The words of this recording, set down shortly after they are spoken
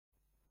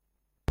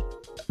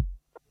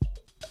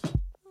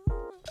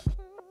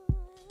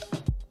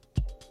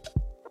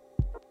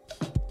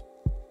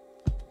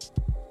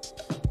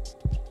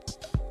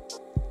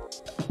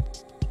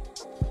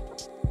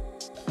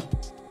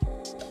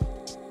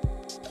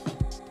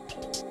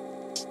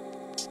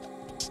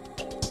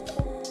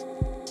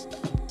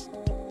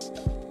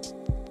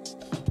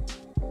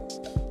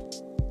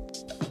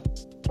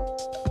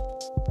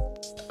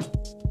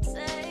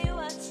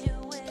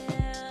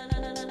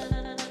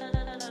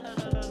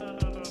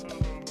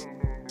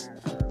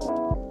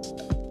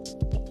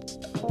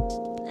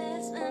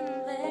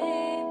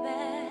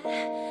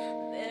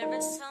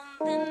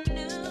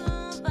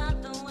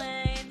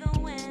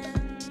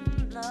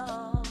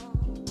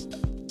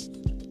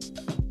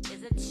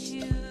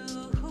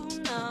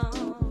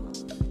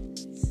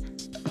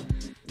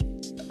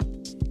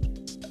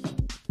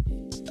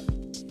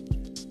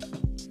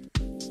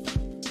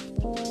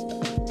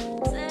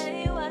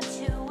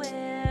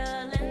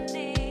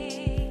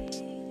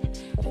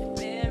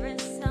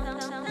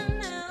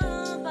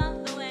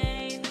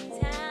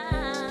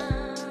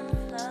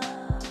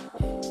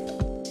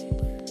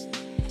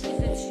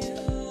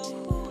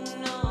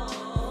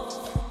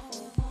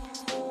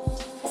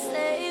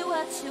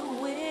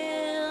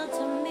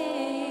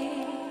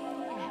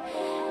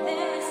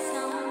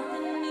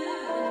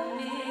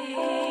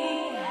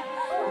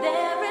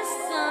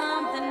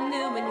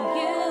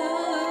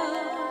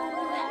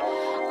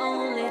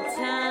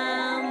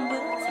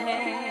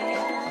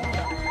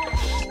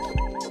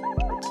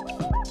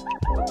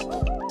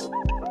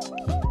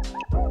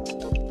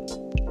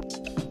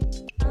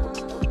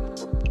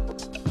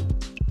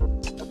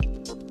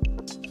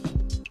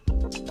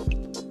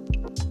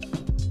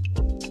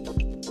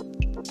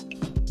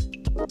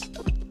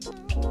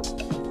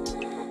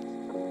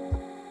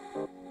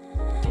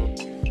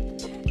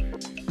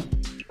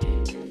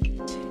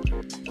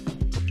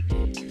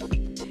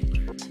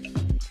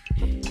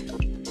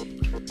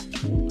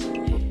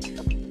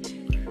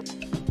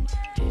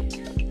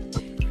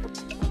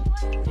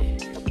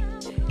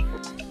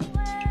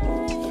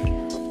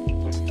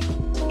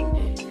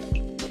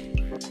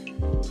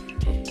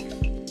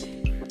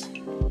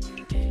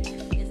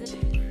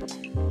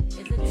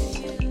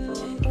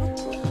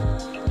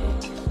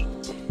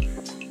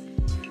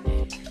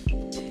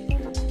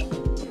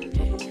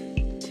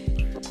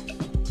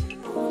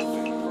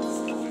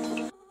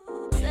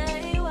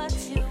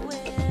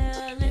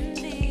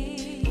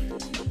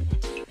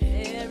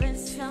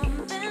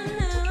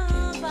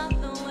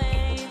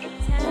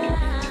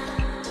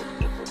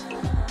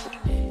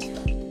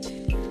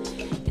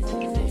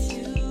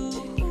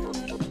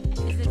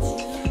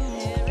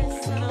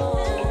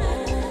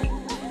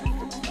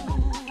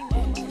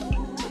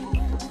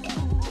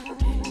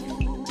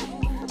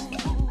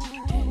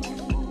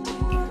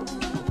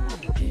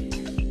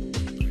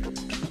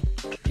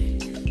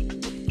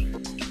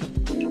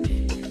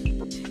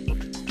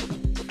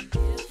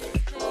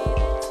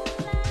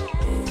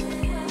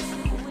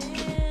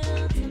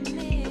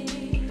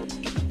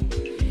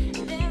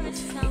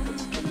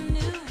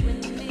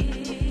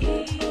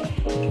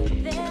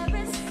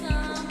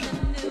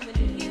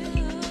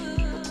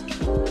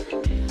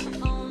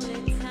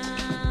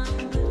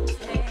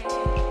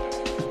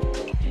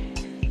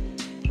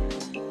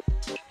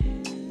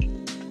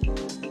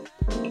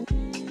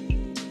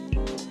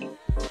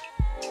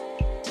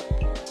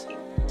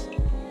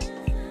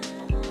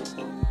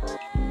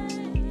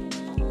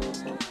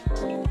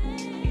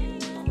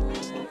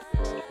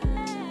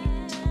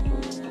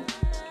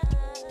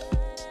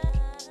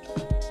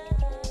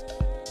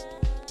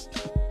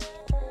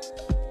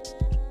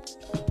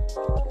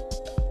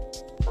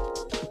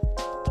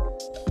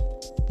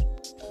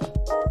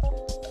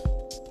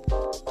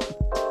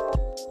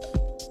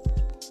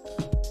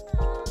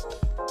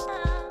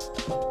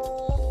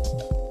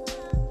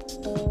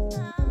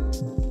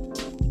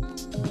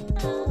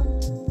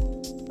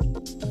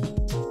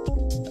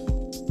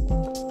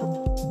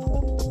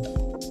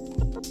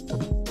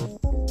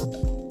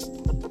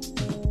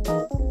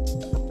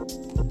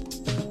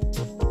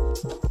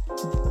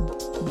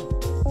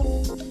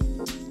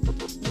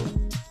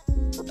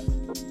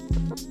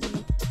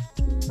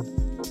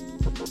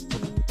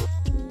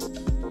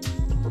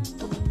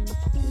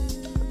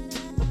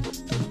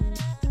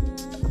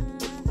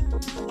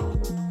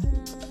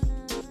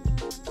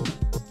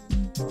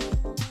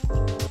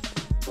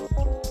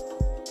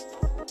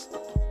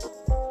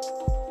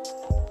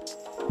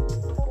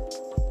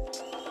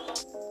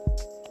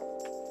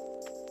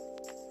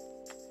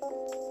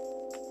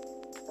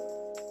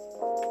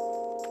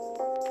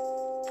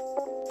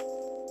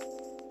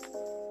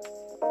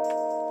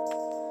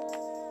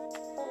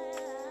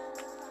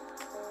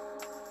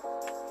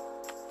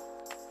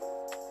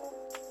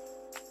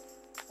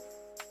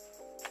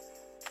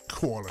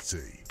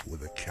Quality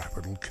with a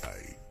capital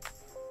K.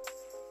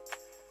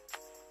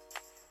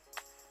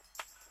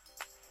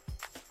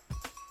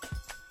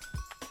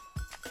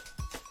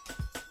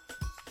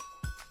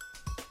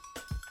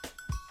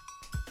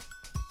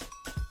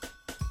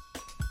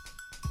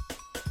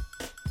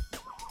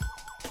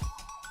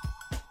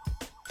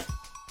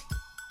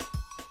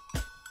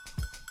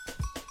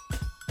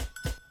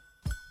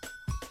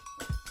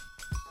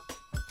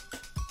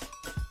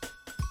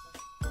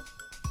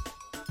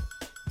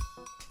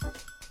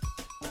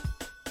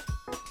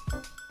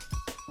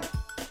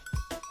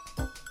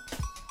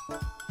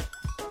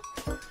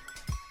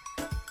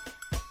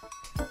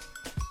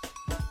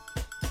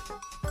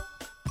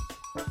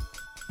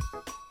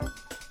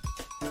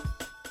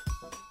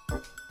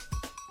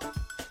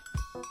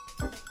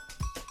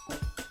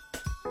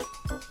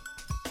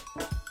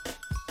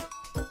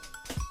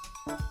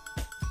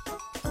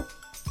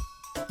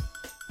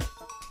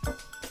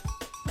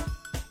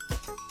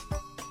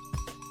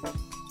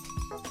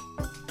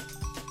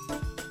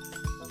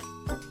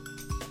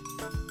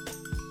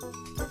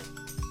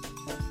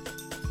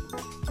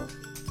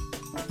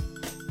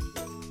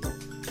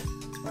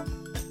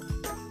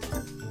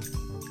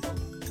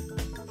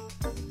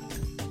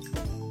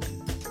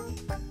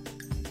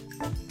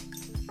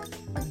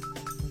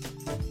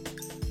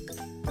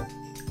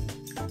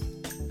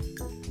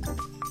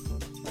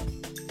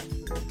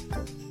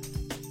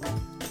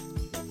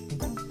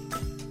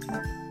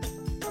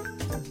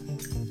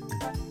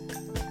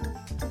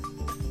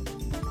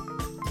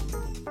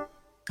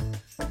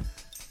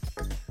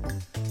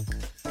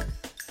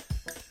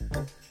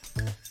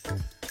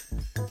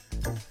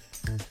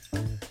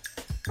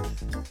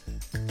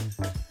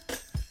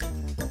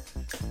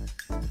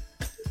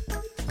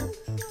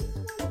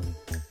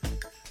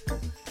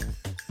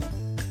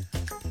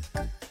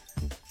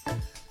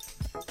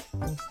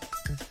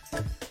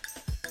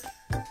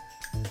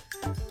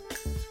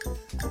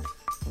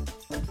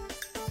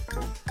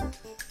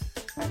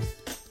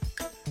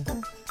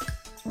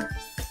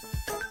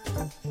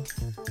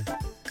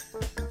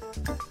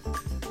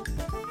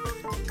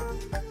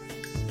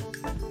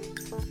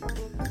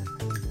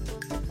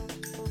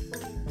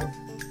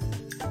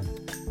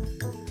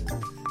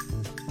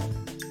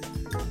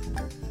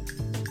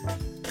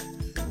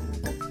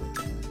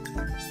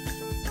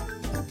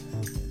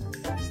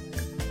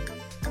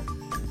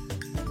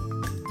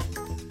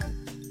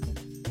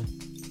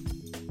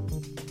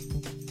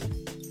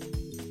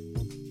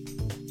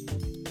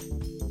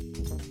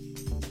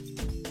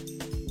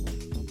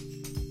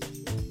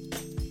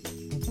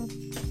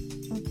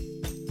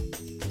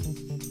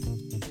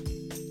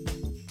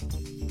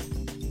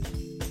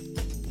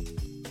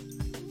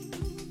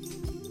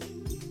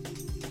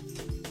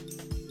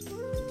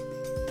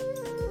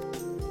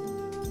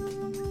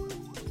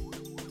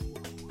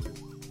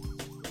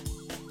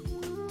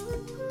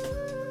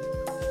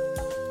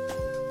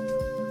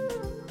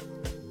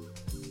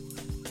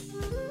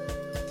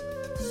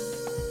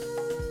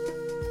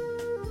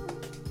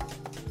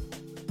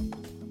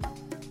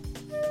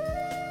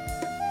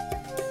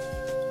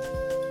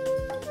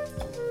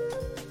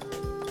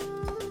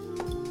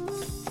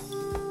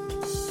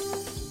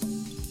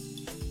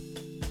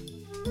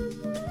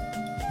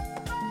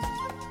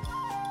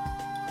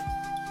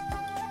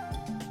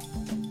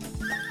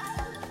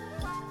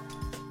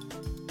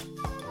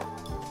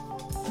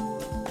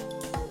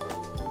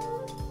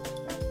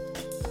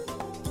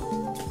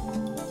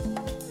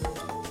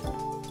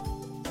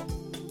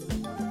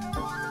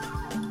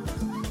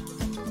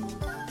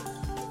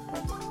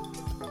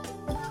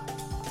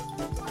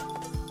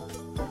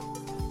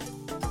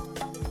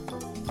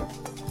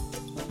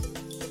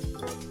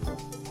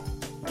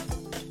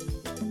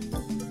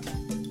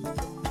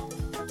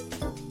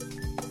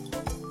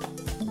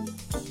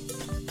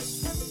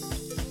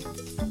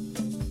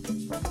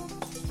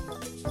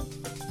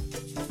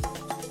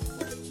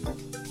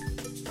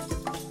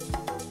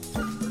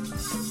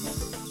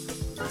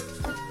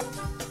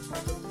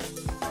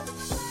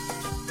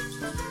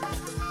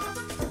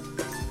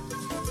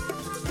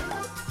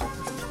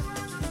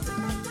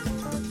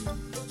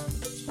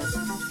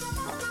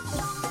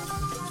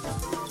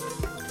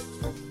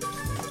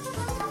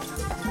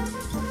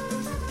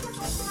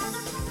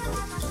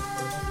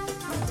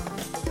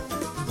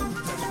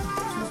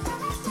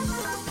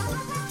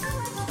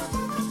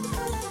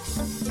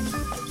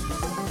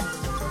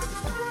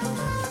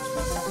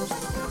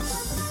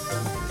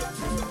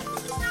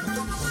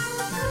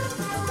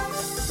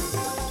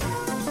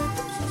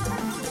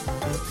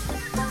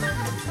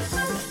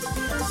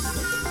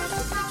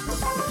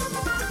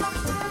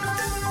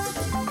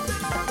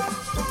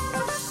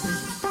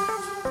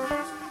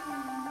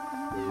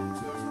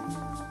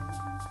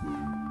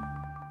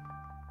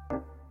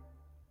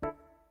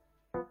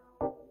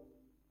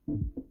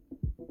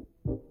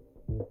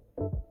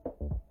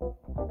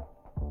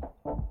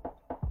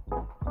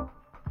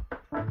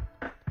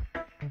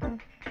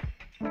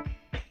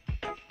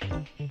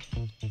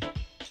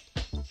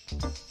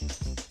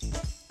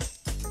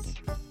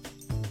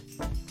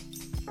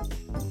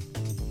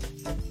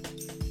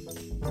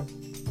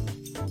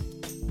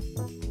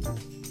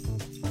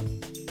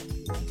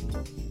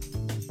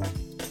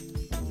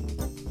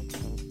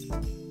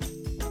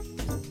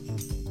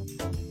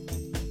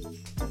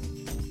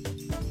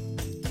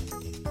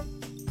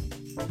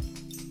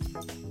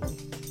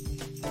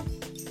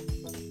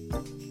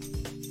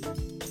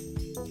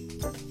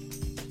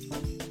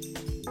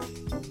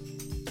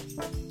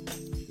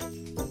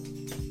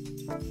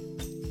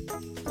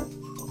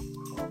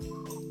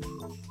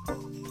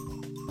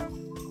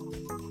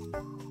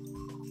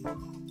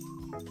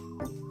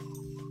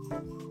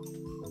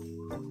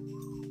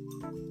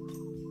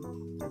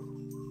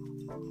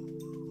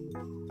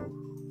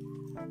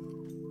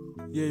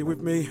 Yeah, you're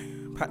with me,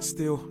 Pat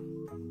Steele.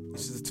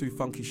 This is the Too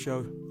Funky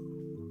Show.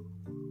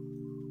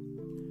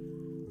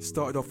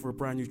 Started off with a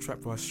brand new track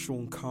by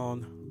Sean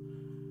Khan.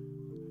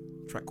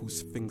 A track called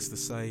Things to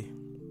Say.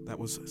 That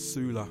was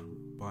Sula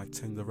by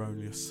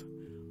Tenderonius.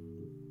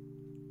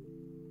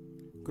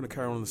 Gonna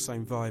carry on the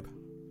same vibe.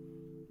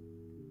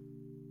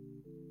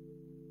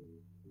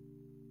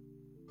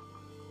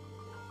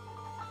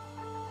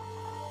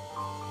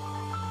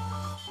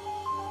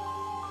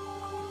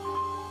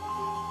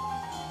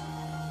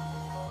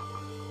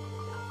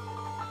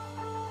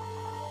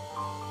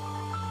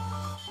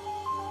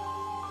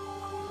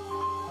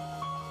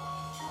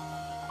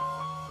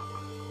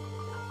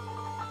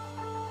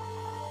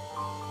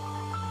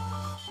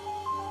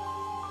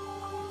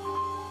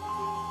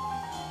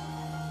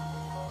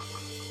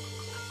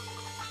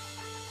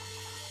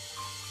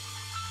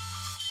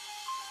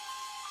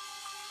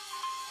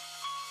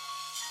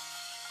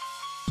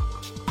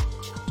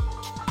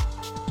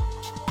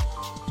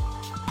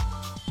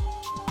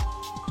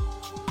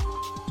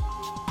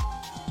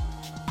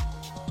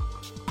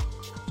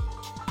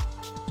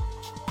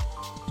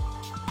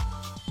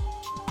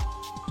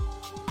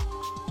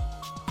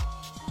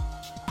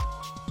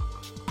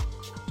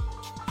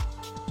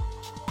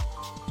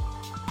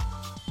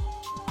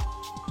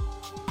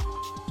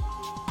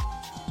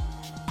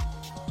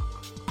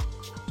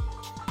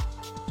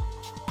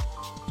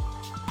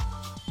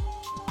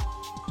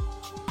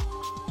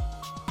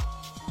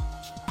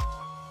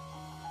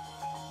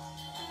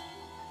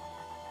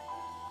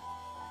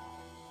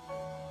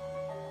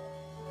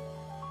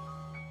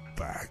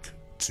 Back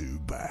to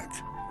back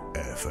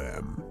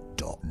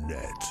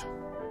FM.net.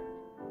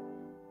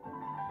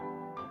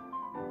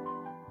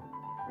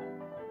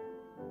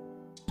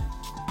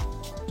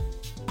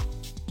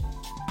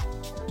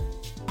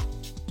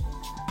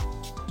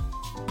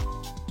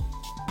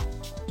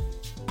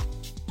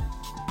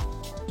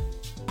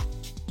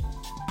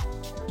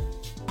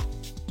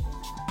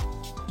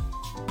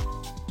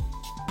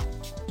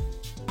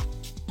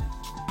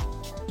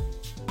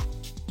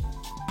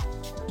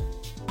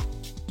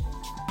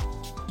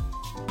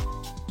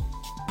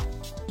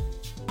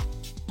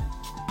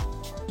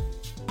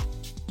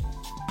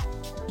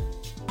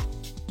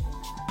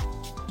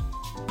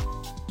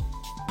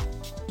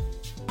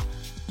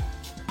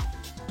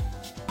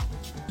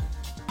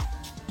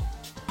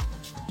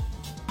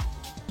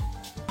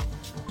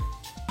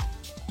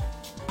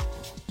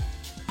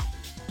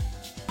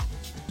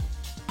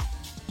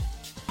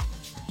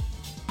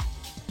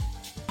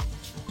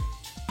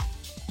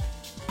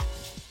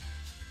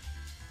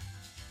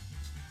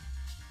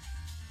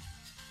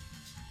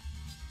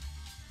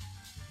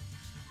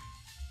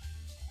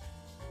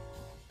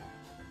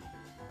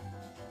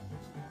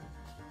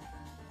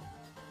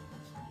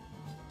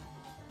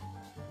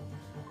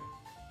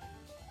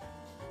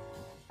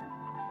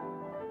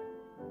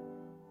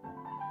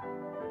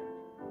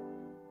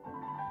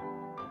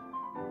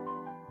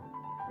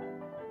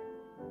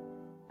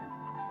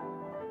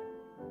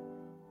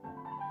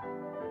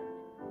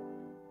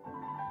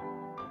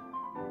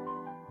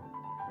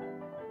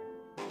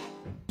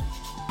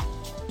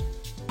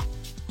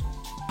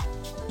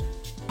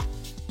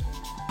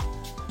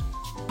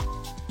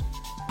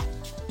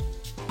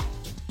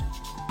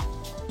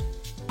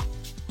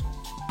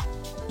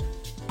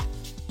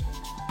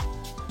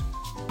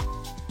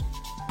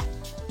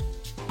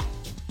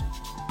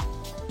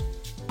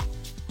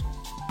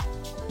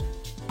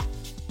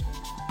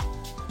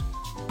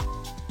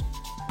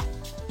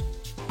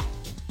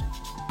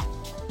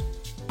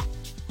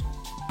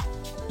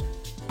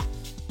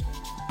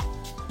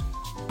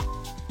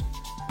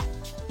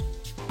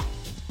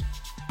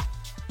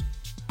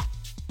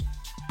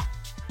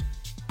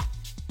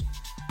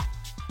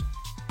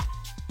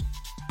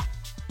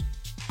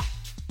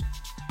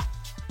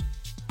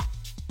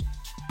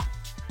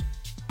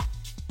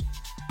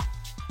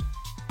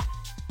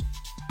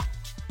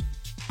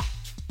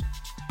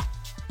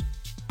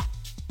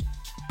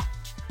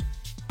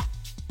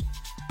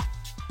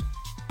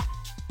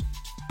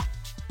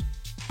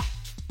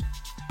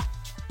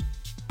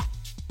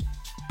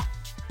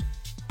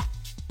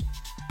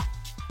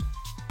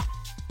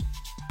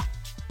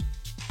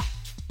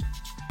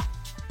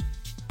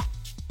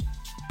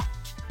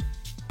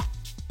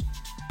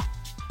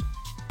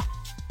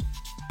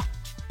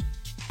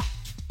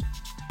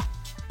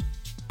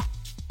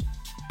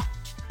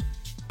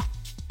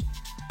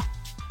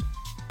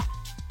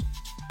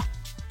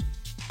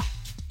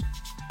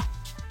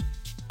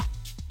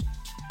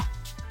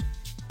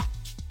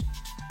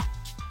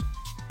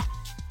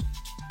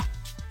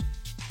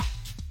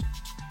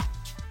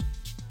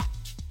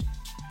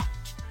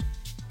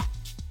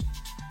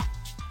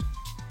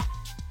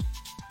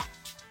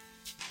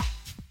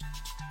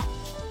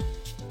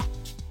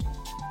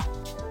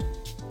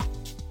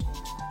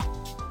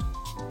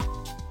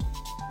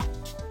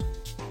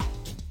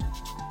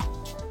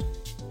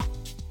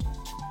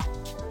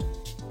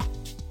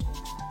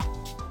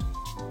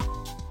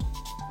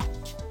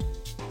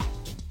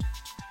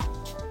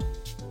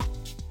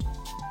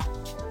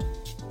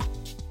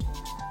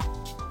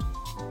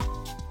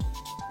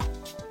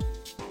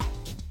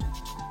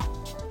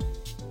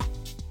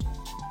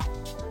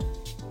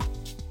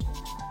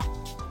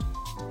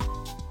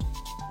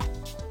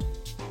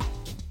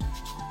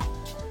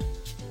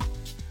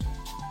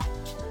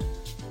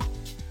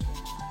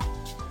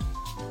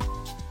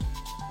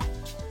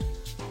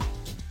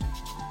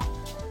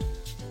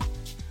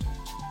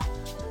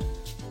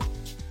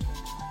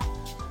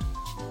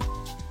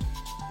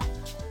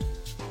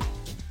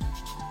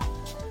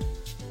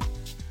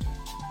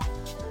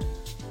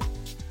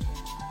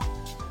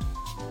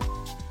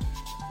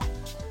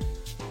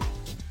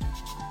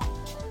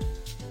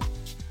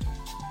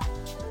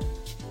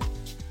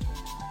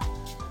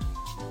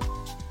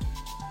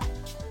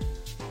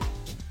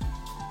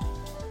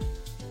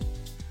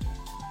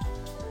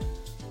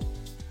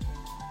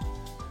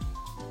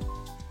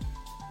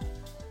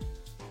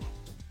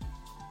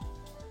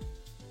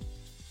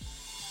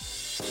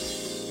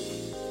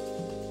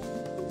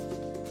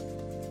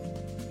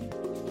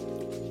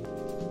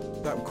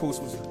 That, of course,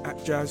 was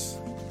At Jazz,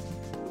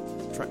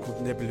 a track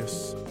called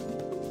Nebulous.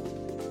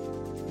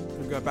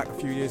 Gonna go back a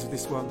few years with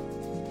this one.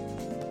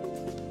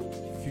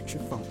 Future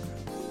Funk.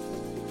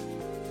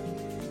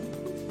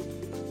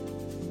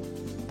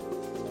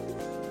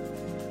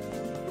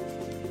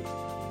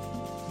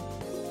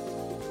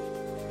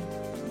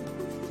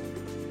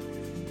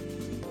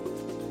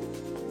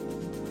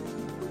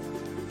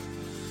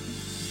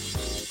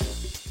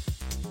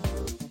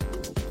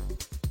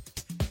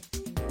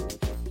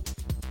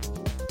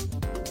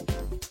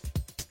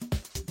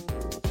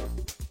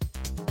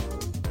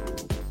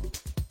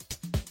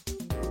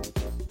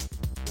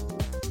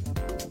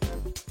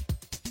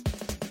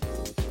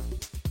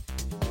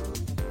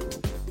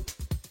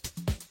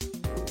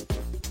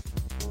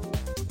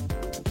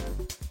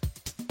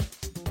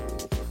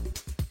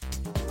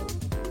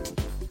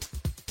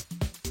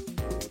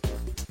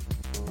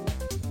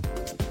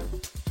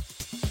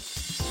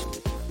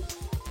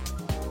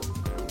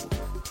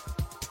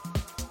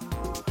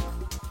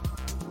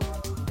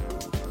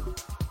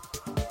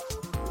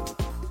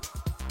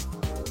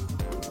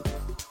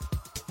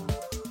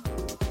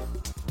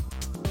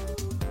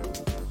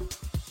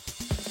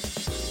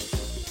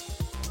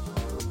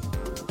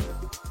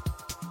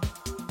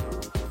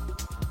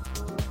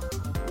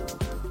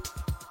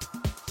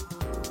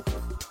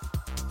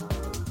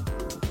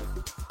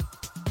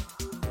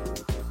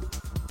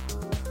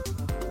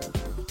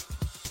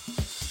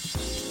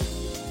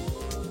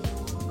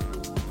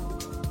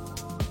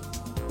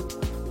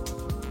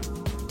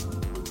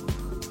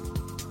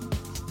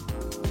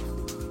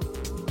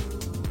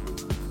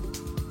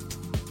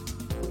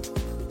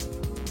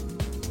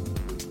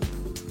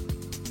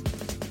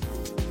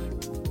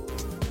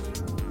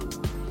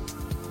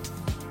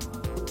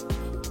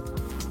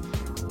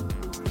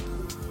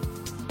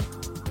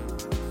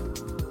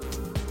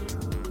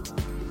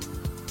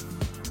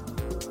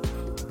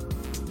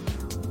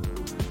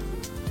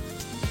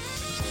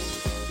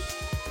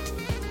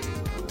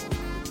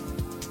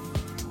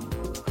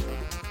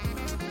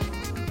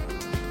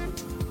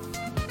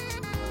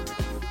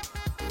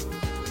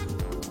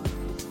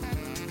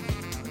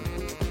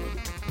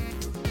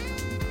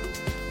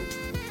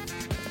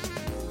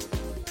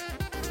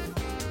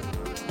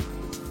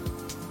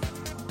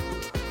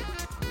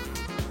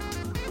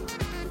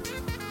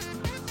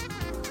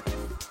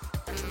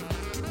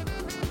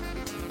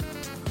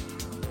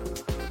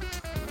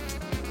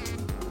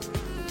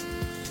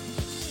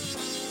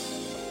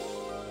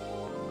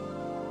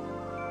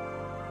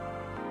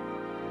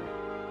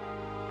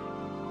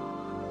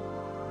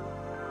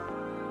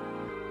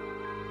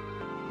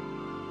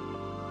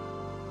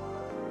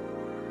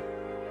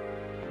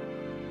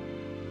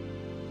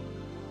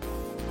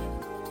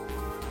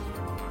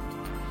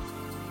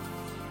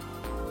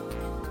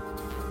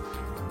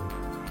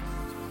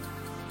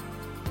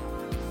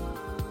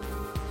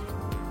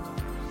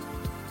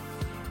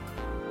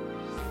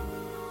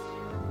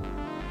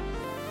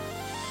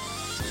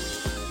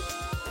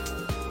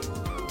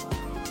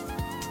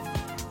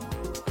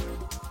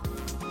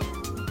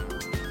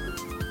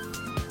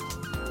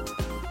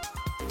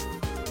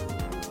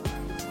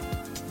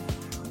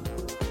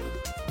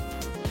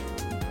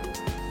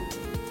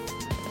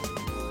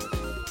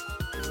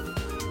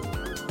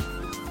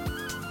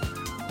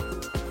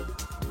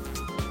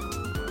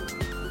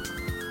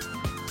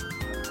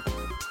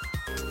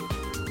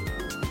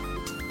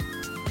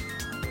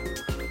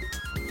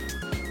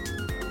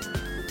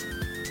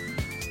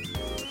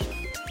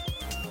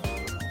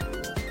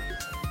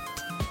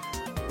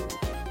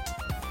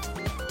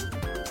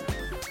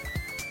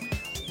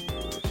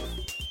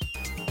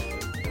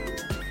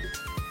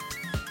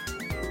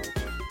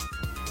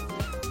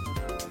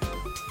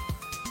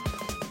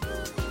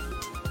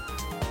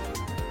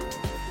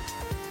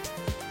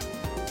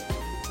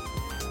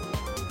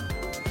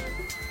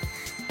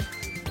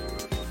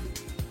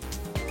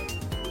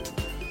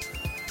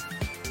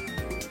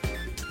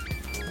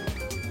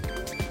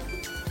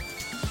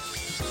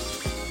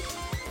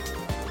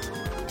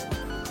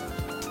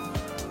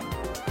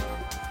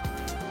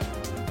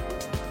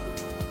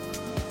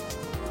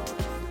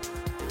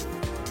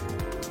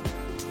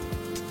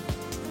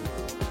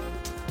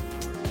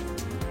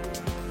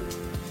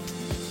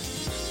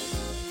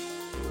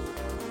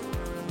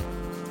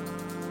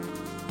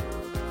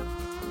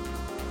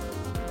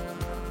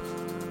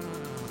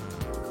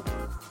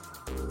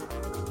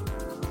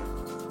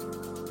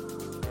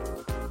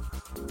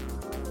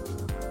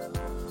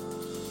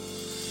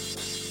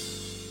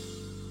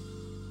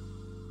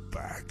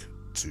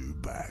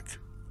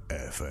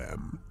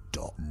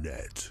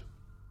 back2backfm.net.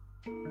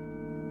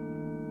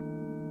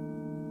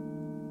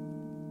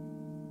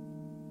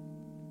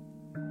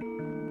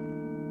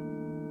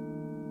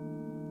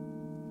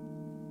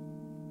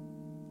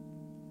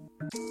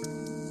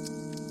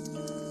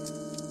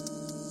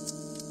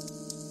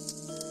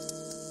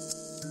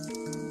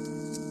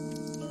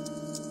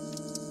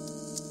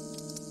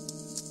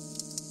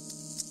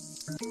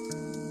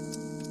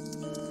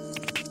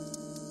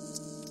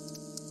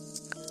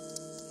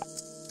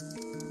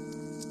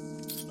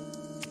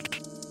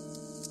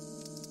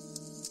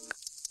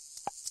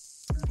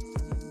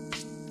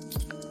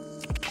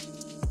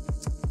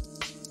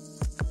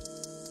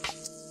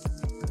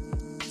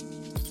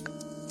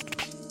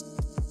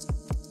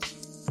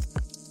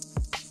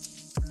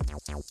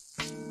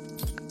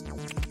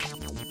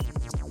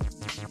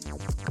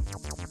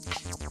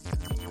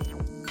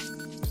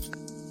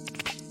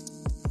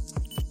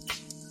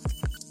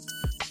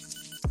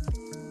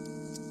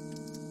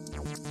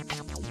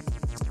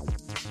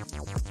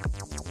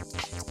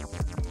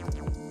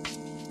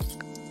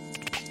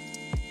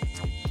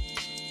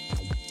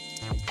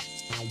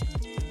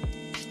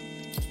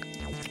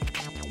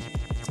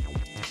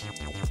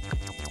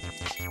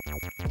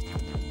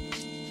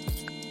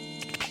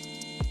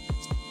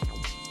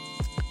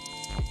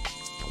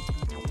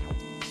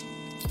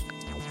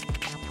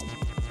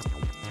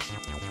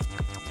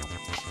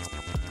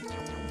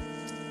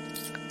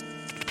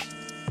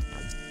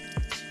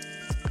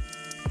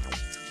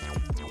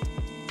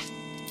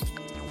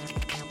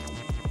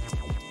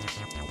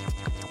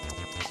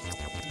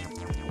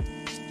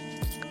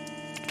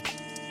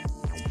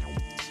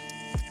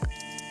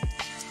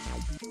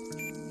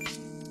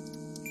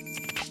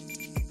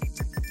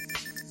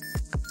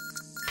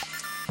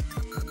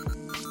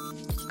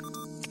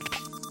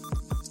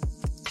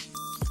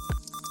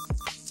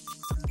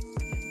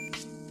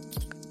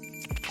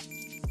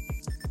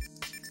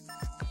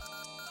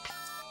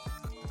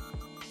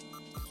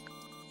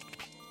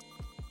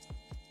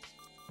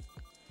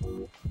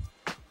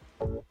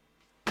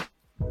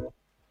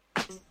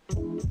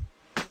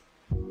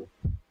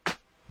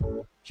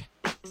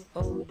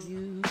 Oh,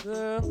 you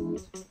girl.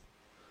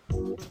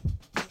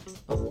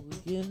 Oh,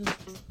 you.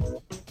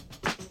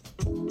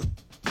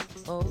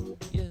 Oh,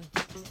 you.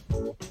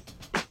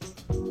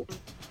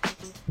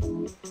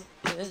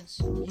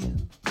 Yes, you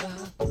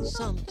got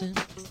something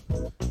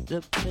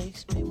that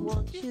makes me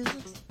want you.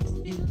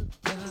 You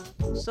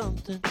got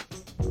something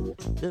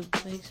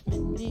that makes me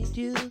need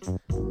you.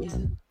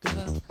 You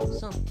got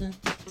something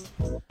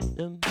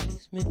that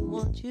makes me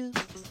want you.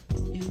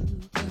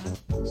 You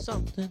got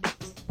something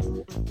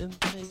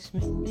that makes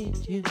me need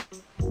you.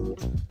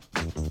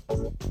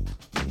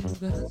 You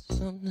got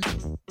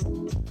something.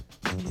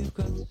 You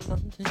got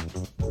something.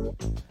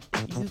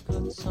 You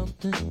got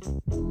something.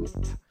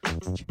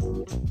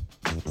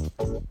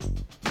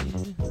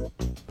 You.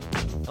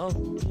 Oh,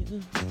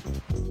 you.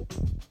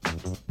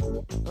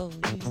 Oh,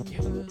 you,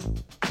 girl.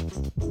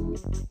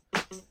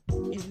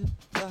 You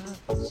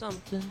got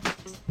something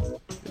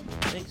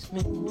that makes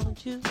me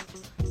want you.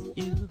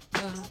 You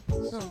got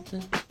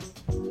something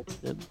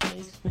that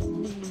makes me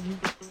need you.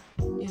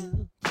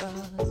 You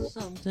got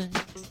something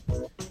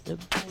that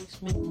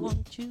makes me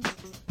want you.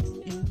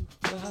 You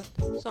got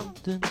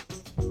something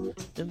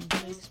that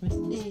makes me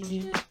need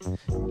you.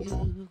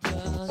 You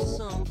got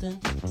something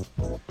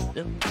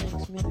that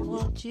makes me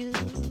want you.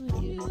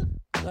 You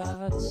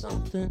got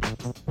something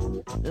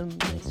that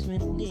makes me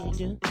need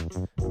you.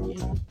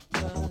 You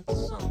got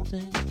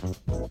something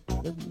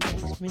that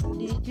makes me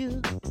need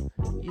you.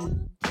 You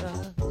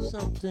got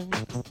something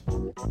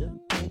that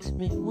makes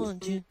me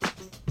want you.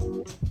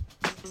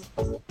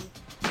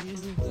 You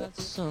got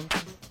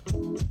something.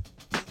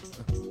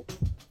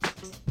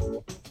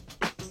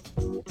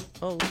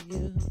 Oh,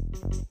 you.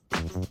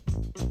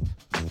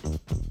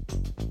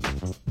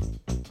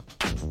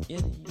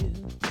 Yeah, you.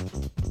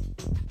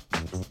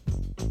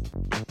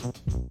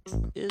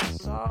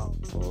 It's all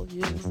for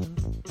you.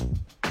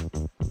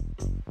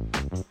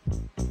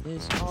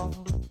 It's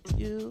all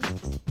you.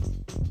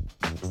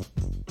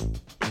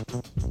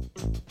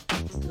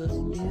 'Cause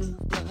you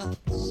got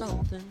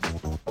something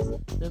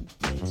that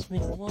makes me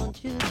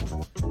want you.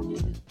 You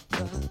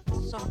got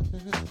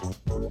something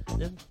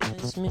that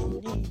makes me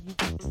need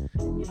you.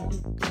 You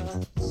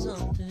got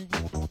something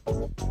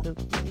that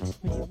makes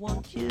me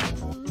want you.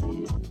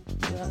 You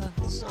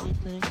got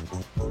something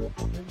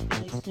that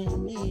makes me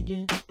need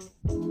you.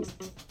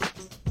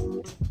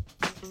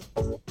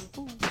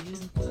 Ooh, you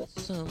got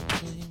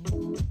something.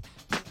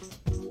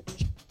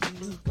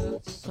 You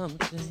got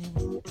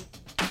something.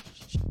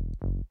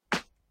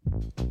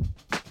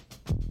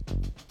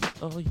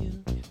 Oh,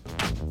 you.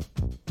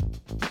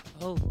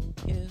 Oh,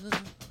 yeah.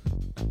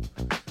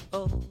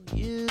 Oh,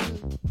 you.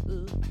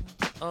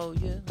 Oh,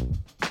 yeah.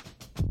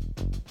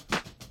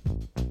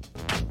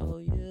 Oh,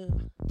 yeah.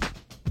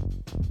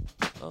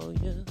 Oh,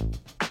 yeah.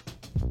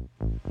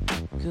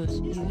 'Cause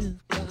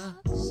you've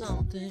got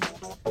something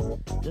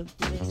that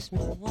makes me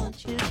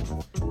want you.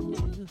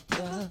 You've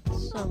got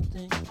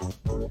something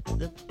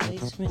that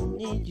makes me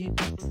need you.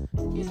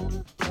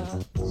 You've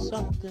got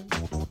something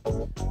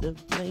that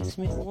makes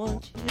me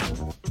want you.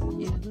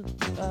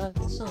 You've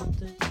got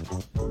something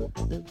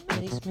that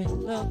makes me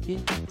love you.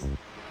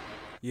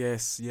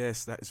 Yes,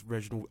 that is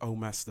Reginald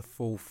Omas the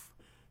Fourth,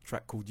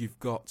 track called You've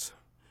Got.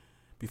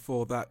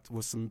 Before that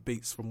was some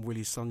beats from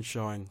Willie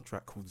Sunshine,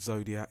 track called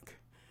Zodiac.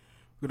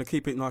 We're going to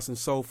keep it nice and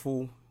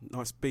soulful,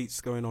 nice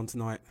beats going on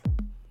tonight.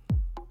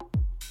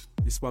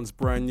 This one's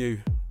brand new.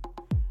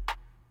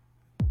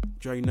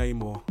 Jay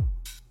Namor,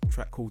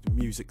 track called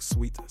Music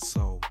Sweet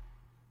Soul.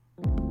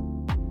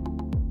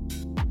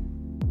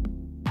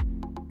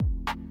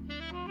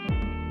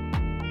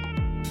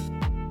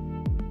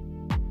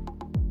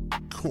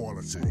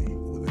 Quality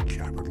with a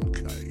capital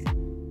K.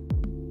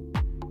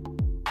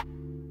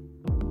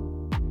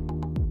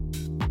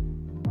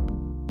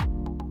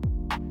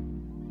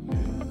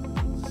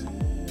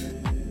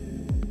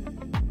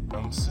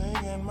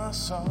 my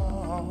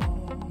song.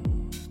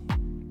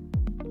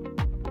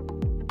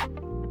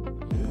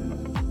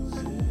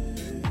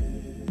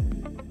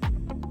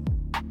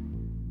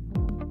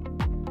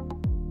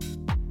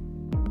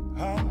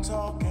 I'm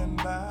talking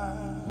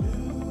about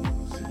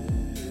music.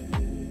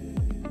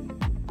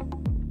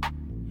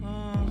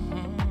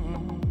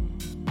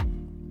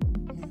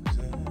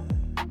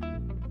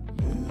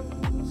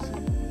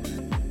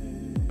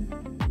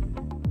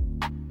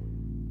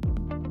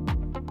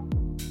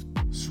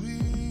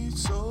 Sweet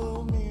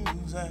soul music.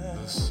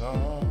 The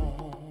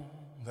song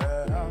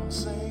that I'm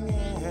singing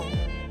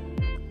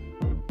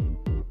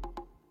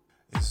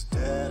is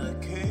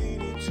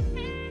dedicated to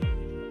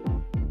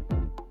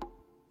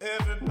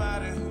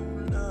everybody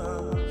who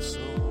loves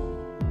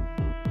soul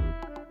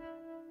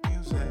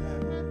music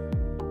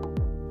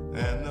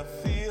and the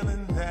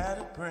feeling that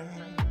it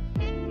brings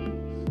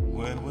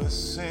when we're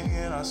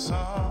singing our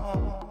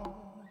song,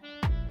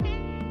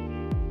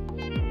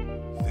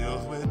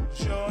 filled with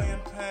joy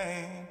and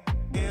pain.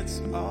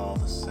 It's all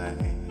the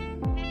same.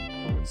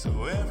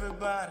 So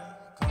everybody,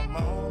 come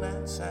on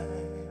and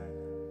sing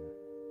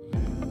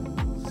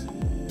music.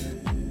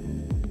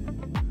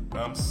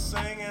 I'm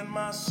singing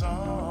my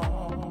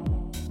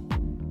song.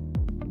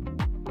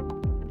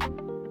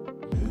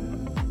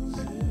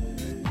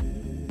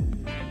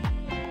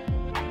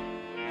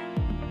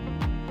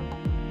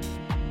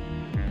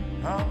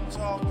 I'm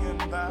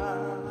talking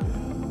about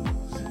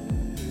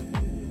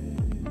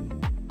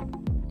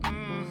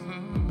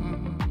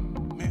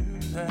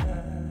music.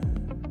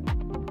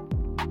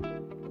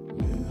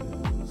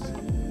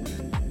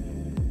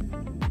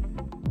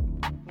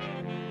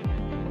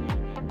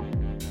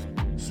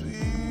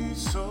 Sweet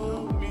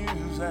soul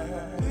music.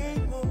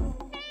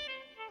 People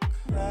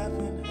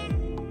clapping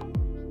hands,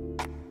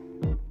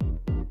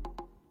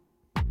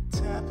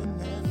 tapping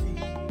their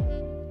feet.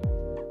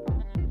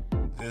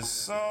 This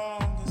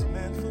song is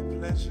meant for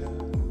pleasure.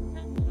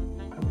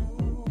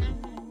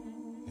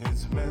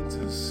 It's meant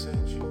to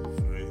set you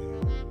free.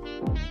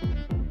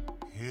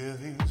 Hear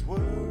these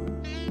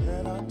words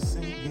that I'm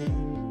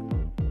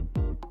singing,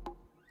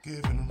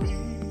 giving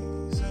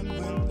reason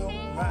when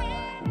don't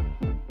right,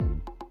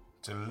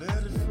 to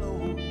let it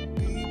flow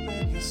deep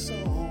in your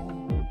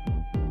soul.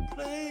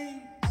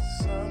 Please,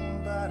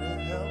 somebody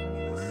help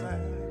me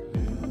sing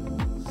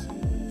music.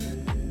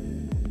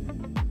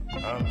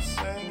 I'm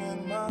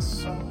singing my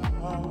song.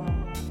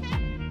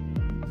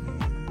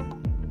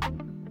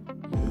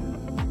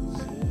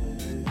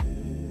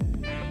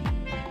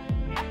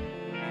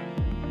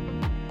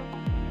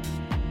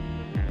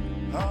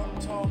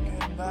 I'm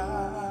talking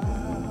about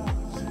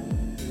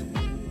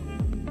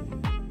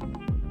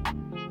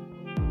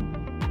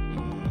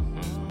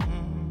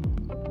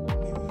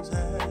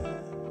music.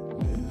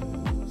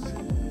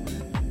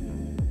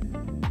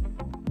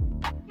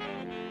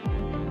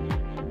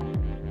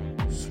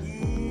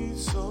 Sweet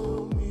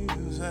soul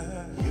music.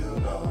 You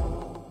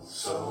know,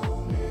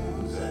 soul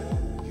music.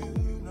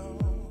 You know,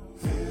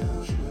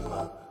 fills you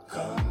up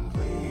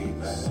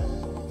completely.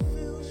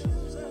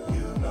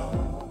 You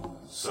know,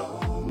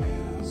 soul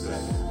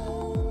music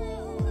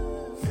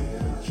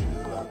fills you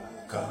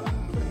up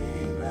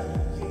completely.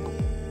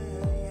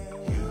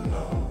 You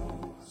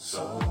know,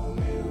 soul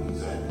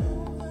music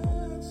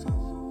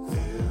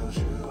fills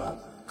you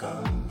up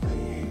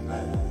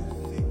completely.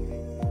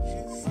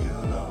 You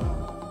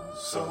know,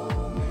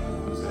 soul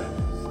music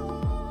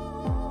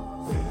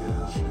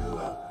fills you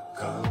up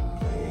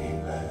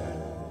completely.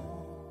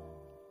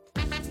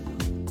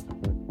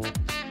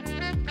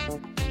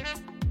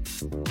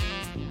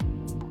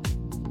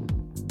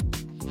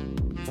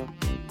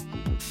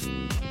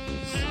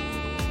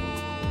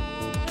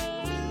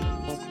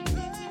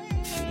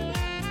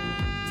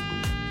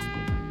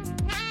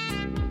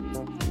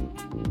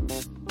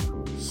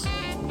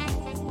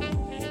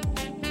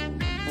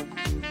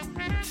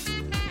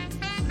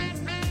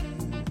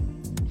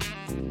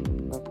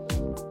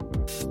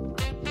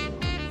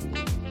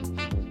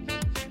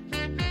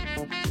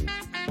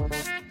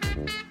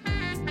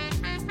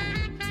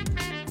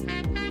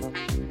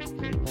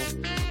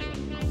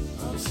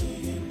 I'm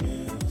singing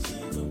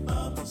music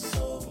about my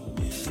soul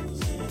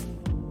music.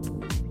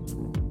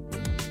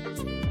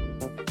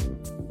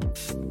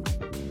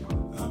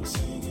 I'm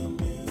singing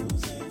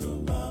music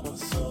about my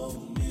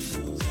soul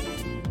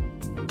music.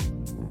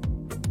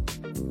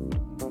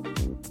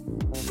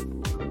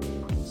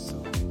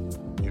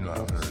 You know,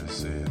 I've heard it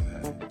said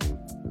that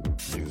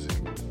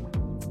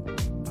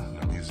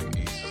music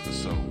eases the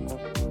soul.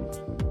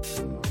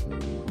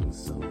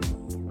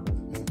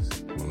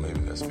 Well, maybe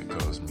that's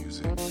because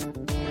music,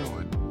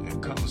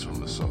 it comes from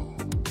the soul.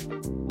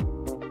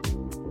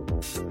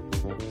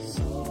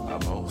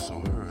 I've also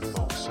heard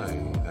folks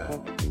say that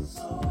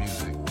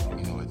music,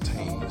 it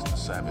tames the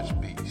savage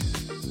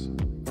beasts.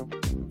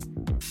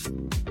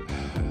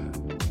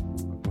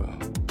 Well,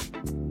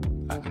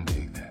 I can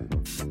dig that.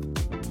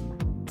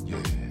 Yeah,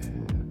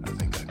 I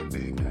think I can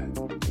dig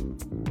that.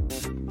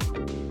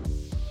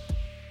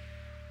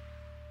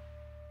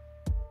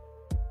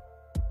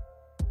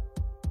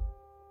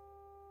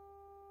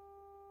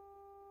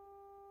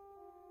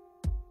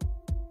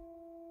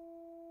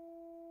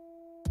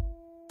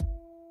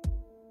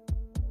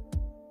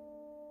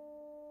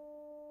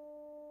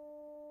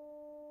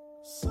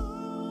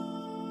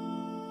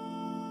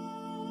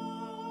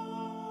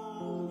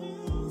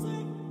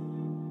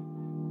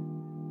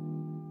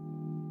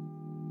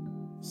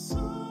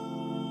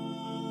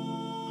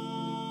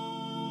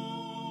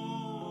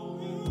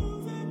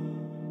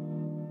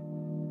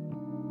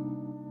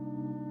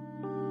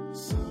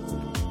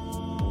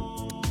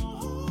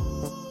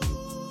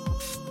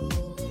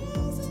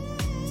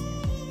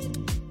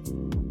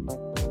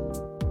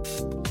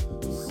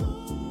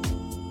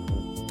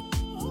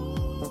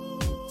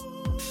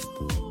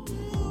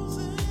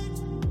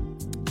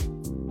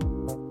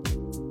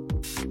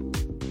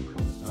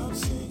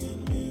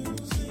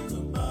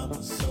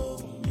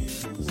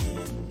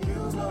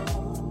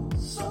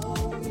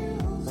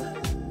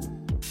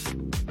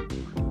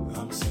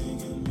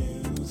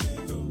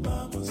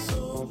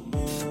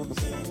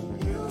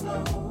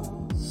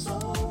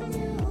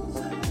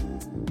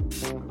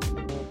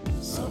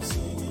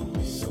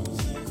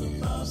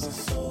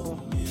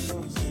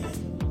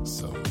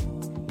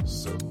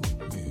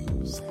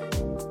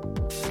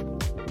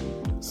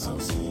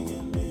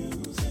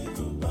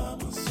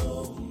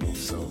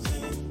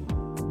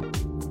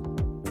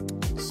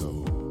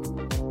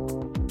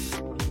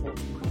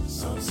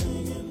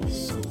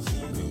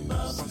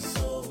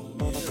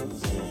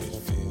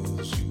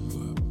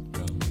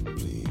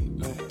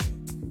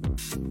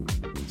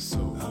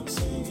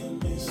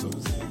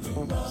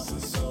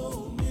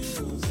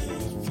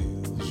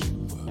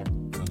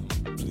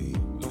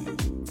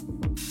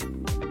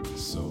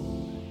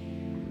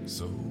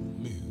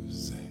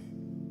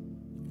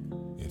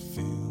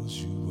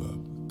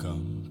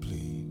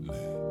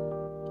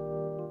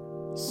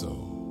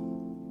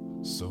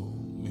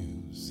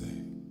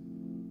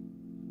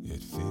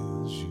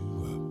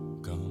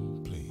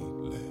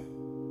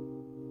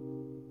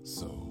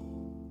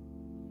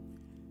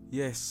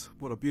 Yes,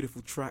 what a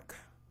beautiful track.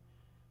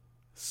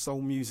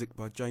 Soul Music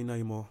by Jay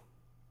Namor.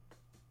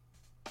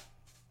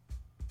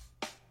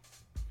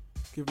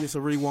 Giving this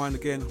a rewind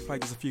again. I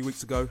played this a few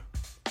weeks ago.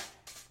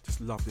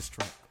 Just love this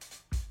track.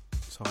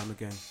 Time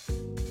again.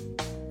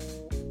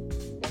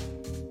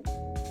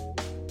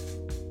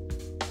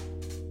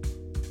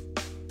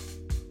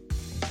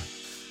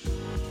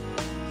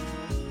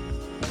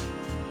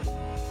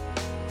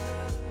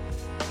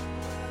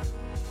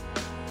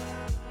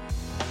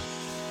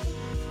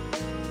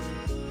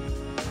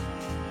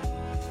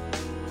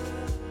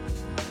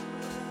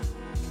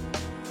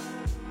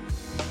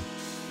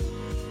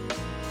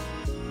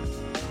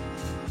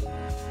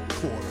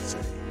 Quality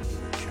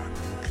with a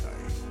capital K.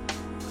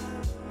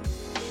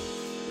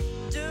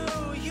 Do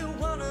you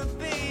wanna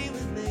be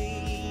with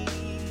me?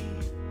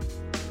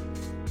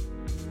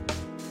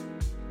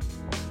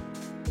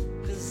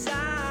 'Cause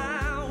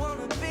I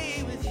wanna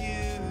be with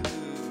you.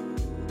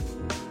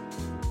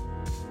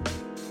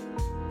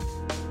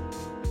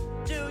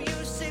 Do you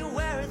see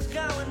where it's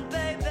going,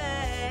 baby?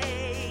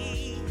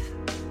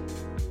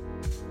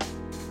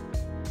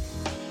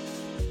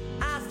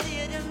 I see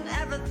it in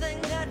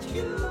everything that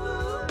you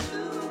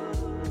do.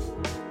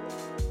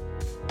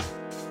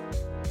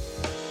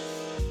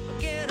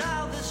 Forget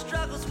all the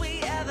struggles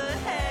we ever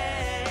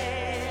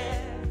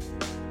had.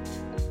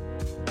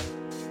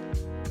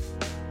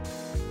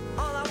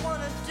 All I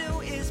wanna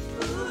do is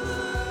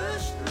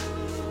push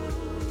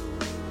through.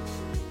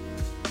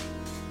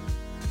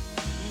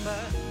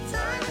 But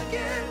time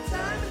again,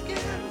 time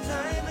again,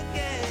 time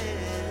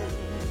again,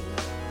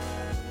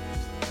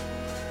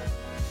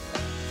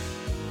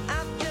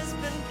 I've just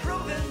been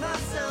proving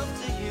myself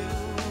to you.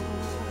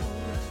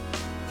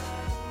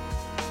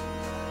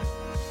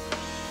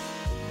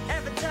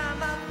 Every time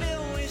I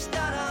feel we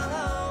start all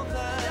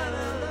over.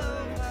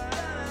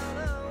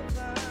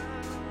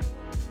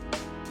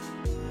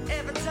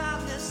 Every time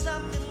there's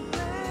something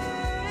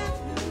brand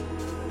new.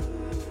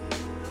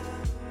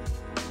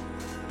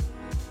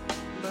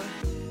 But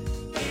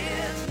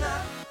it's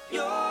not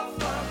your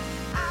fault.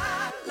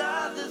 I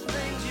love the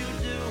things you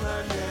do. I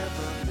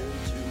never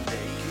meant to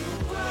make you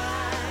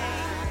cry.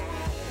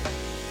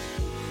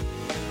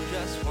 You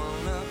just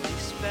wanna be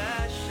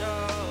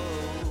special.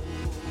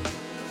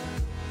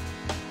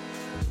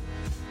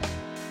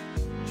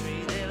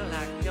 Treat it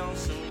like you're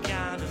some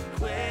kind of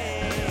queen.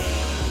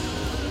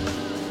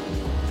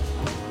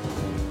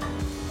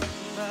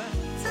 But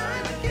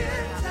time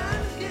again,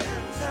 time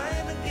again,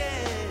 time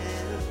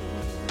again,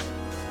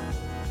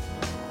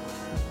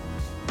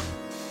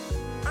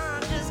 I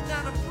just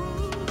gotta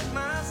prove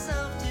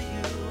myself to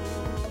you.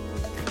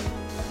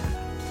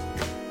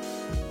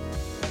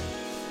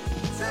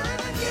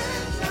 Time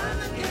again, time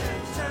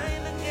again,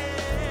 time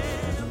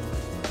again.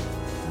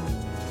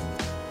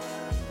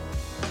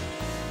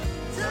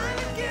 Time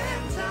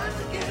again, time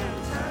again,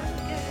 time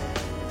again.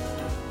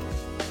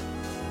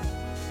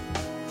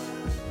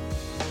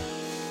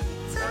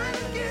 Time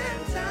again,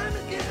 time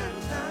again,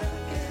 time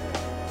again.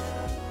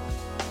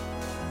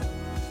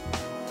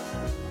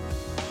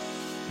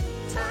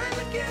 Time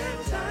again,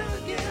 time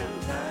again,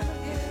 time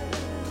again.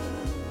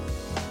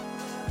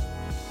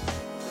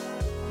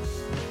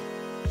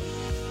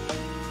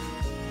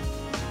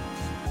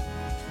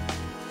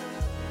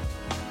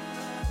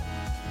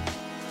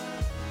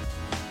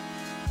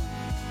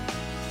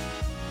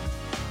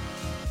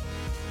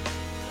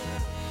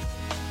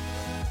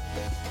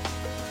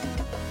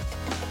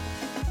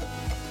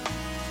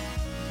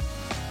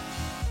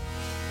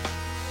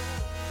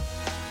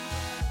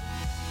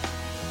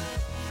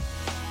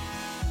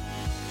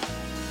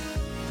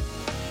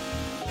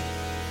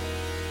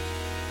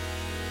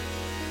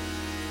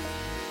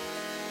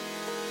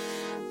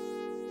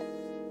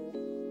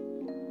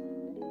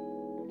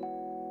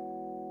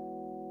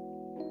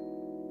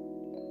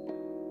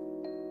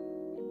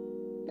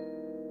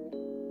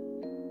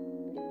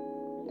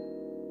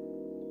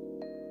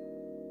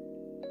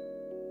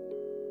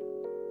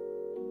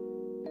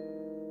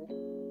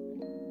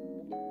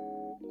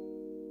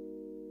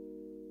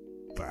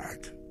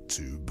 Back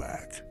to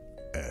back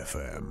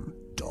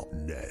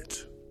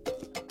FM.net.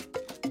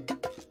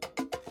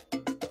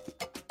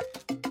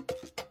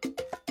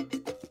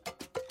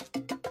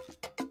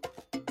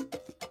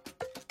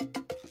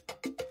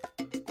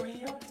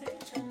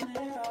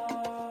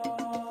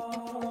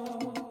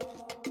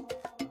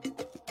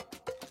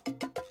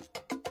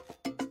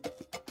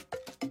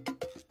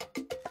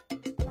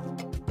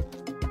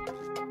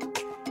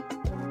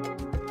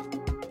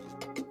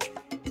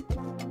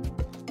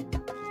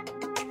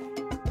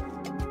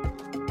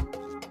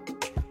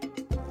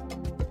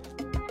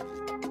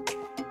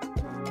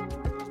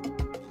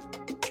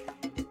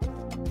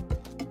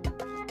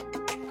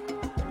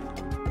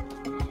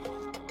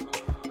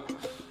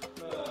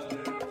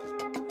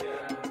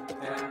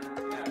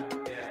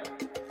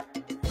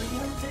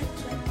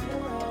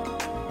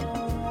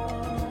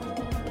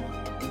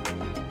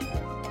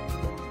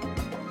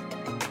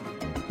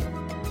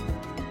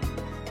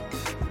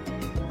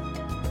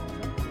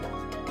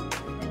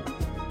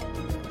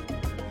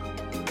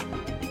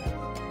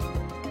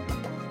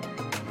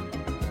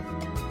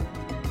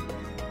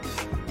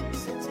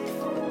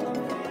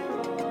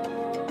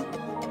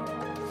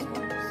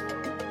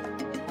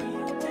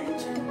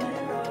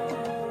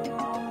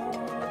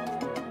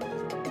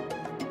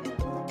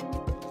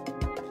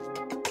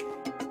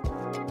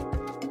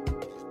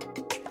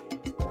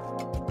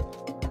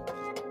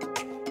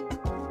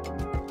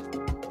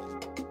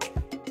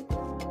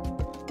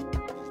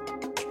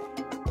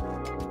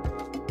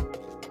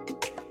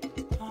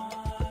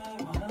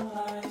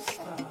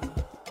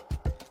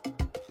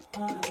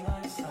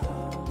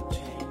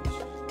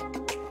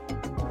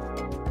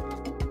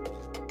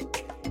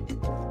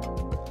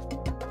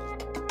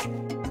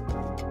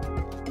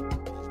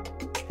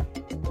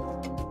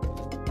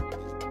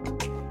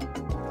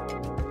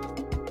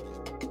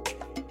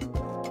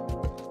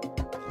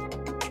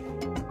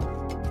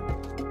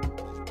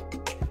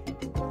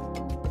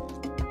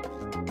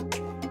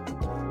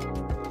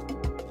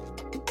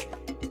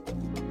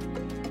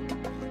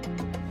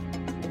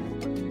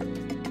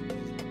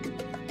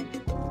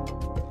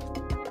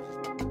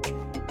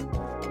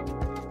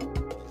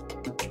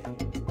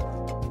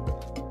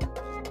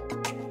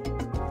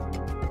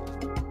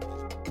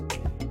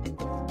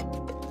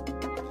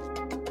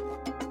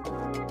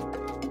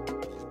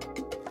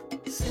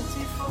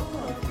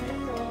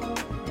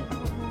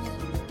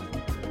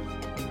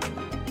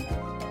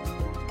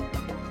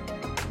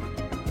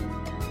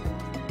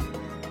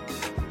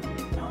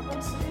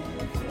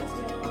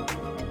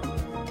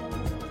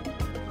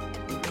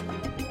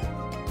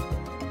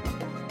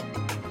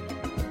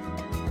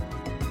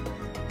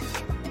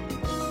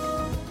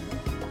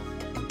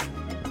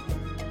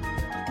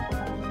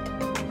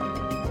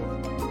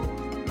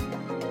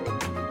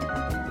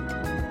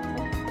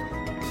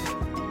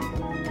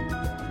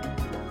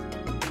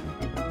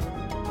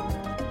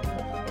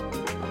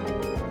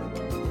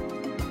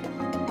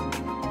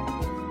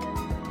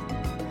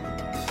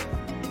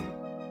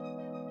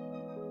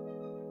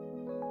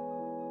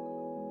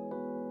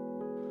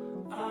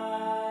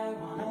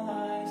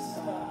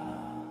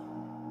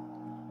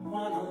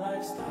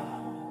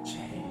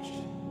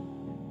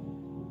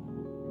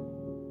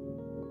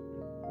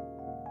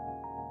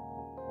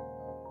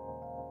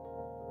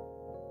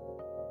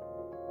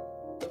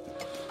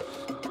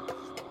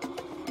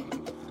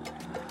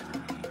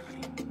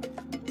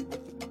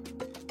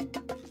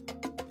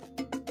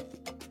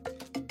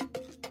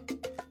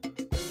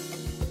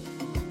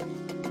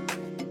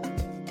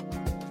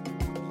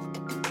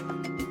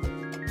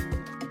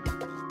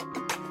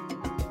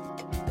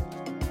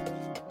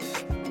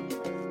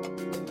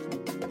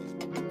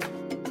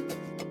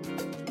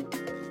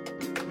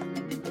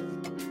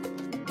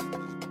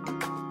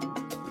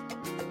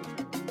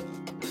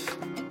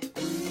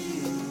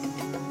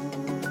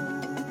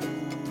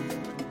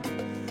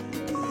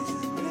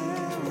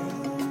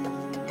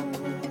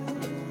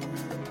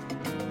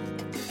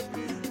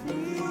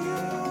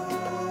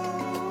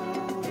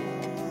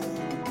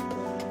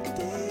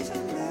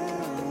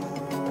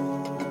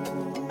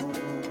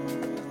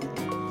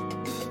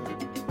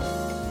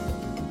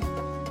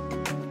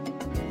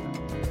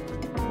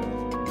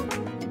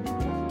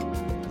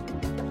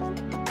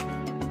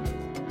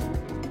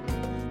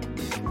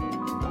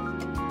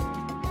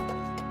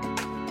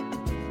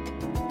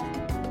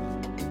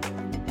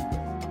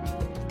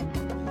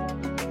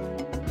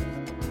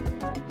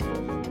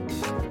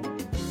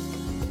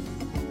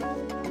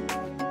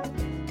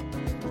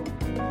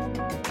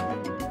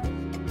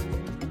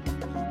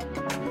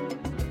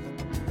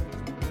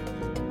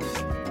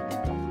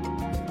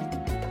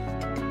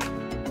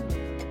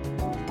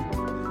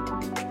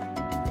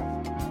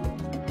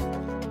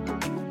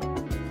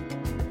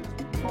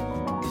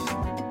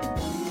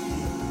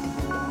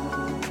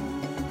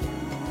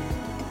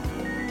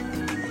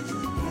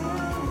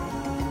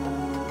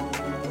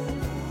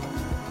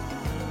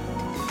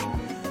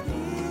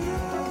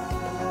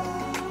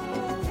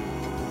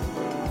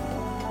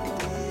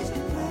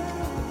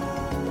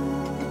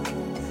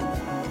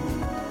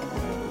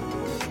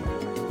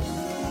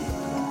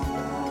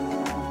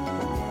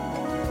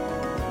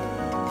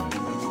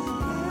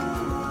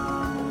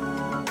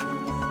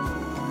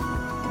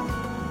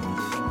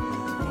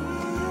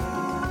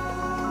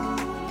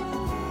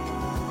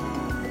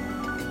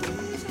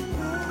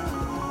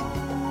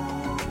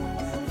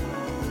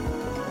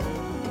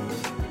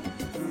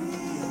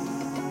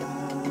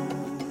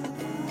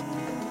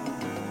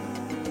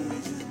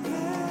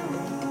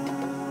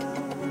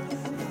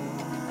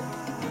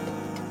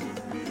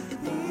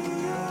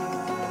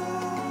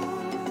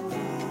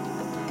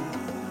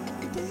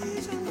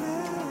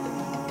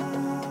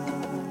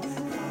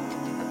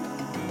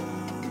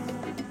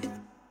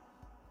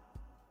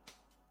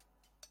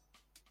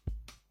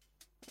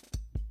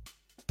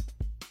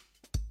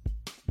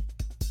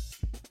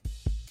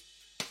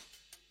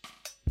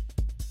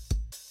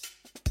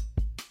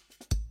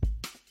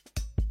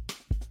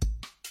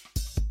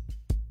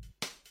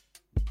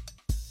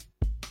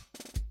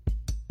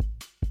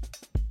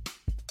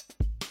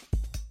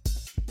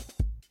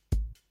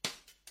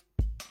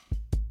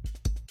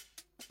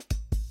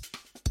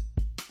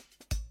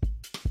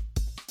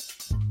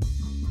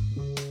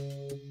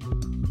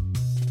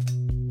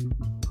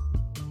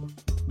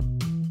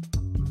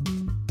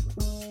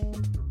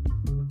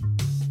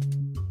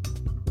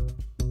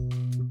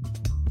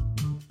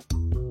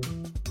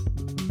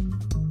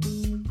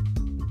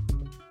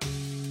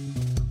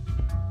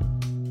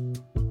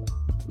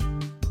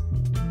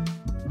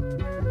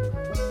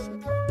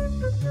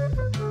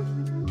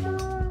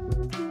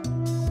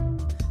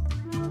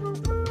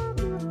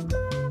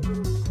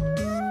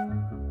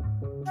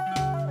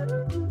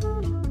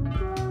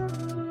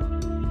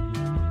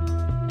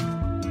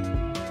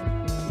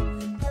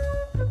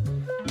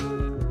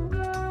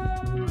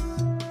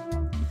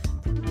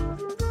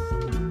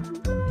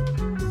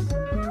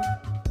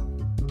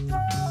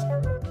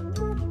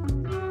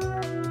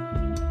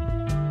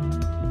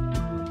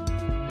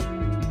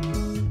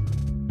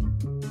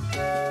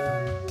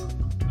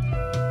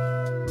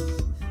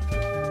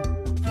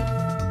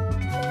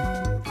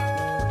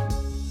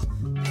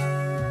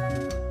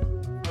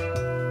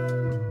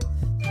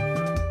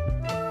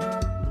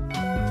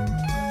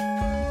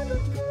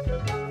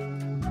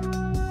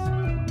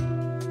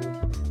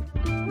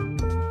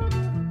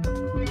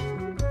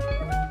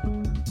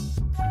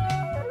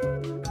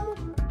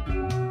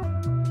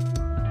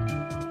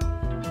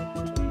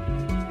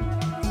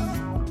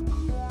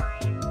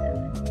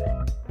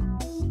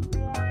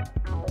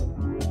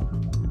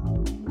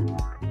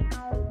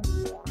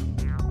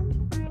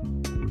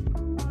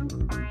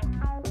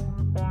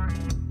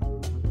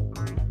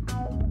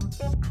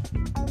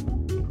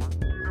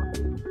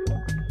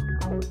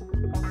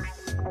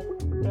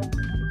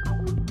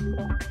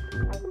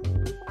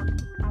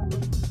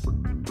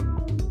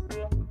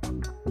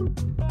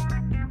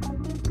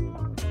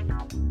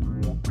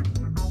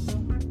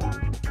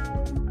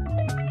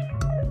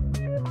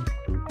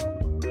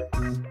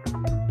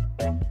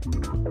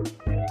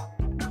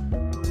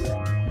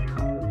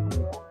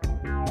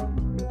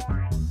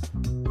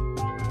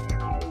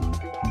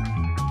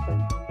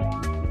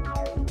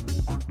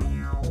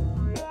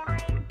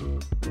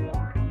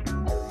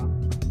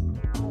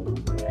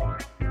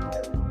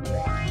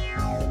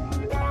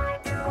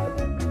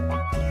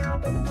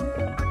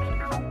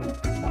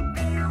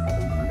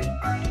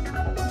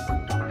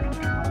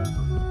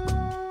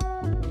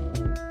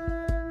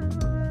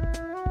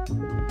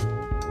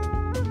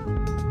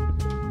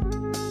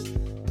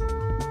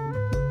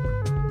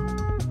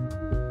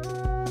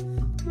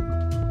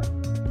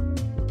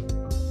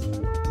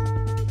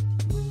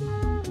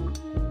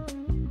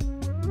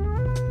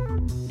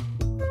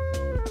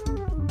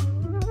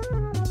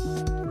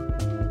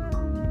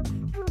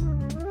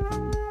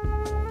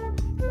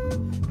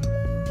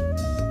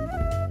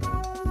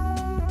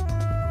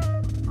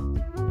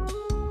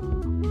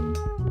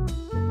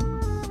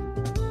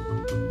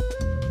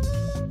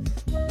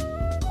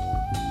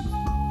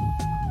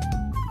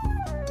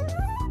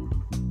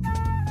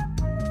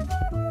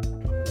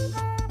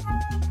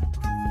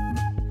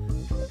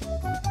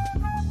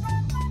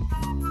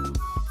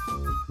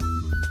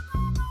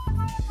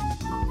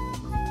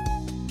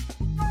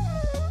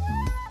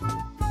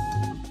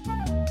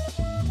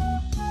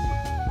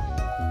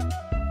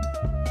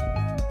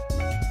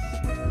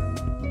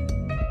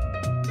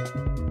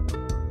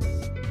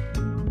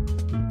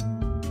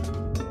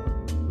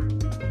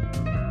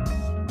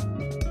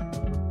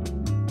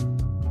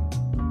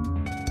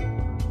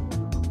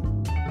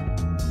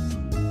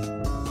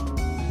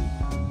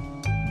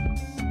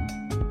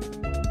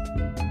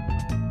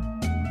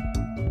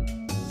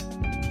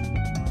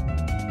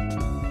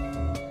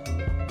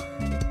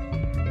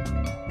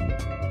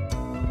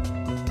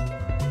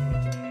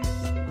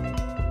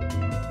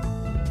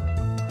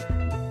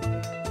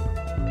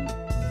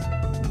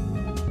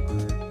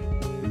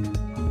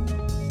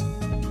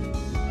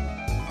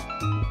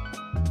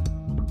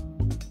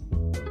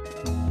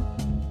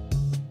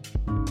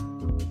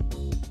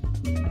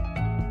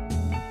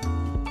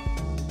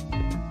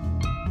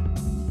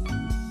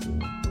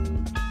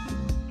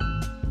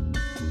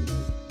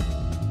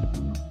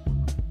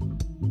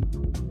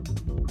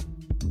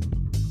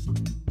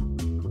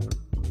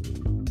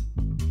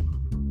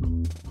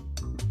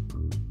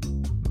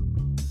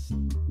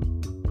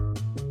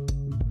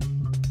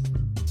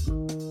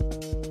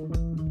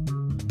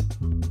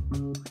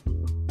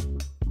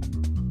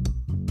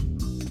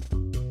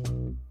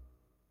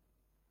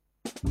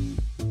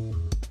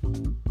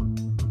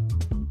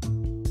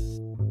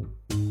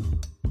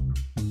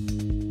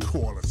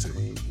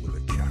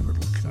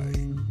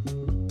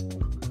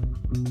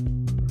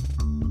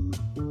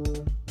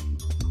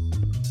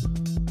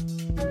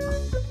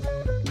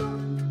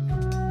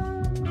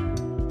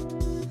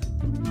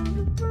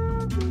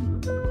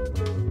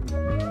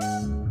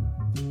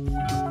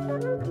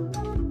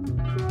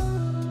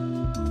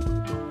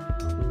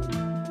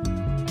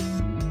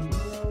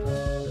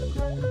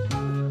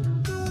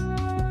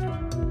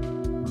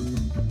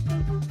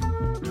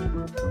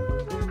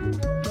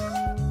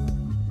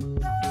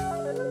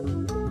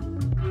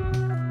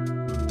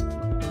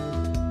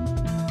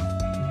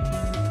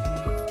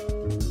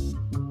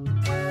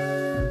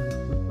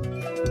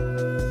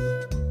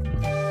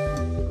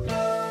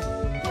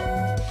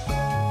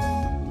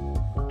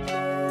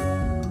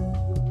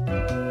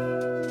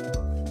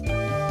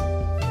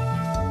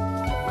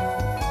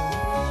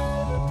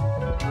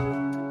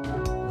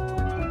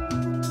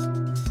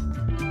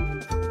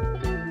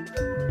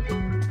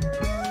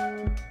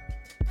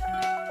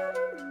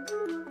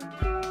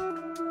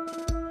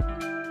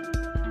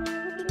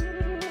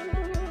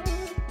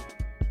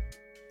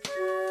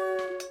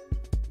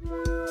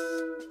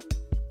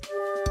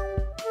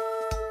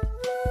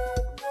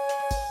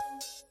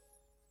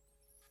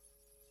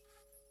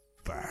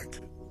 Back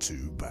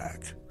to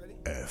Back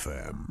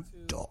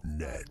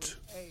FM.net.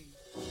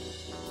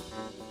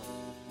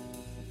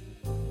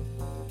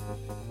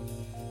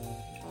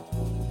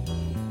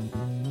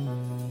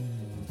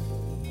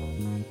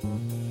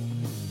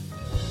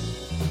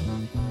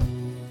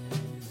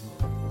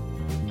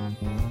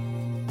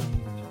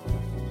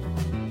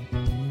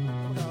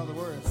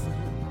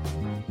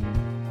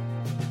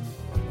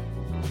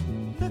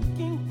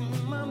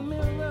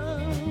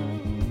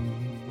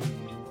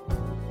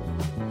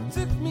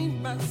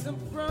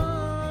 Surprise,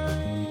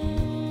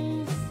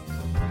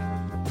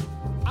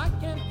 I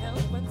can't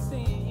help but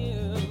see you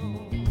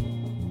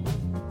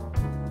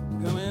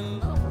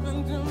coming up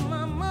into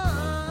my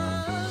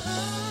mind,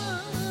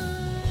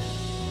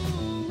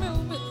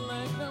 moving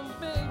like a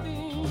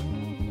baby,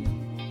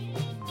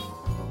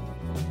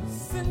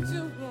 since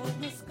you on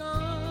the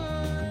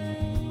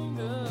sky.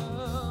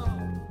 Oh,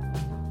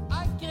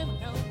 I can't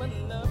help but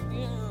love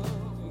you,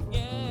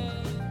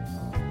 yeah,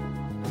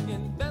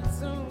 and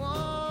that's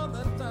all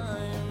the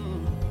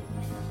time.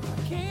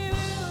 Can't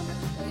help it,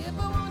 if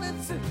I wanted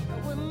to, I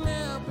wouldn't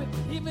help it,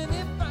 even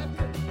if I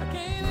could. I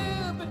can't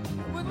help it,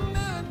 wouldn't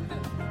help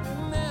it,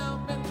 wouldn't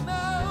help it,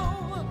 no.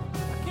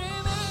 I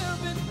can't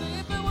help it,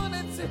 if I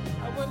wanted to,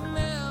 I wouldn't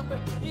help it,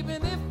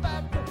 even if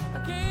I could. I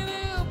can't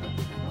help it,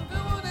 if I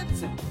wanted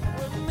to, I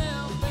wouldn't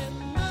help it,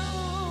 no.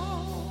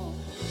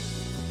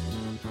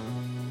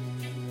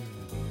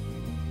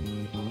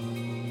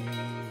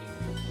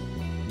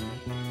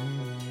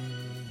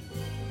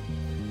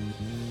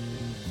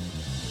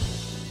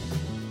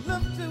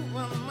 Love to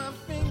run my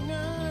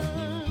fingers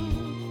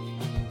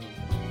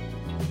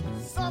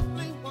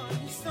softly while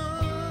you sigh.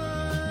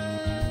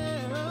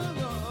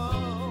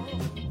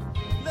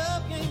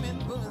 Love came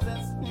and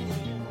possessed me,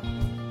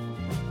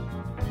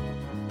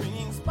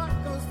 bringing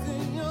sparkles to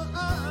your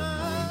eyes,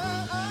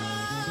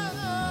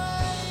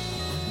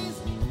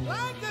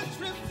 like a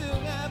trip to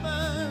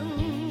heaven.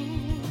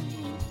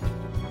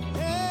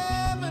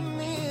 Heaven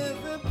is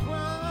the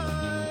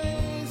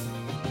prize.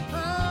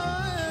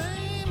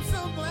 I'm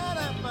so glad I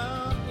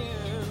found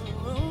you,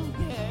 oh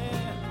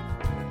yeah.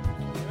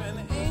 You're an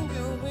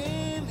angel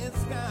in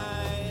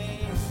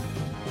disguise.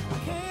 I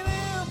can't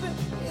help it,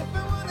 if I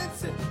wanted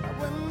to, I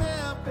wouldn't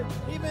help it,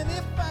 even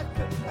if I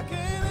could. I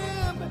can't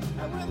help it,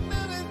 I wouldn't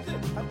help it,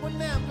 I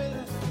wouldn't help it,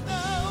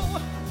 no.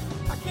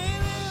 I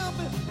can't help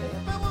it,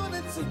 if I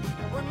wanted to,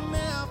 I wouldn't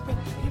help it,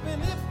 even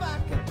if I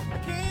could. I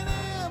can't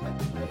help it,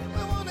 if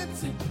I wanted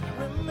to, I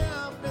wouldn't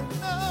help it,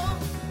 no.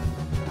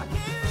 I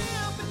can't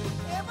help it,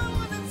 if I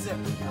wanted to,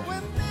 I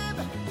wouldn't help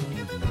it,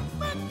 even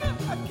if I could.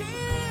 I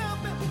can't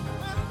help it, if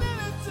I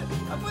wanted to,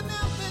 I wouldn't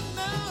help it,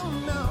 no,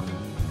 no.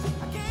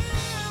 I can't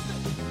help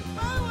it, if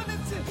I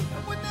wanted to, I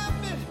wouldn't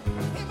help it,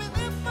 even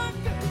if I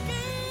could. I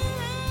can't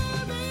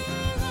help it,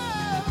 no.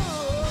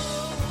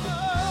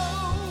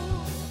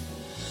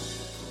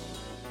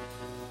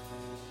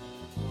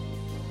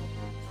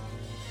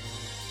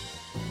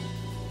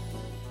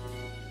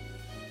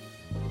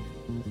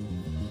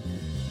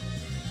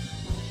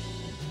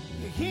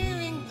 You're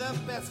hearing the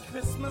best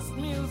Christmas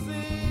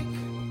music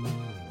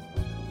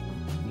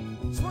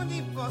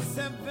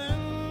 24/7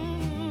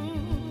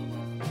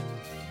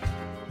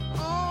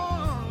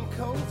 on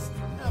Coast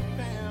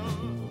FM.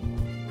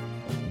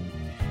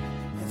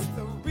 It's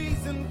the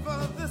reason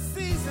for the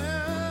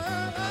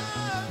season.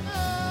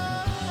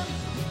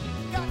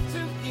 Got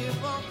to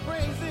give all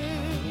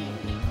praises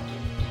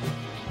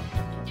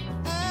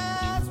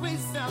as we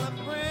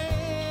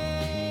celebrate.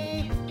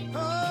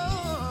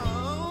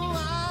 Oh,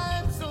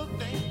 I'm so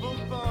thankful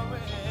for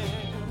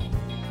it,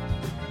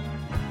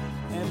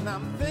 and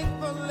I'm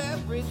thankful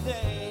every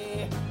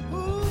day.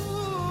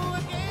 Ooh,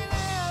 I can't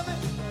help it,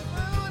 if I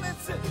wanted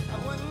to, I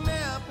wouldn't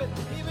help it,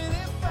 even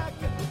if I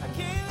could. I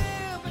can't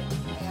help it,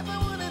 if I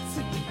wanted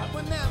to, I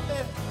wouldn't help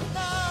it,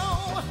 no.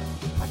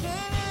 I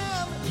can't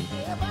help it,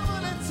 if I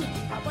wanted to,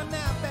 I wouldn't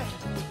help it,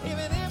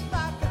 even if I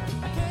could.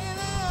 I can't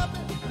help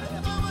it,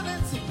 if I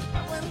wanted to,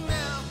 I wouldn't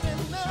help it,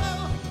 no.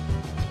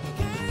 I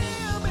can't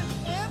help it,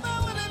 if I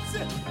wanted to,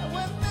 I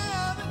wouldn't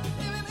help it,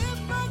 even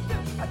if I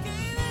could. I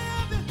can't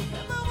help it,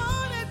 if I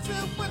wanted to,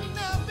 wouldn't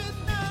help it,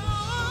 no.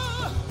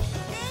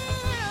 I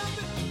can't help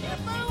it,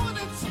 if I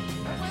wanted to,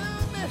 I wouldn't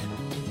help it,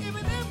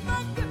 even if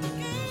I could. I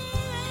can't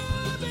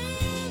help it,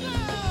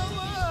 no.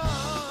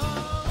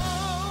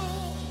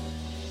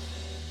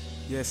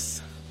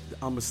 Yes, the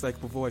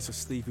unmistakable voice of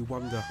Stevie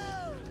Wonder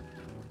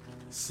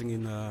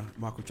singing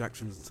Michael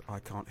Jackson's I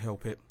Can't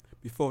Help It.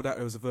 Before that,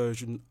 there was a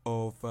version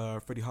of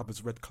Freddie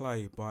Hubbard's Red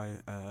Clay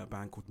by a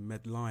band called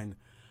Medline.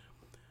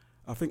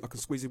 I think I can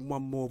squeeze in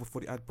one more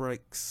before the ad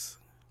breaks.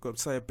 Got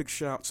to say a big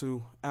shout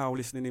to Al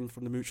listening in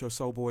from the Mucho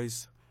Soul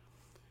Boys.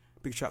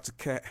 Big shout to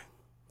Ket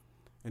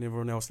and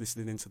everyone else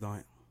listening in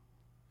tonight.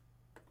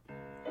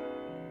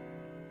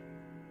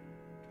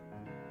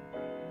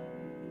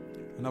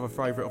 Another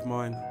favourite of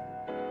mine,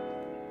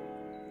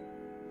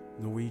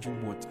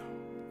 Norwegian Wood.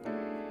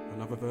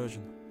 Another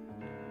version.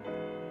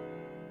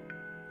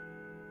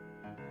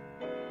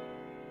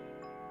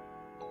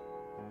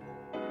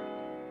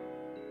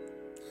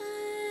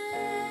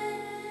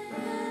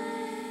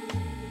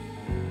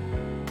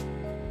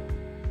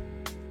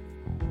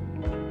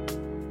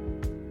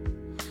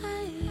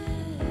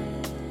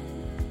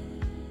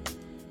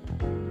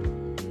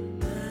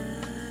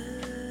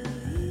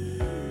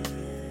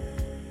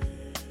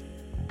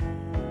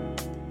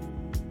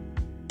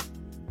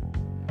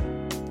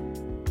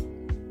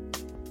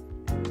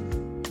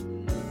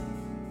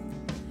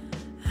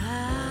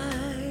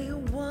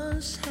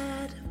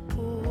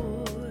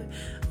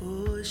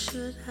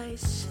 should I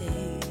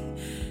say?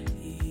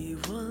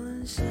 Evil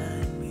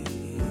inside me.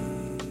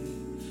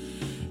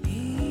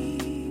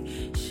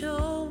 He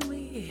showed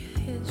me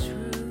his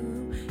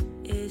room.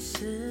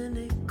 Isn't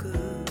it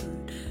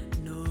good?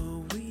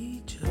 No,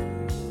 we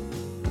don't.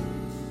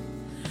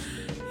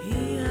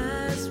 He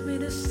asked me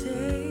to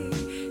stay,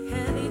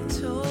 and he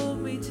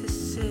told me to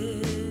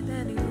sit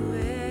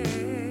anyway.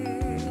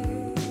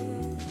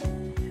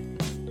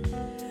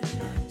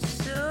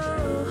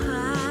 So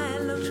I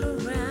looked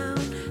around,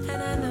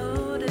 and I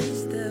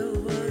noticed there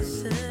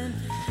wasn't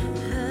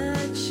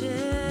a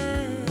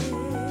chair.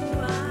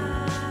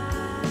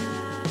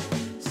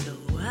 So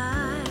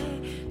I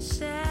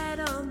sat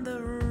on the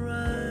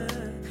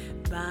rug,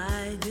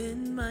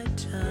 biding my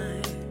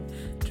time,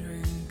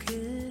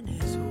 drinking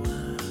his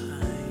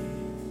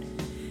wine.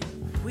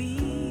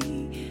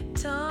 We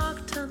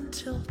talked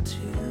until 2,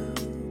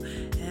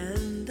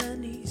 and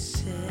then he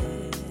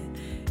said,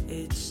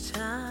 it's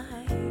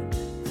time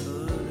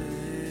for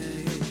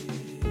bed.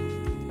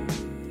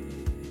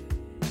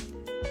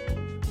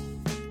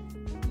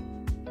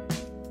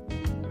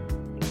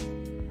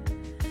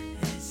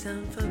 It's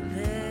time for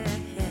bed.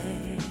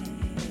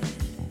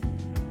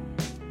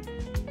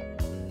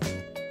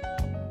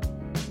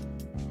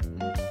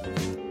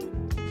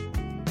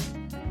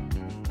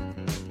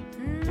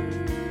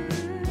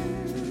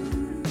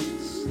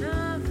 It's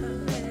time for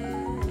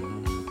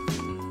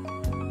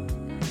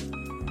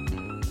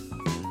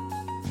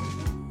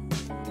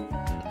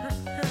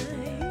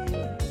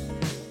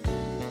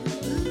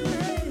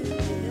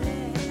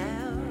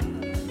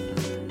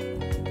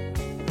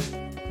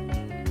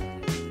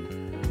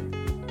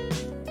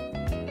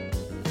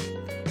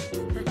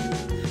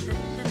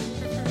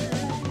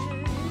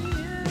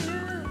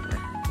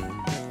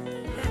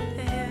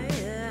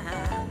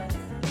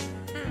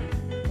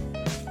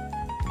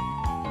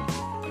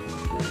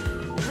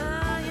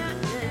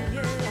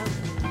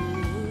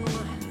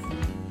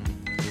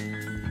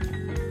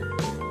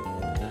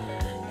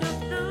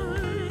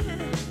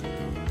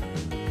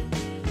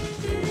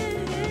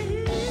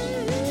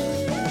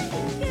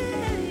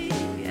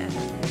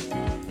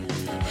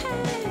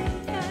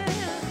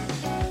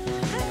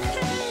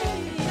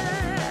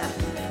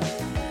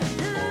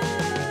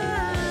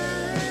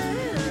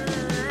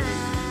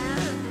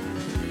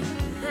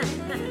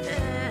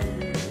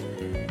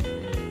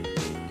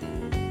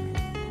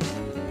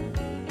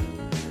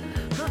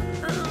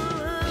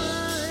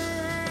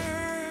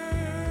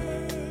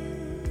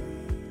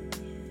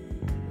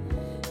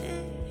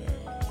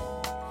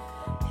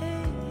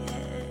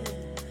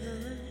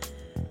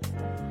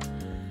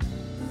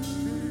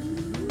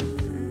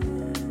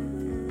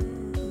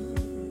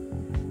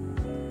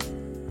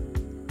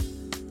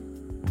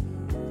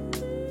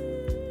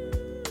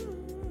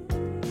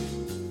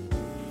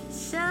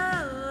So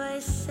I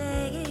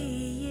say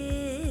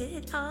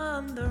it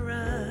on the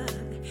rug,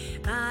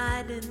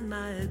 biding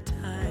my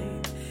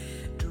time,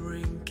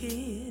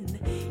 drinking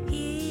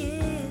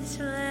his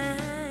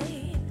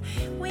wine.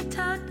 We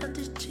talked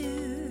until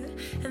 2,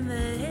 and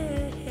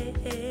then he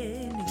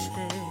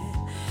said,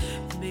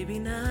 baby,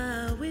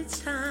 now it's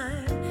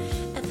time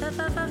for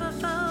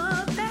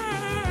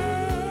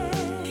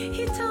bed.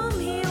 He told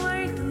me he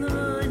worked in the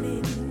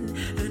morning,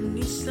 and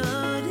he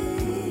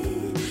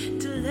started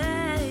to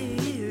lay.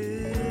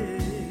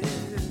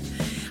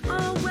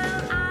 Oh,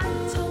 well, I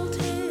told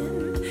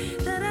him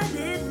that I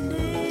didn't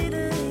need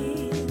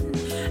it,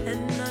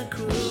 and I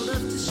crawled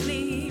up to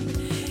sleep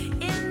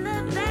in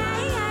the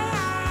bed.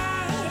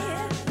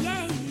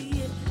 Yeah.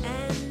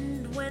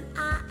 And when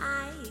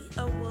I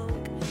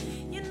awoke,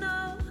 you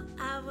know,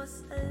 I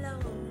was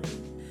alone.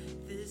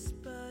 This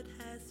bird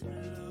has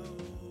flown.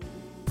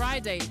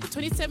 Friday, the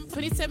 27th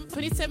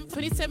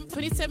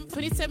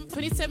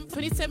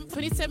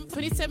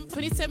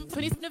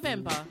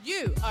November.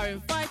 You are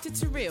invited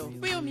to Real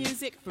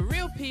Music for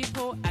Real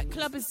People at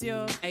Club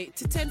Azure, 8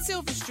 to 10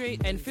 Silver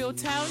Street, Enfield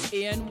Town,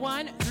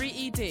 EN1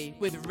 3ED,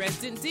 with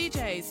resident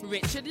DJs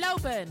Richard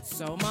Loban,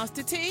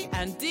 Soulmaster T,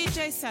 and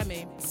DJ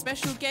Sammy.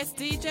 Special guest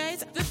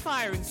DJs, The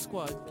Firing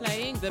Squad,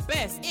 playing the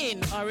best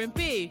in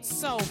R&B,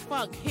 soul,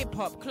 funk, hip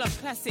hop, club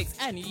classics,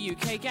 and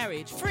UK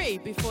garage. Free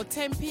before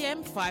 10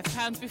 p.m,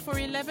 £5 before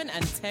 11,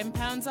 and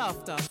 £10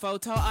 after.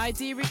 Photo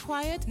ID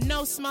required.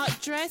 No smart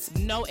dress,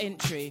 no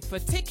entry. For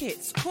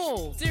tickets,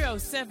 call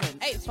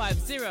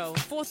 07850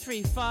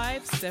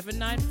 435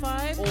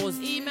 795 or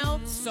email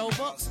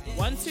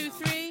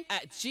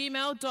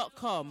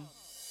soulbox123@gmail.com.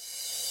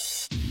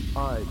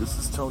 Hi, this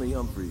is Tony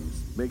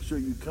Humphries. Make sure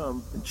you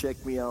come and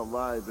check me out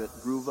live at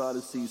Groove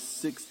Odyssey's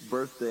 6th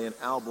birthday and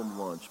album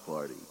launch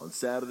party on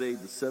Saturday,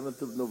 the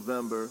 7th of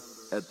November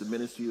at the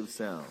Ministry of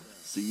Sound.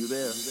 See you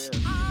there.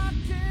 I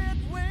can't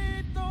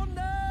wait on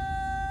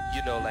that.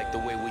 You know, like the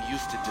way we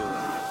used to do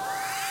it.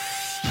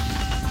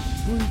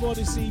 Groove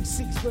Odyssey's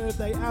 6th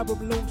birthday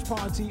album launch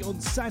party on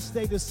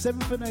Saturday the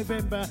 7th of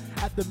November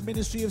at the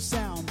Ministry of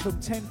Sound from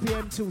 10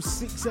 p.m. till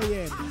 6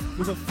 a.m.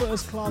 with a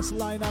first-class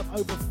lineup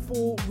over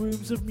 4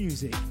 rooms of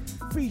music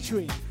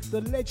featuring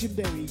the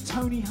legendary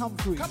Tony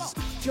Humphries,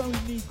 Joey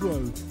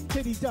Negro,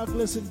 Teddy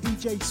Douglas and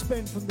DJ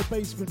Spen from the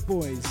Basement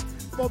Boys,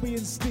 Bobby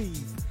and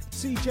Steve,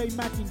 CJ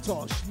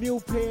McIntosh, Neil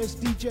Pearce,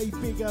 DJ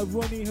Bigger,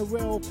 Ronnie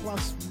Harrell,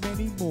 plus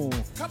many more.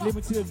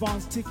 Limited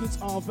advance tickets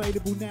are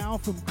available now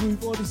from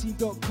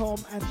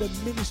GrooveOdyssey.com and the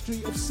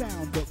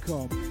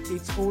ministryofsound.com.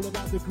 It's all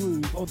about the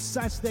groove on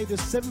Saturday the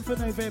 7th of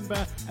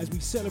November as we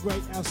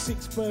celebrate our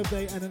 6th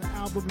birthday and an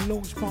album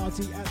launch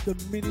party at the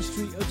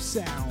Ministry of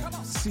Sound.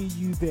 See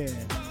you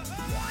there.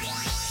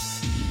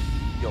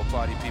 Yo,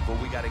 party people,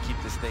 we gotta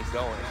keep this thing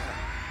going.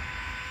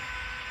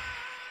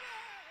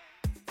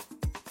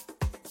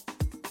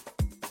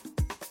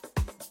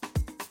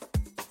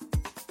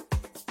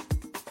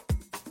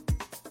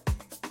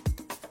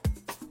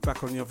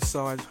 Back on the other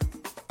side,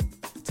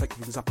 take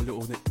things up a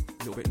little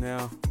bit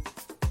now,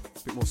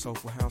 a bit more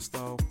soulful house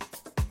style.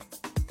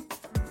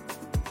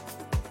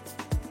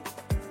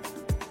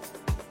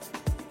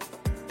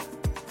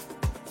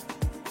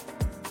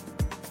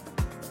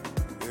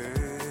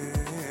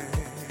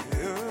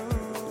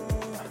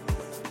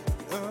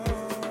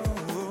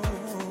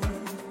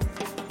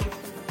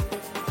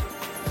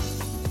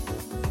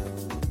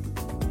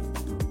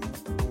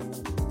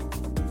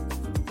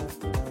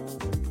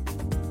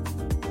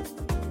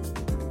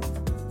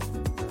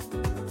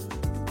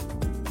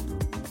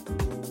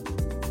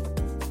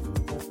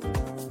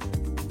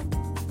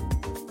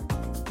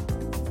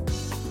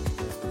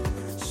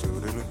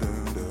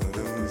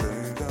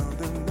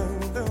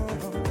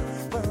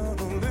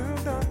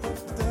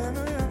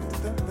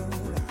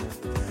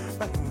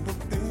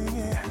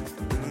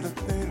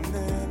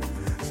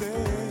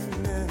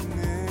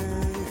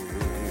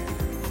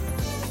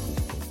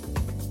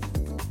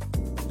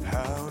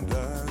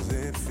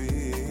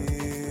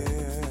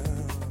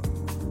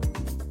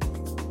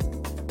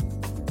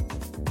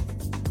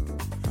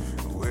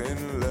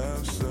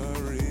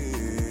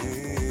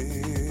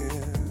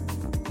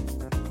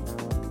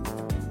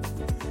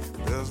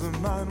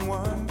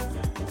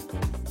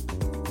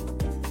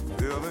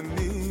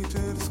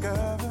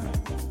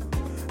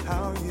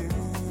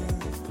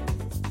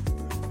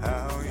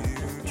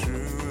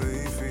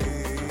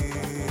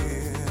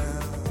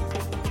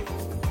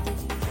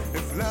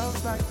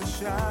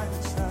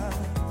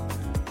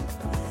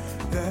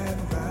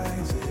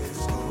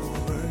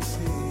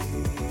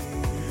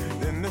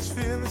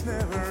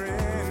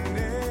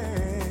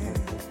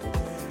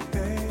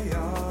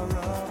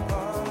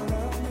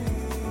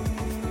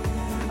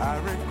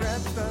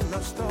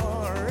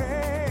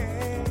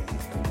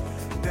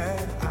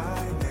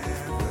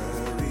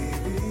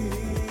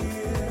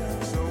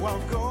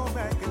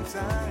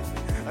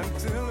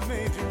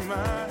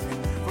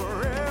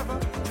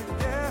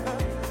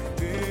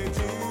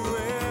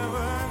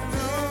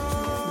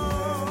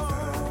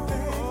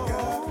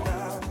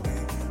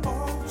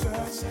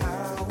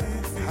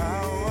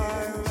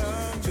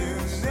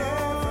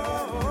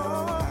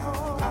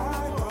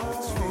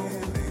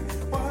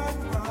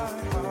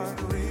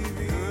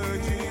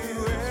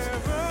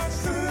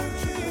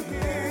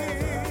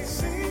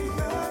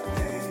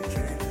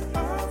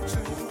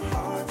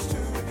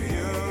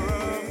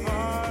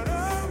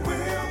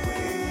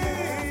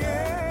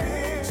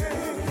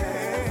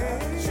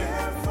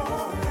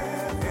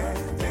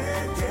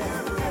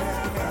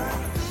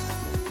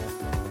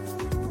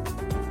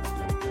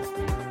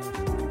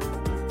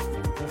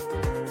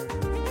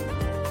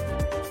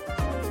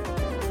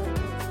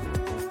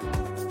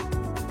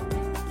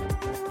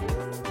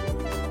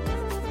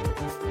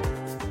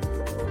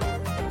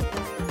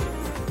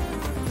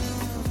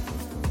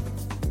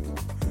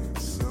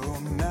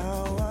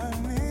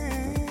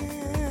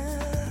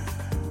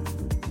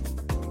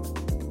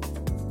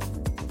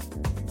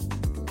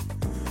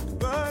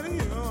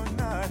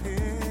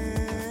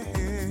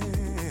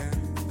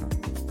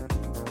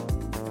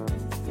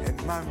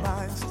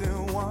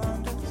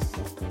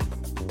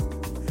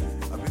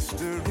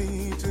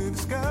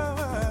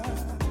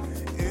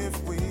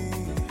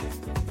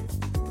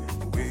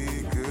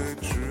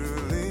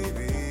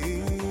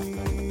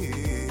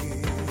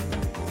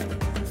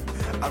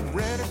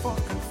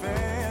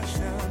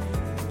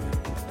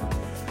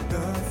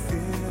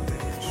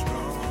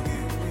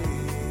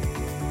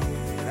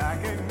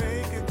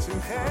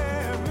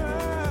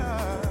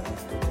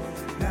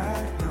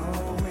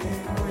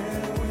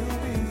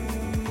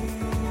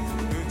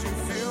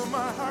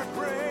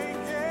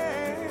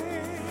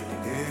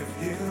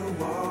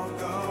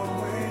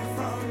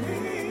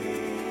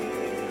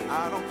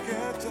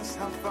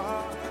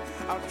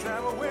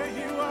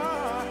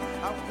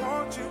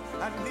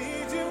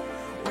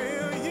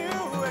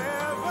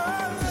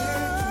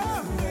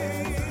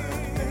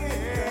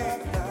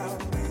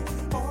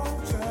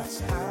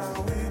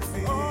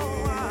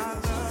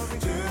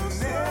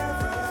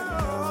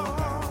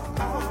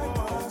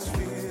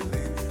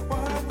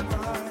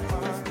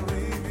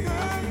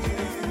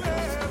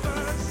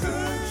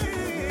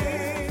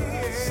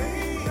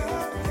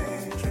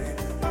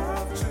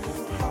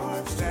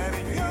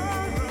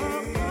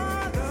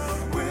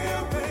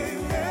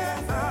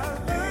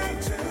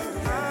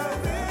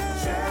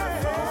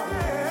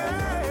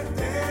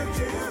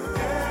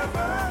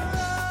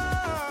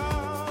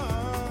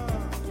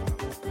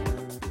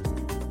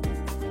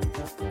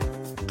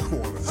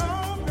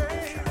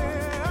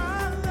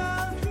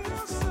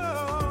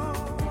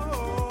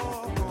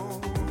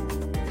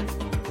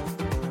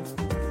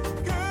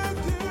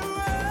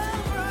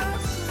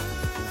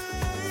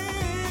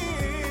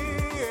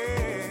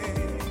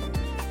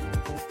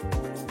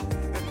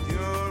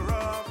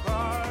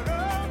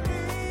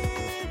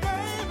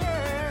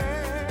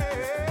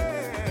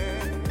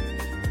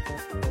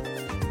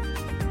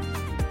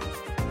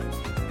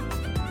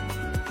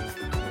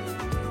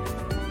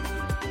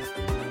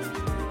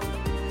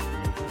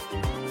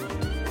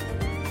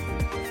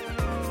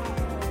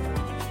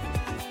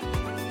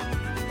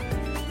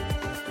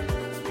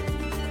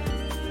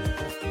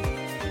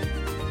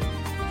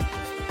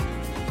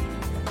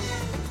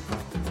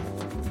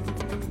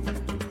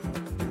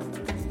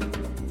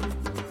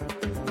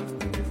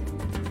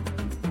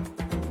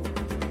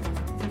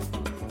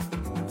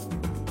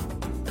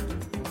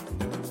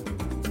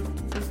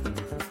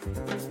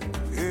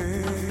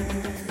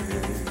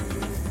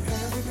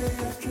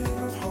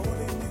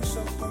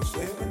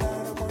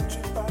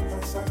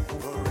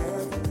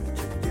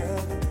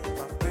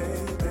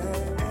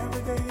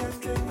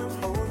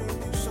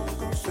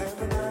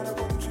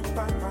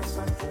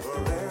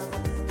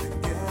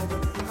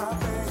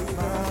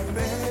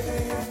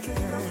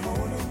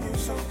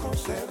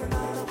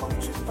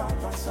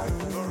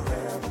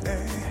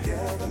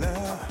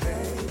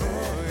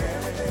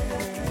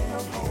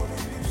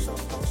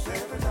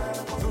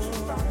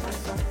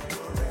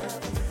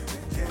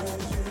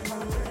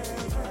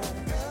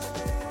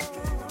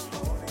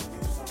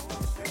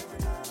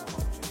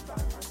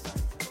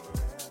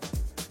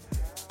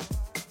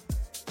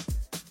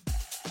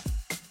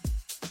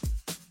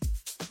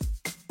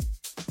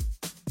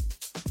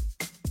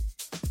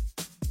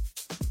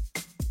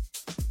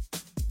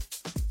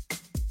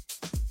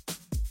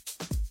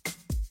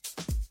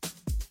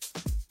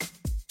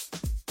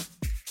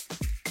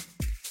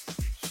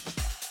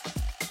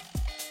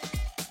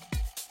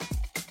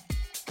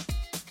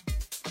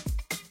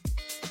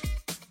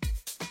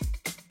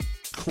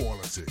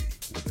 Quality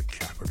with a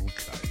capital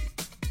K.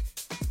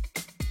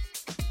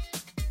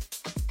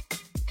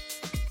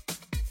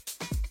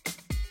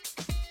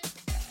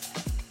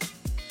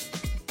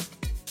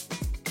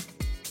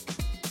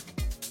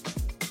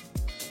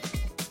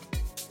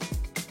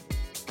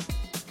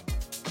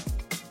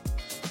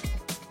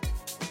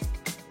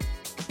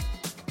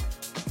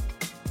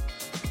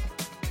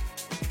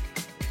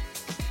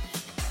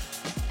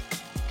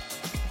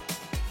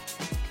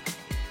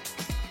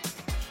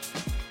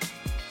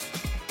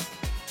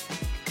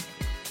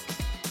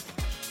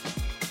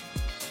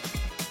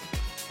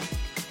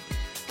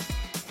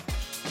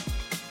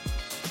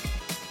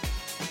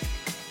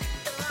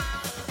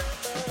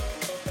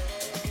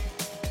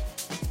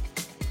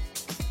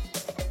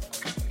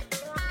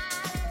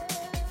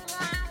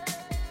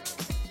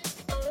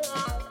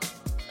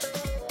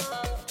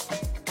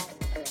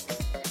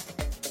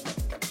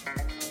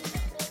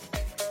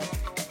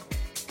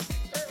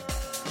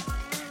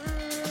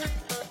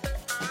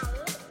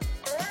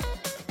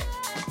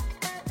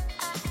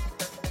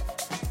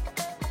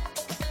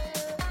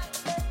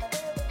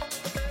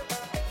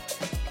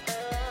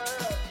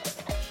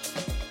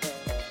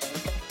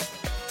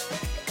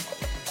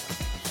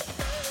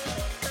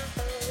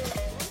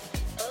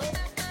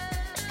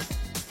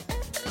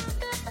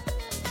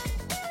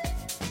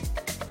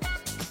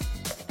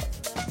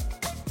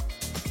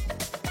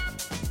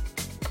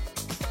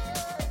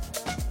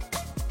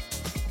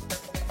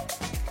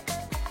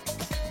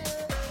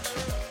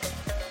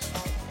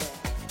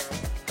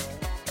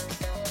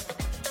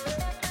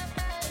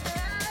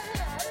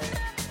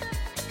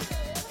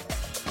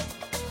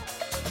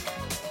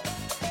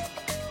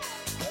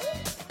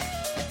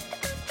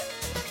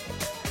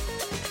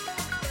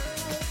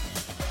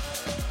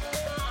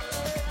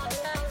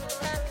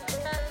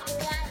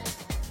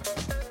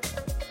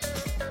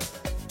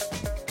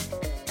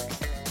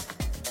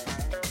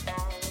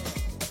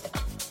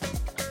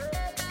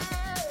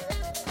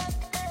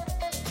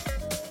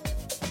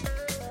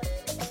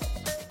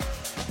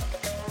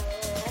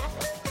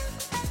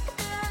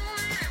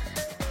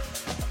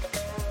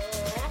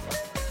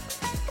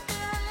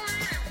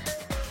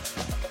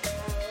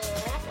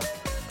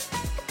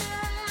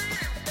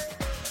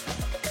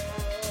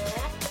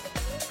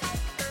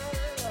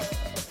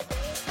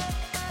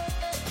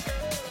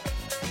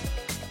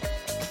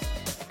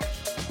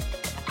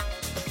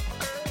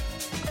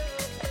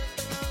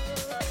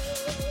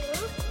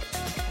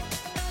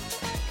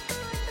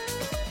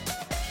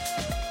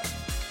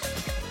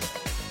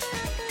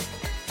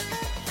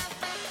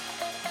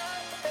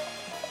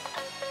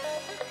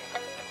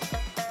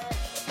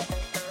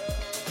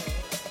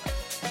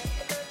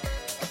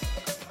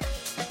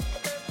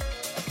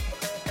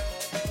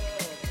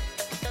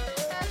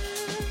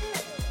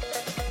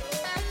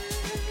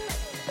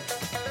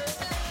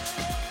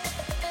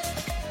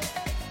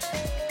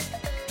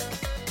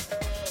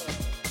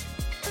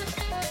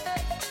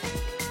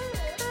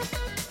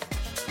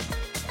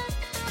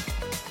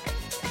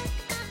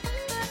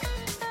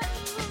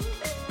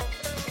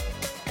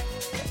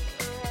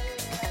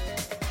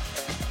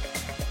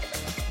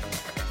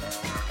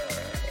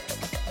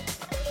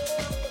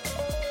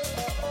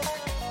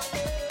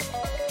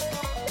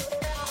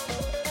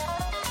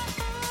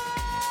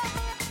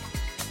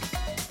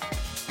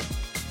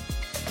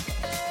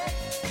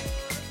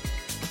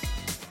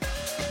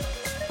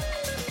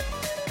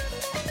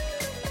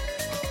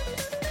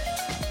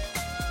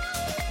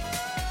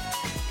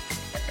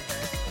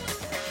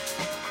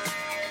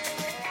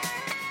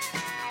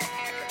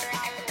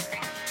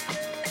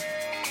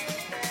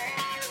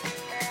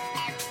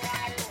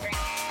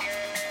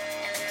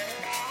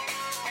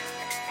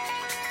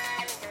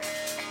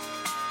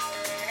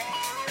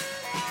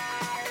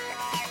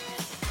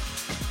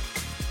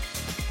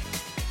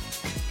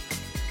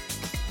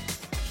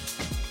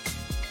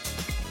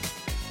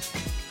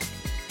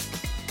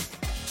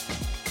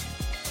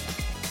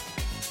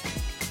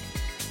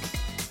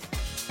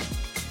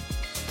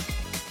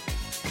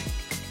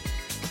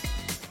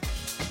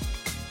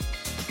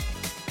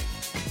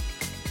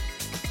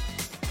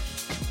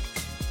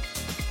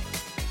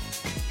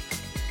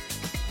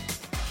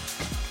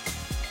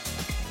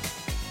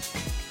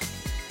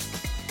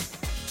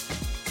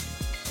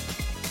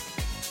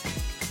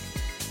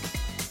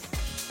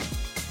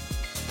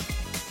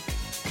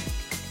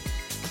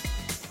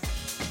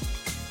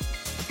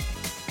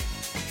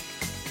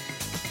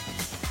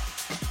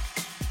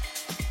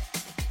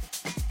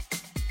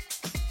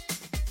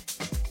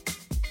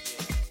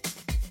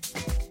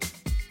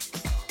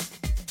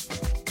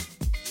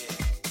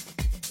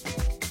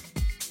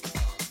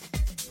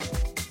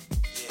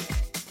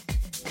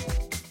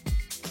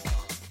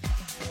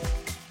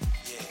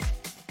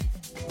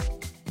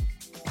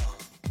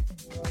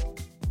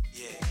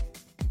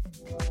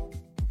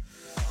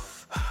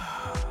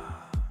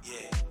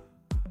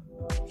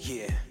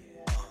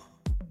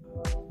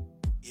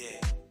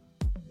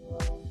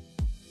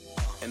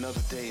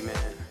 Another day, man.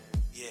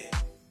 Yeah.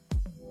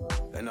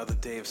 Another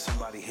day of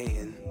somebody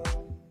hating.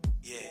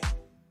 Yeah.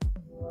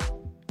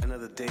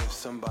 Another day of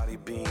somebody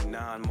being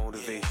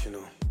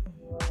non-motivational.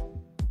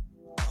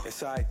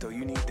 It's alright though,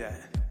 you need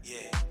that.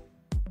 Yeah.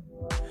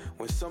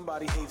 When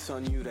somebody hates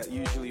on you, that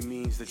usually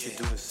means that you're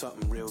doing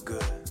something real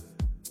good.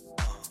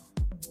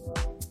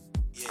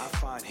 I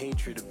find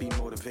hatred to be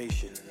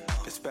motivation,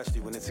 especially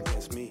when it's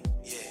against me.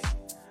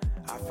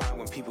 I find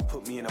when people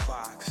put me in a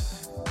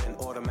box and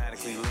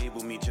automatically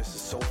label me just a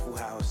soulful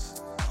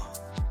house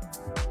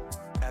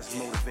as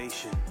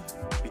motivation,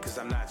 because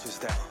I'm not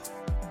just that.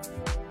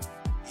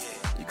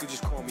 You could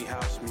just call me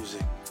house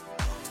music,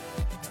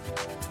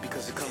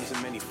 because it comes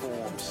in many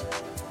forms.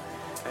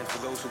 And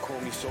for those who call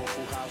me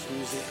soulful house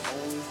music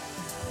only,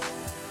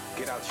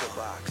 get out your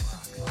box.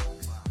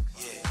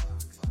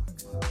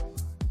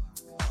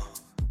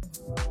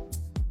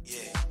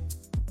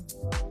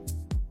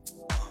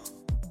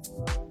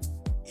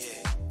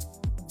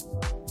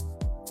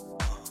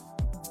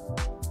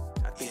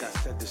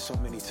 So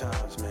many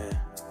times, man.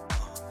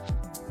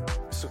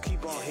 So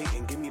keep on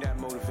hating, give me that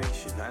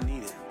motivation. I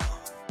need it.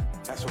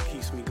 That's what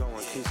keeps me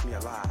going, keeps me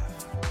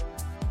alive.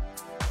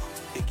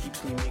 It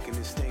keeps me making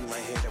this thing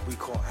right here that we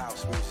call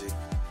house music.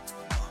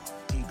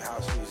 Deep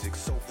house music,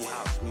 soulful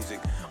house music,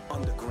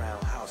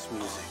 underground house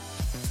music.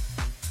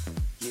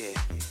 Yeah.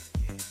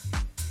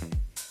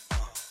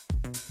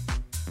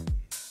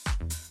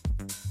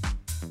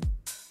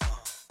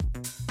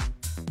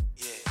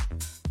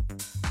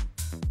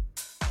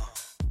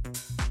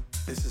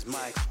 This is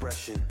my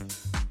expression.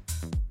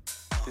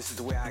 This is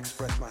the way I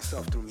express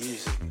myself through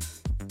music.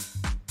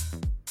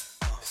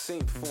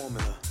 Same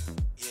formula.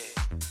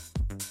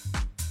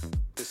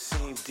 The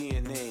same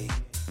DNA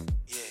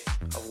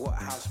of what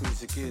house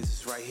music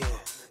is right here.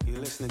 You're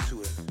listening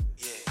to it.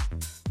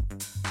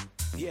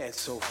 Yeah,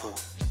 it's soulful.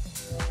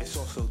 It's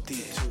also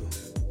deep too.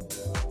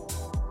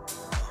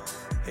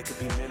 It could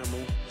be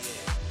minimal.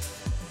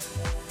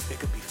 It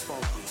could be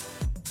funky.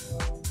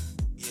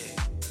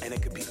 And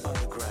it could be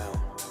underground.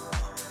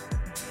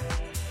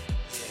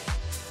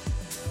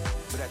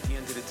 But at the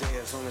end of the day,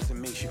 as long as it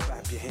makes you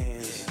clap your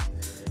hands,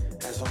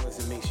 as long as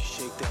it makes you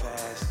shake that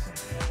ass,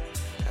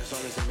 as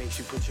long as it makes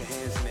you put your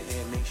hands in the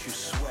air, makes you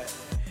sweat,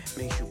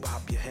 makes you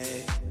bop your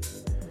head,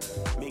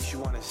 makes you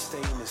want to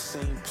stay in the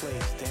same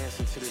place,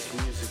 dancing to this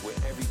music with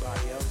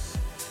everybody else,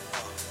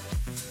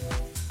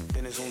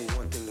 then there's only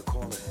one thing to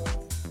call it,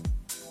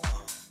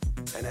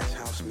 and that's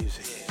house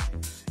music.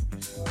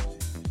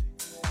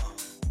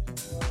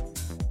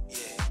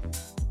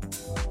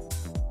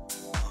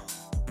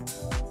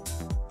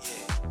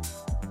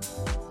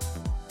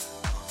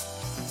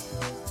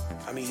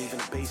 I mean, even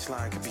a bass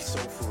line could be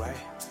soulful, right?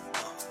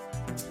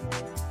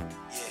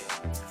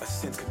 A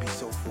synth could be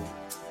soulful.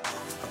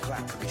 A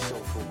clap could be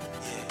soulful.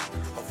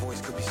 A voice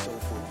could be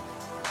soulful.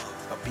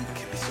 A beat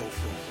could be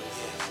soulful.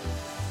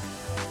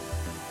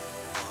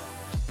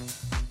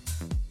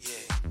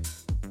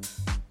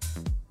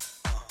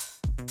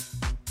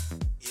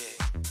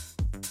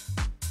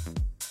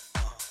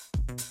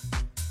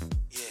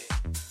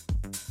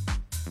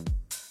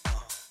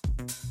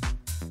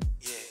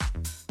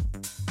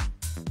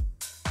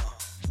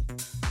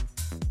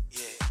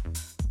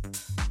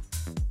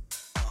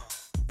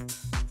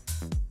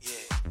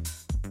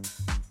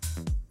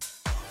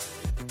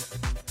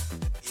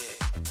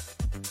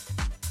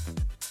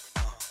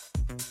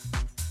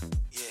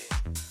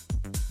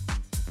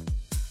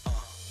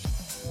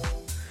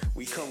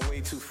 We come way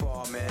too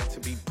far, man, to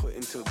be put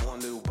into one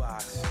little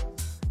box.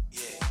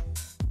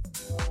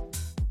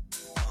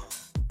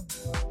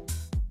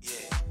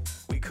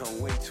 We come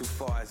way too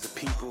far as a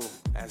people,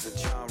 as a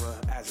genre,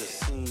 as a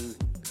scene,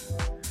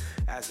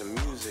 as a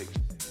music.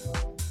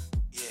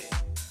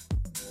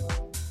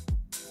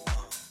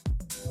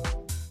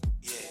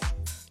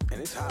 And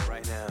it's hot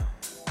right now.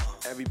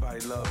 Everybody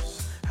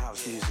loves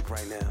house music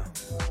right now.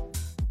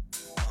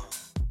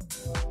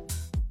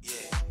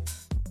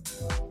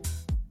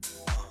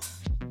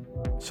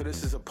 So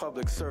this is a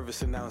public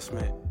service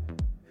announcement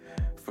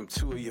from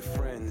two of your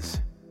friends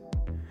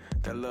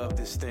that love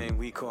this thing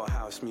we call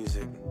house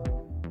music.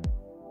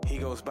 He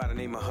goes by the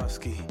name of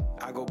Husky.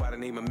 I go by the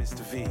name of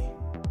Mr. V.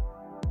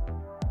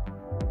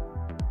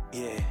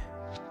 Yeah.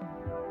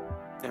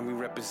 And we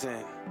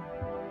represent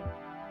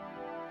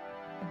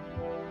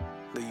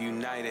the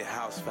United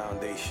House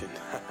Foundation.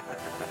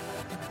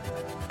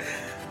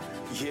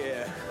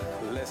 Yeah.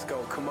 Let's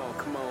go. Come on,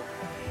 come on.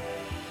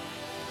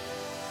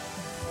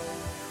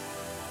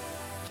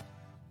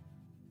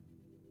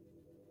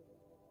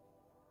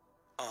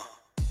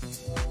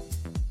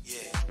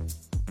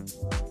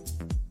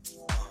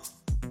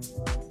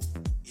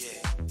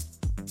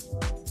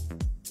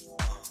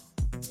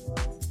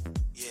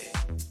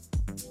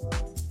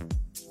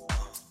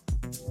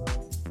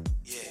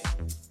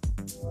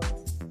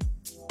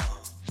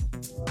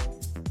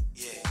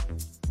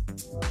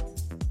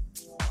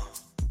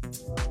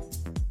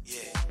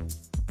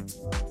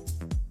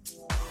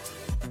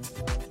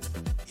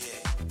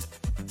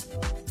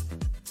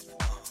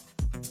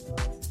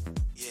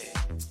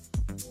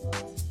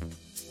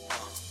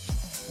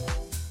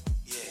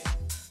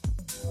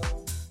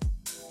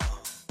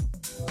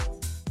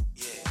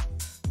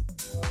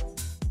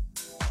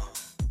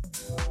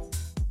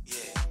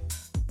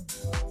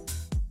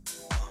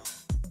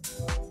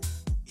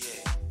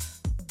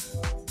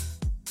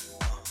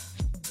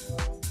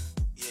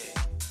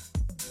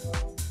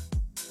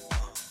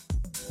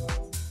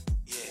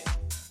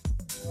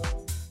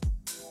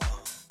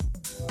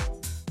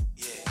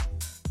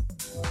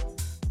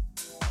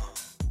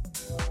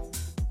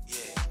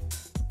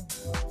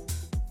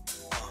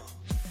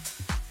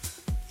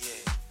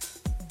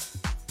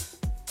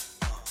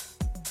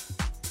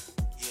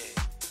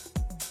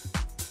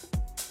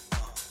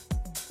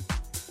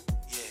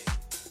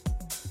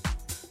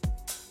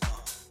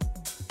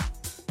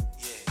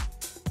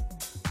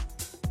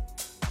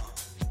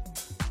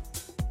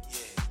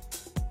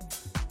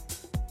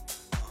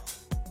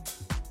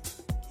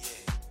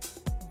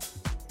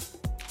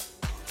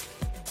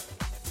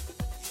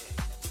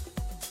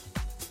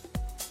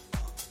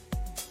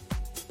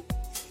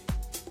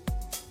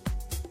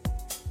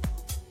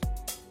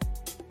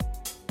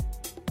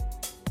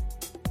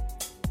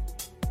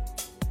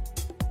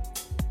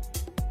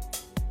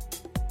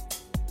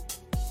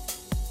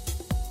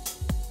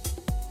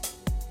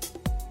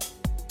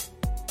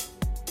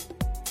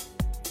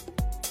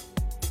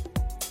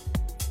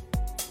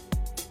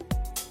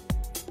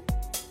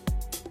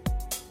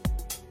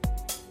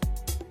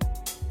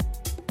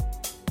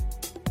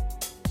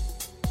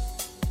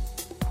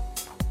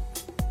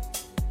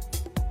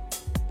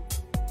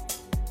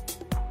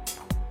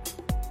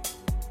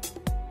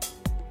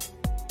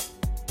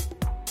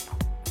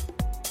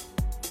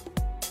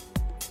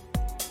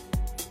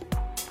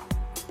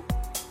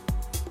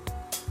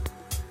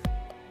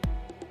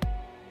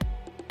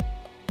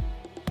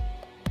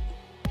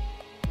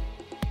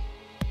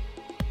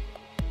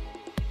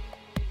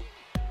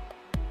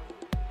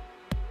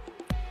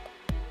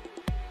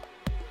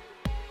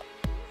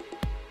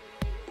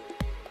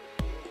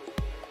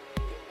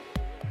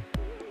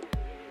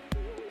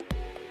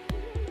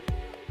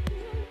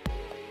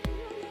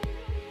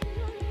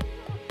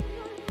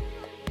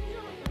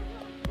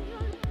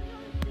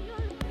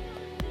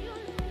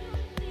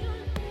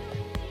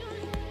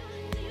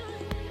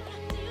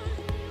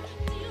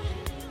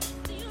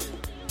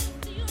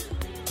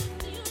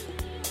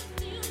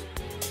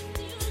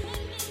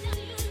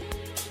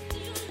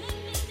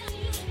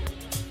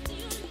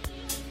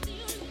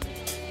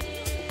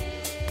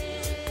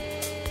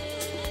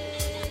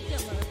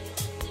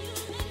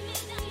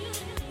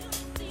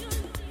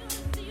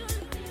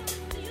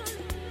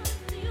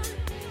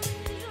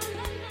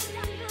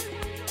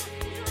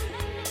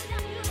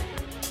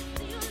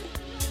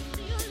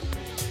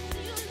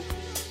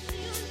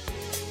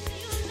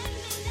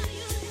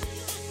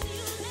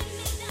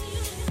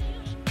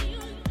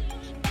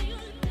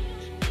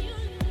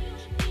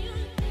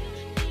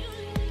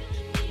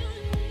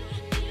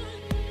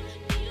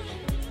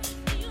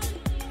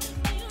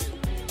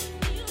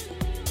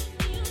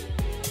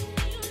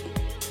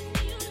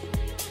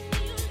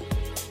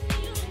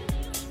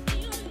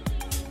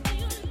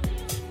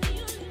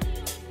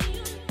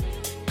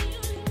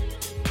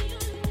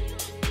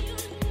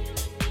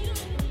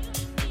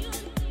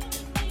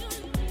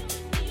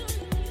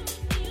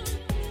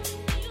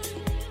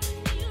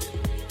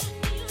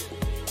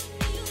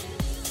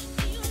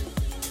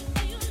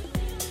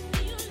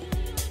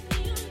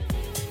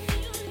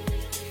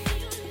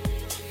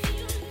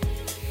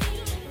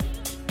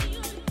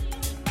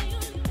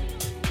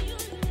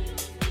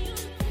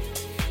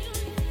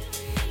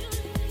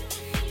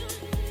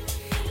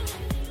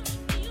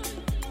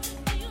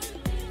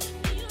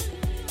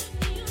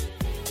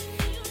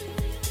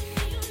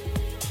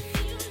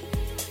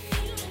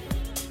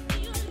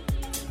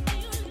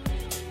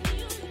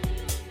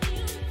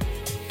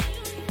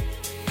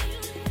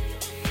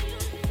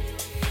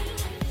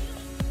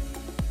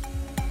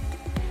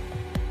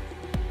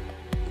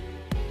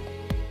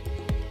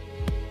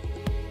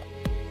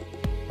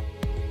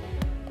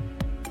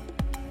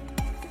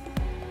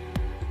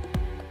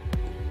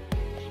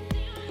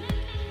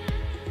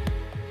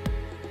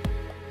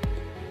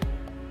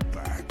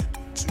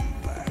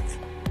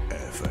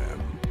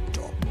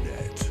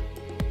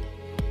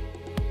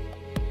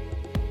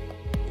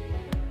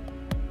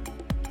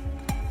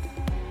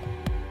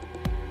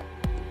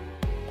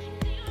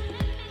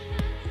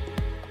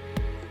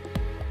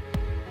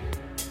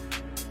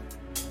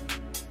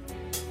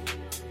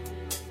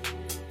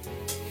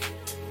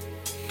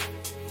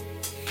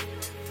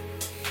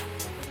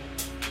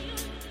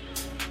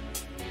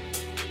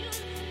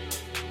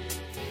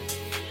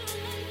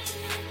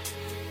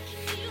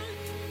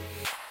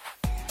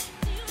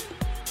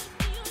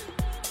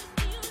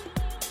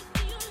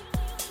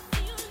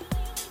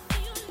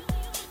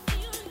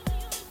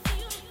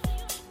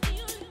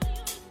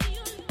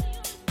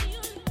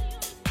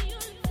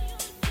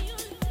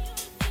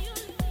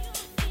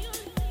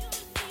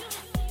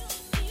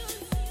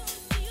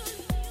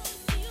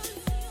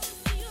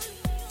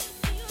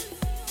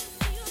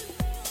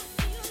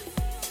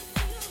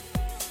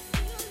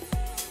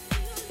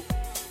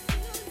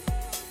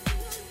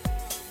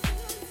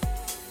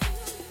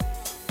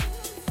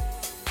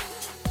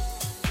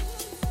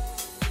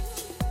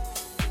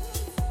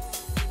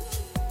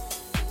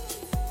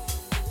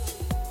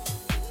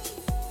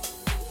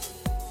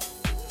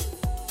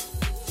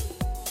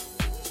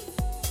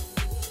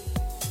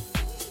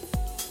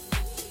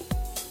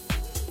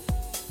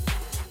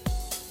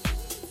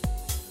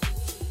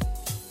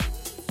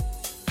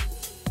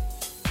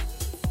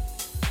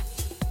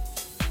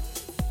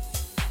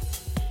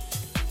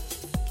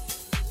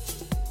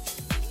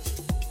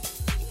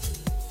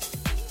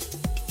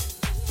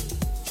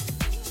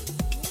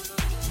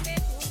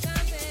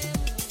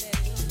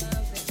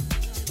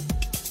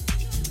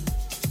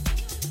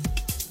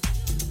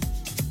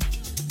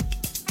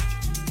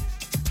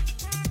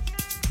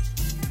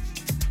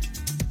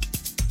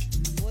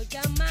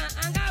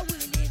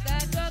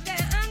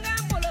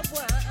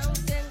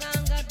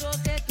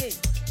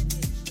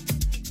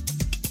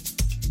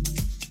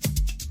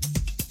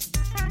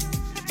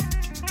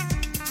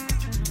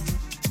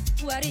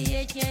 wari ye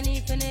tiɲɛni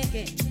fɛnɛ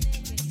kɛ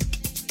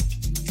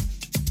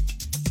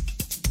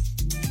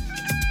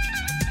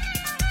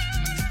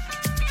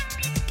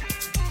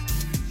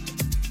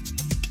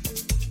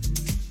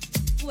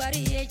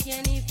wari ye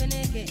tiɲɛni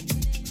fɛnɛ kɛ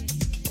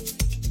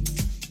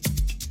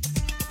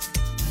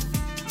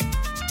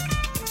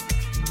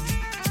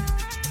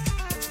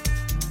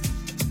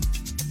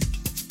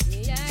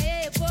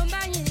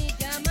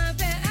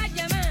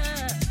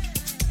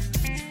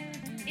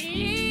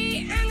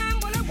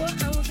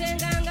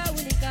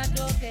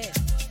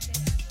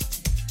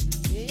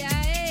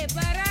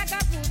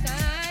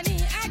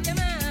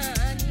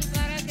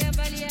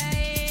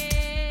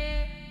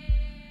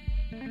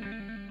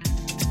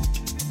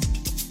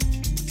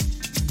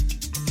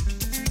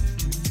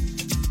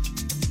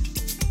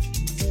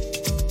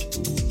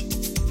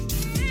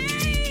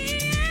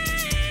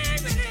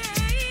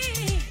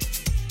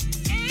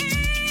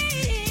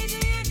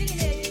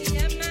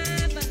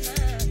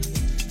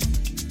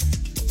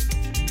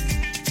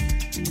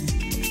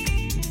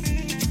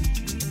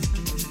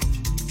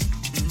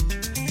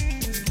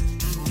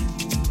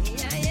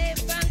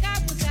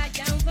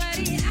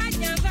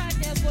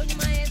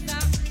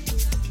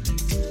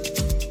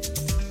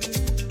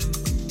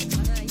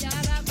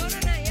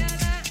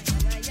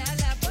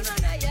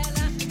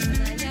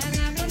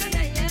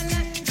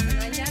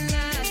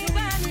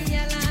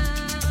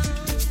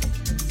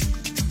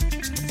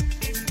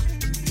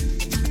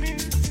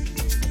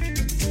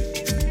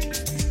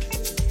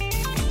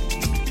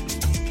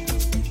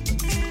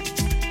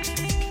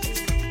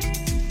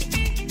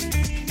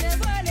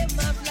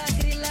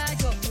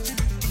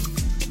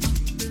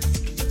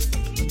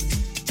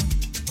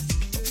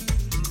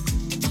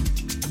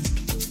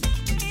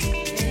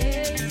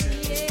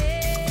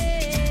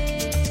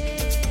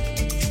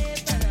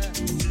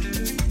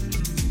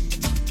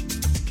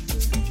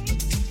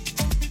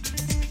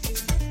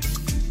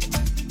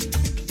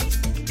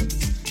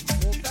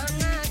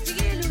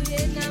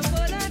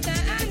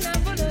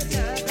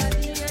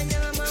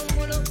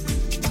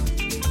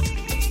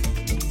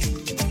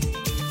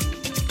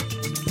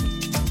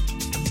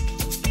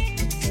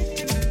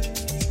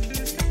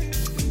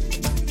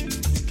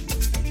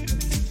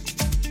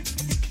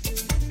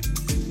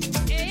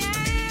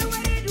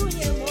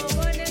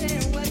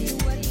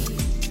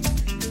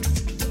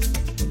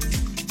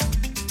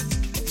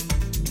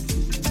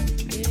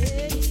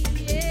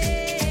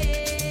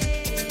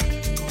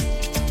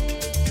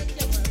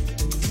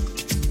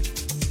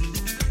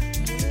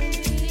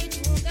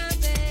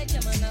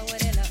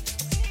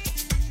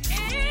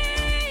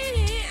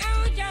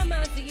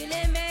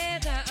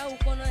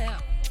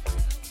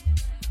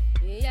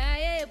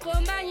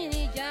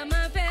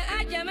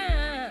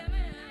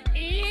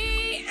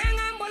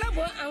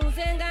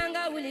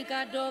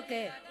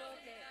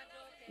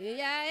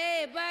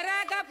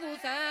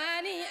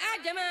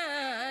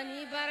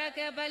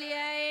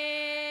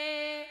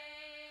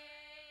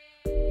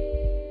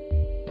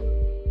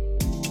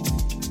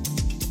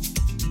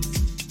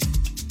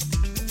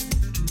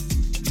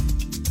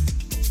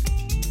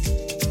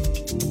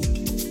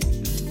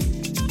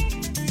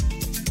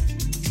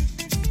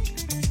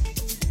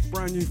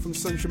Brand new from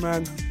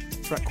Sunshine,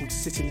 track called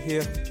Sitting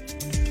Here.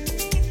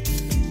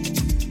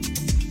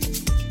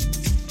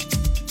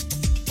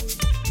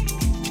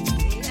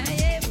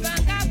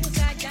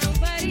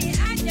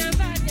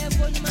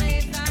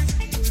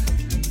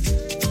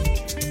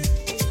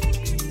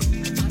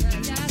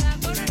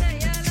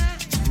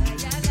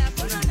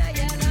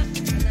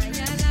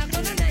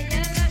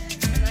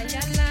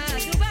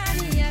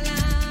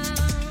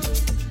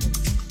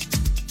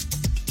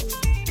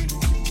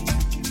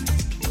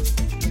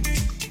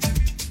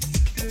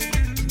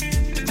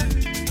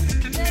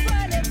 Yeah.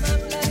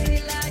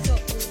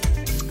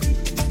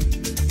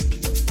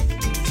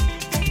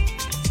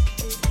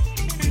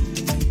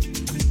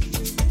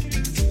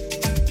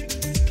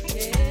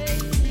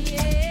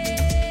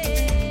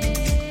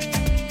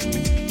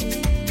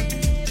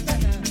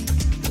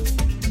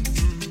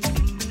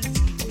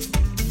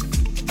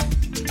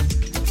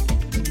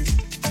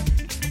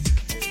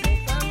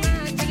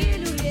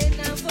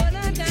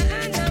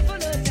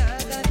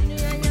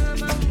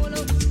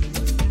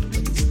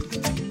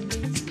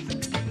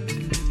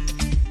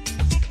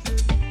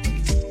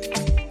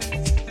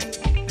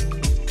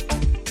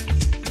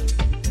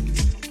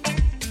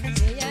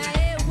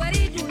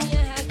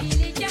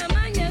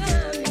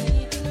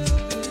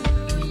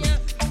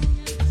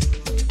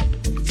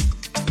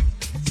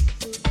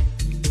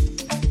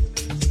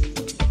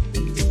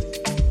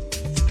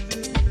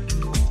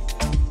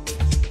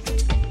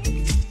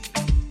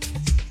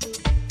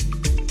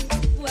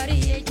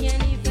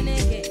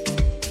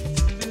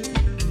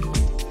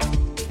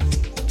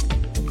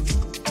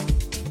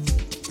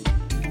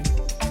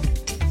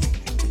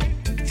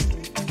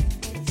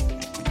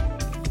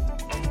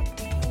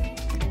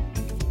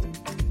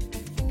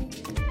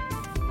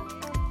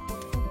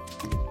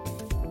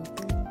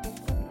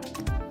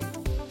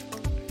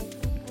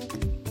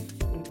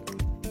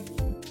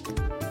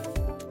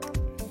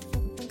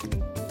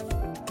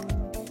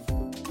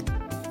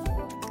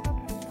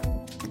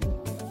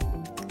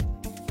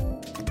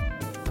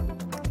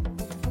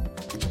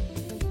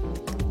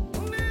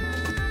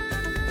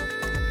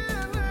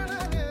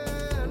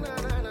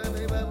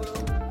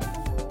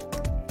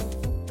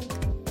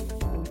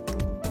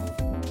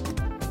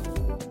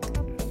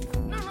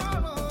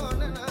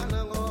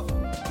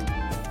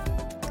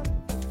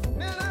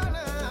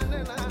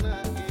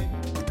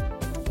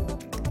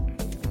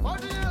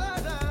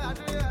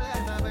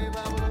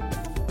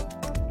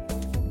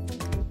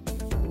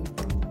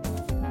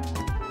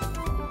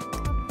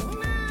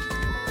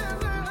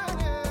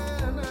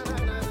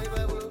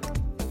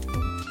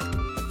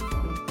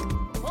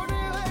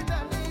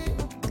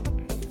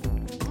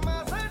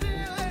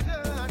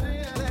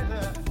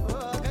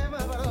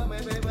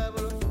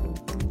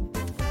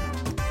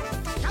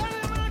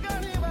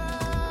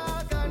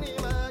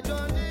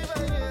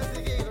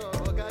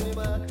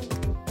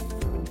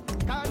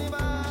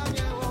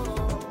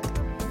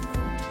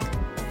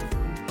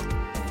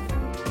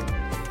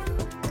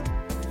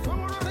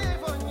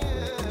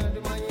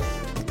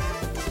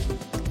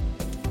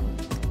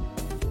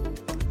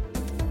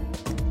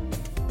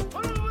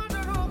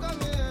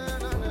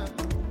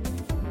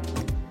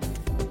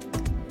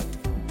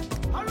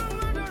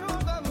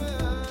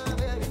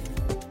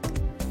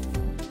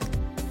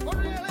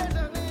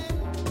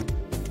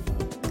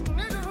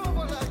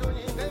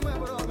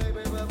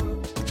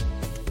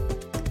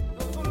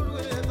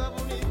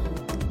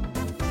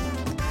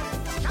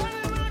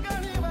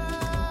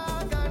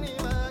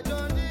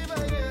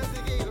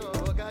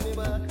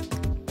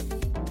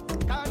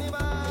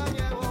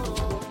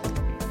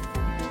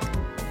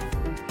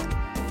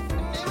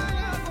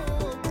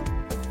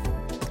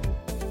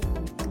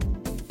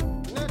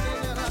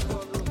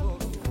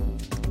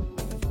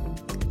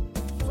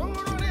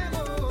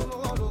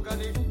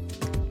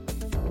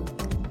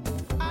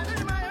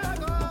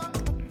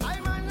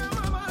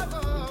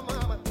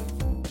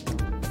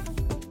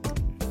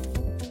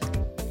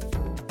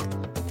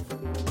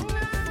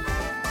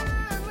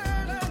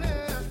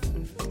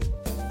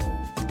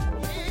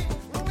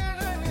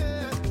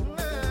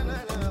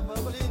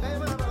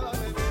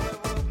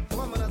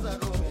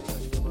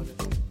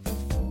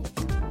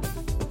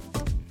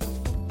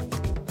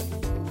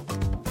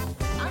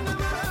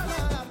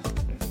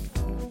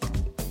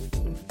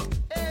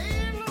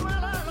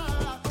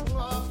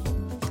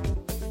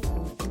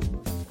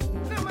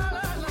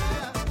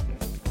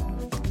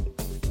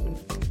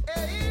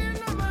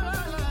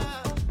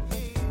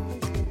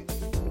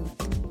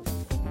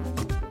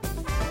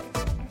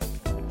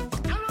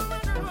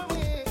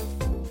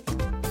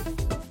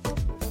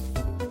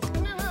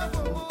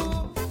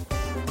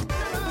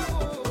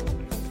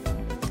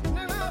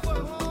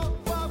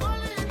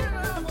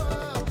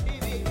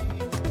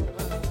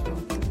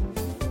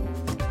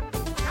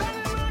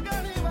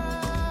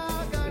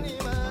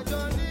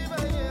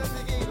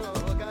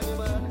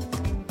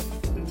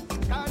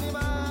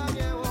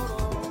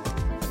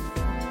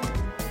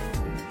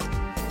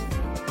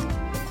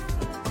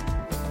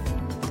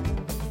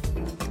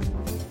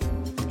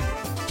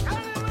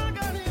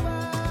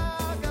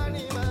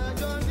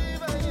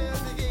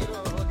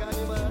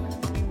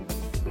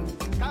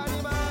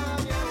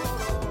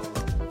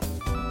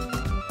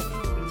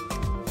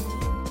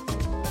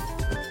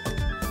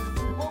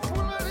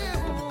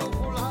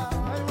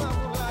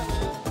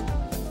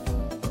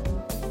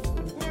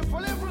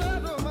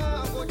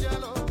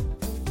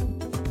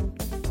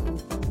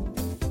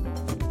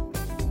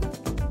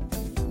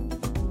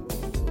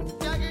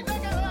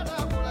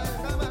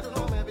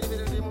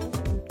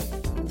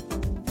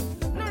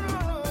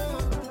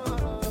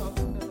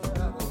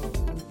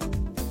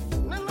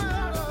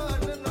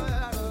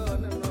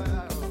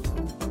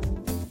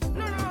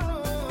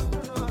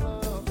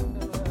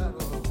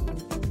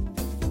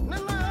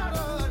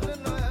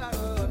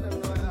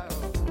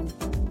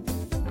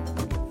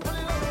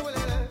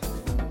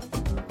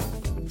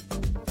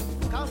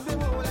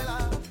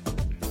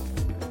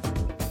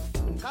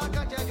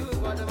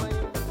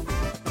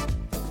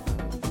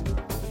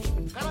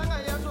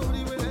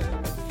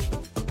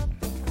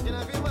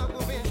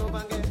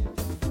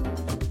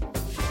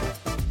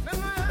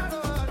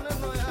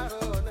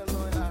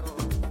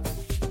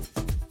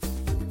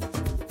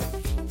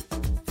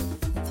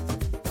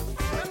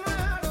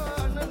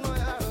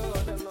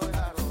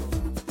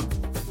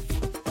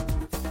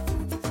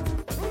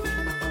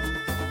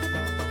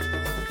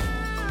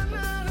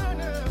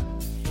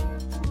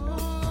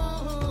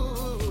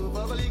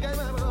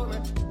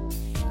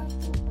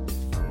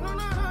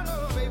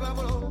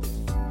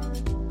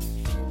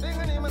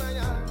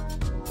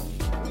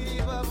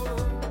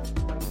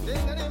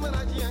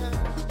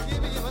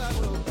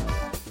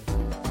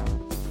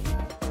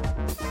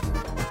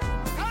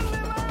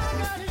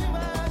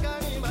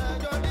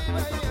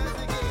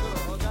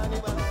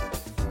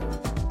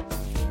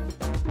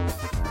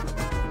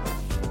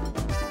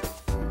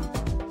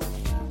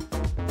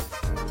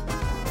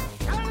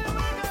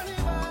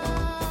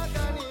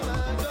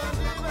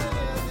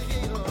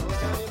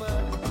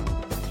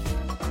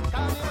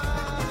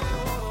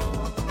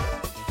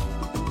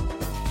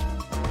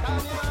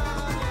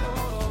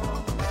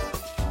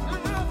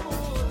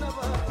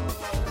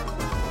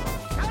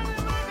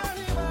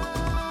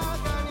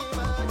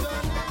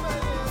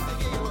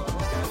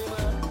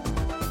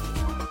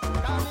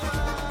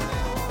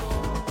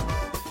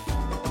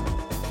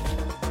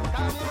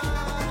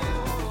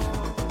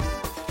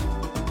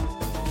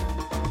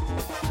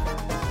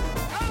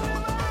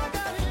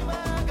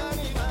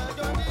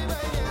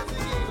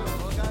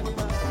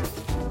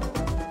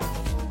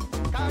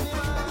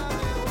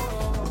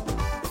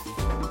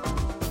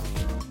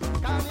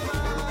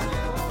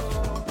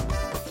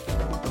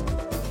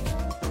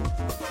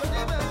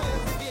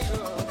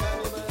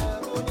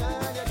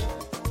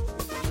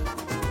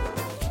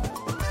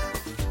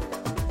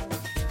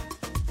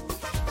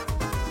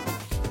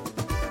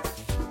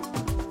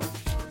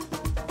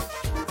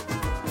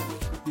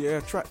 Yeah,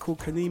 a track called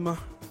Kanima,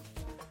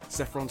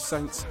 Saffron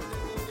Saints.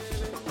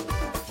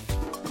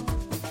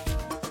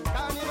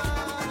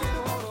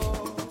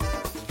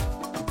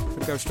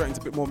 Gonna go straight into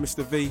a bit more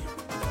Mr. V.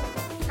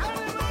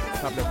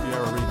 Pablo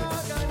Fiero remix.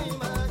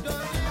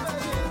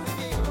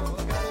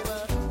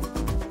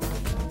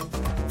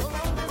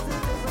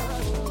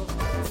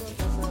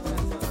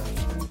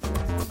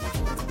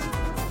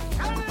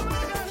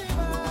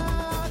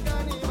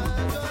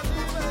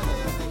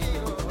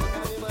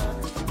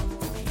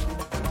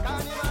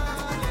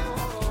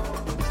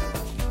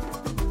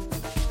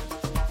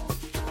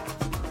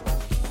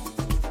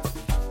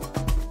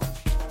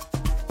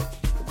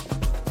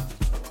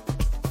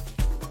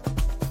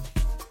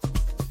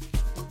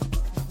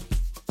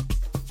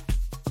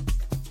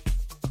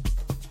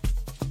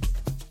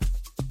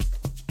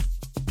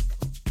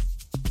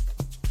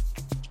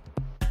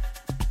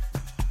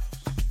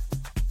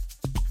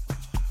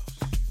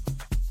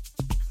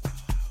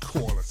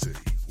 Quality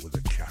with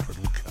a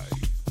capital K.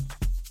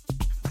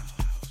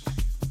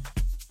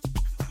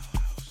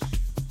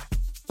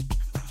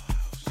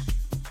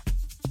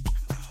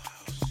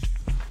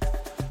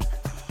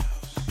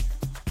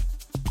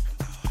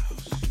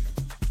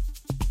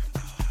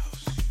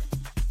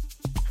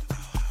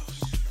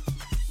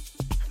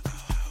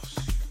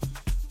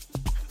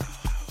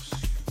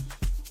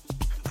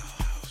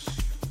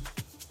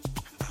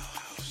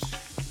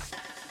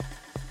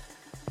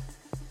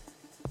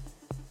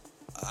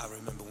 I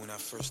remember when I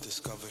first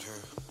discovered her.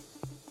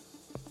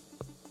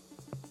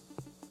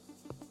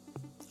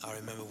 I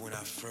remember when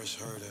I first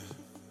heard her.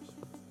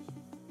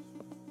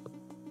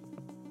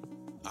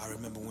 I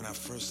remember when I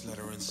first let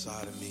her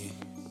inside of me.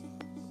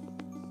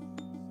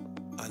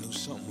 I knew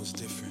something was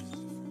different.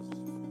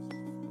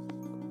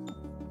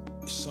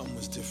 Something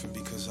was different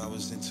because I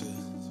was into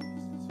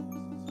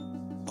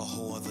a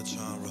whole other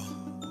genre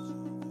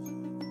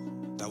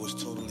that was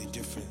totally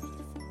different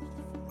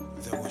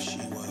than what she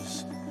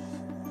was.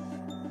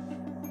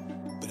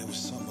 But it was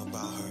something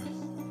about her,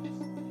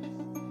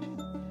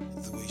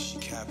 the way she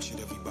captured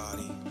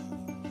everybody,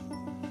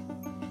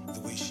 the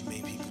way she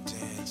made people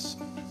dance,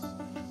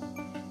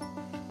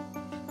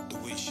 the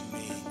way she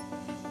made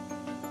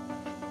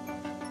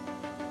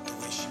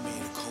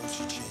a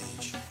culture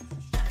change.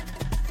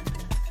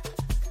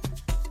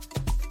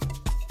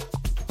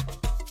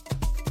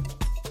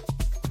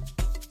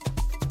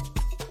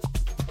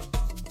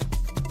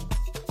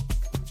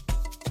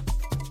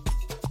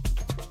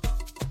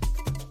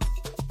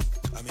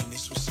 I mean,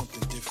 this was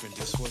something different.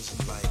 This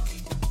wasn't like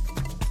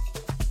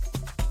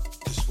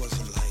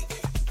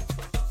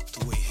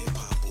the way hip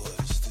hop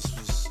was. This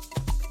was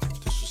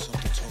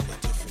something totally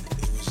different.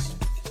 It was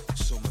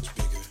so much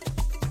bigger,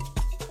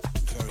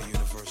 very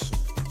universal.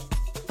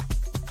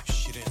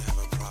 She didn't have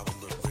a problem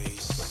with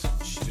race.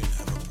 She didn't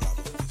have a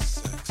problem with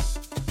sex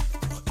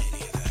or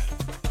any of that.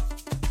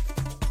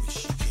 When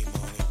she came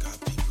on, it got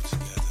people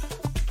together,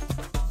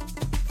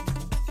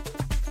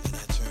 and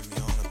that turned me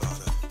on about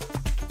her.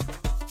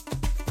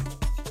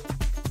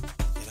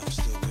 And I'm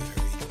still with her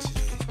even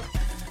today.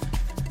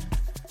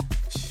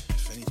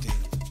 If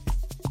anything,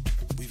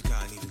 we've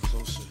gotten even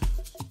closer.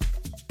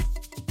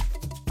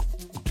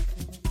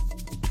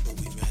 But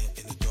we met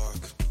in the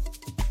dark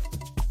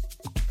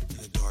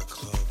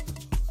club,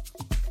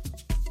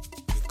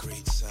 with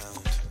great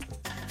sound,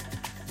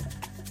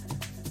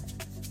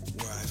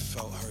 where I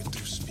felt her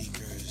through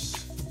speakers,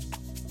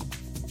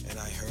 and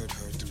I heard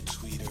her through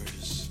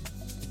tweeters,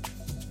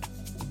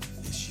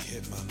 and she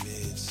hit my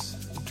mids,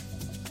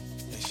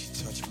 and she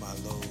touched my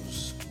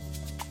lows.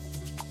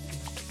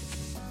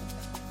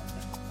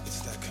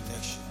 It's that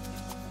connection.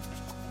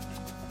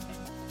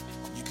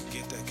 You can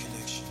get that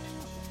connection.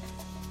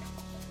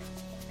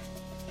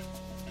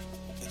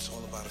 It's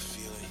all about a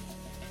feeling.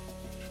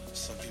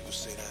 Some people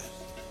say that.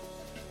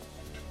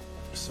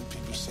 Some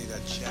people say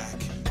that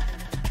Jack.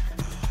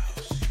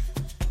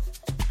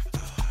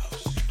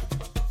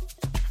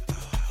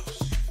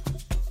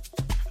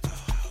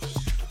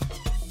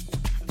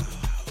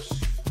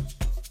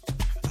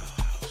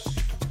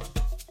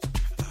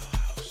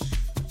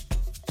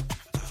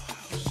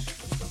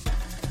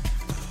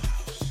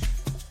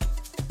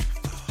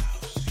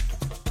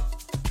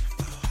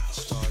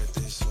 Started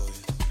this way.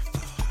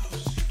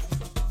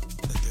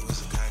 That there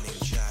was a guy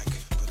named Jack,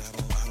 but I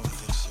don't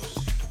think so.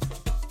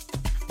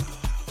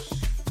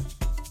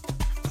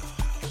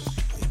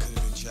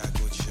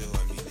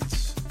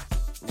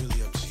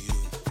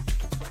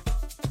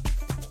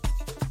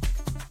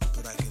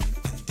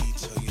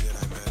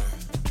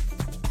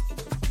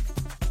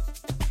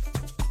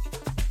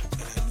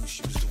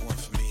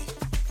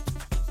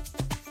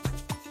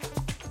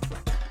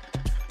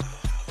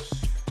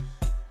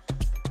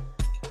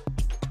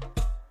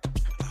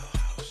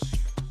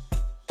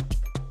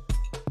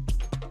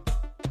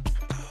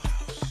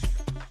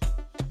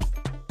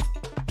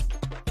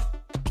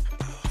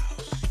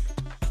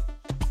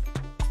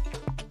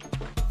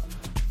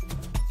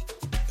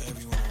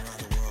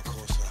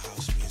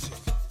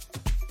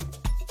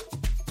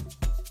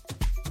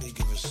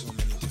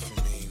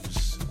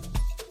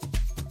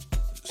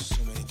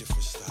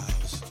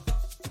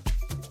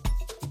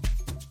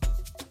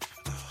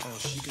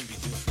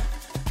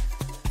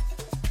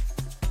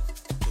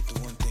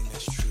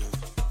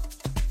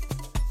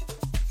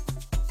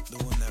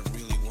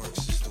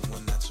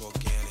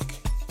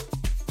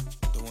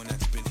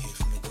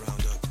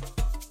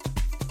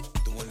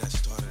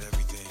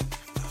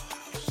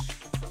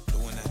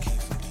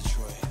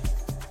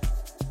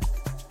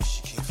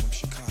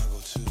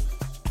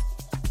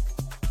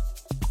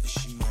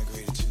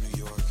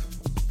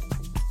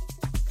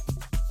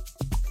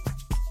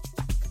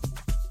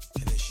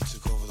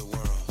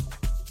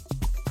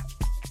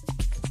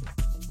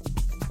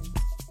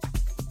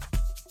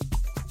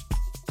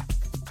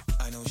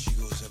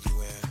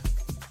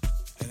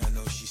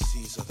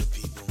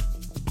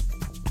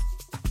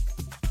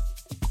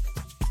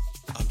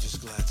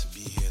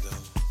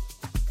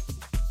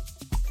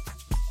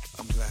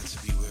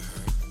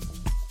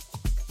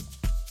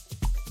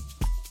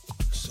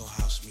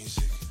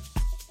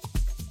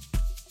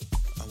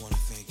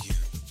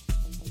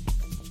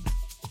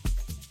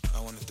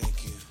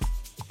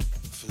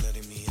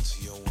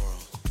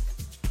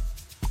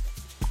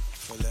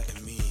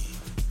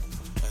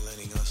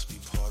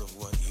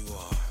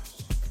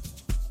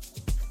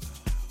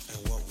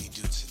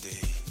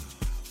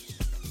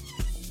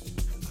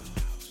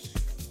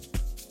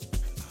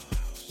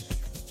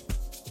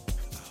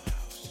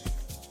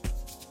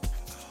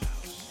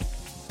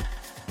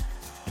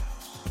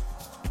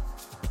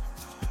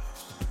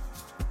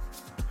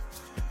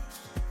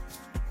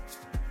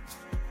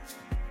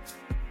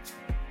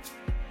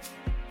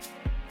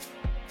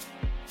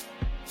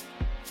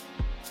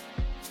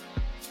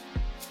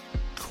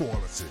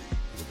 Quality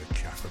with a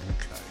capital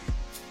K.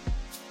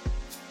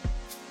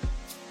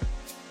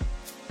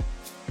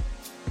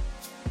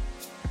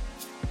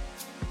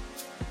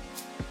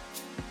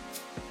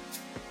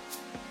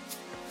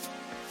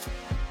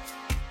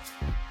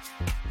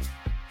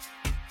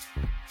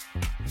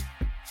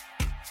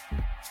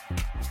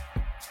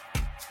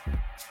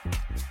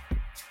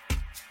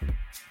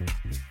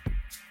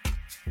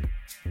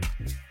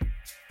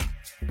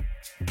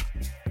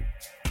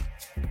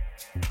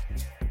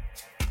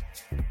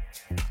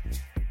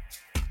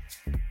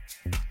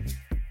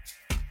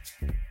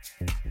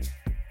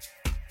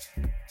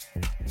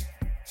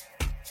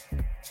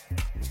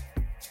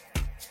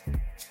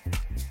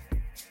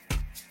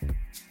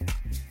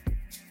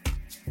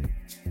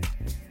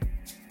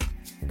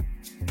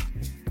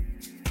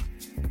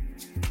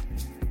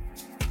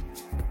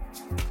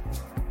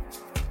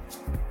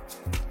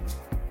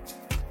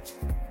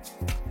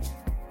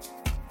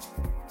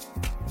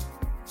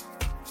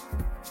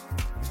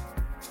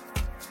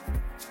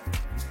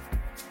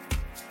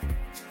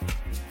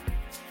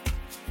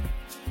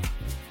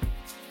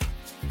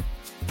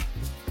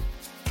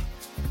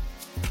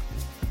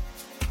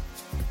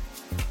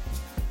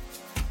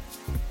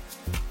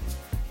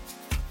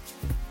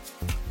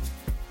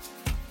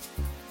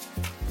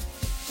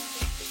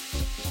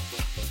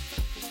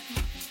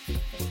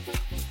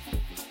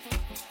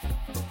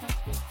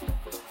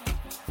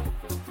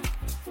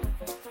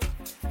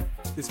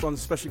 This one's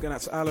especially going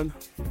out to Alan.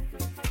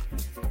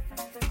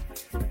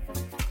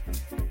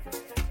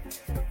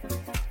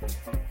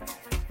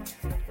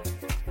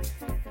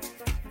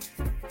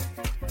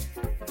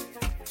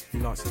 He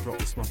likes to drop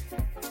this one.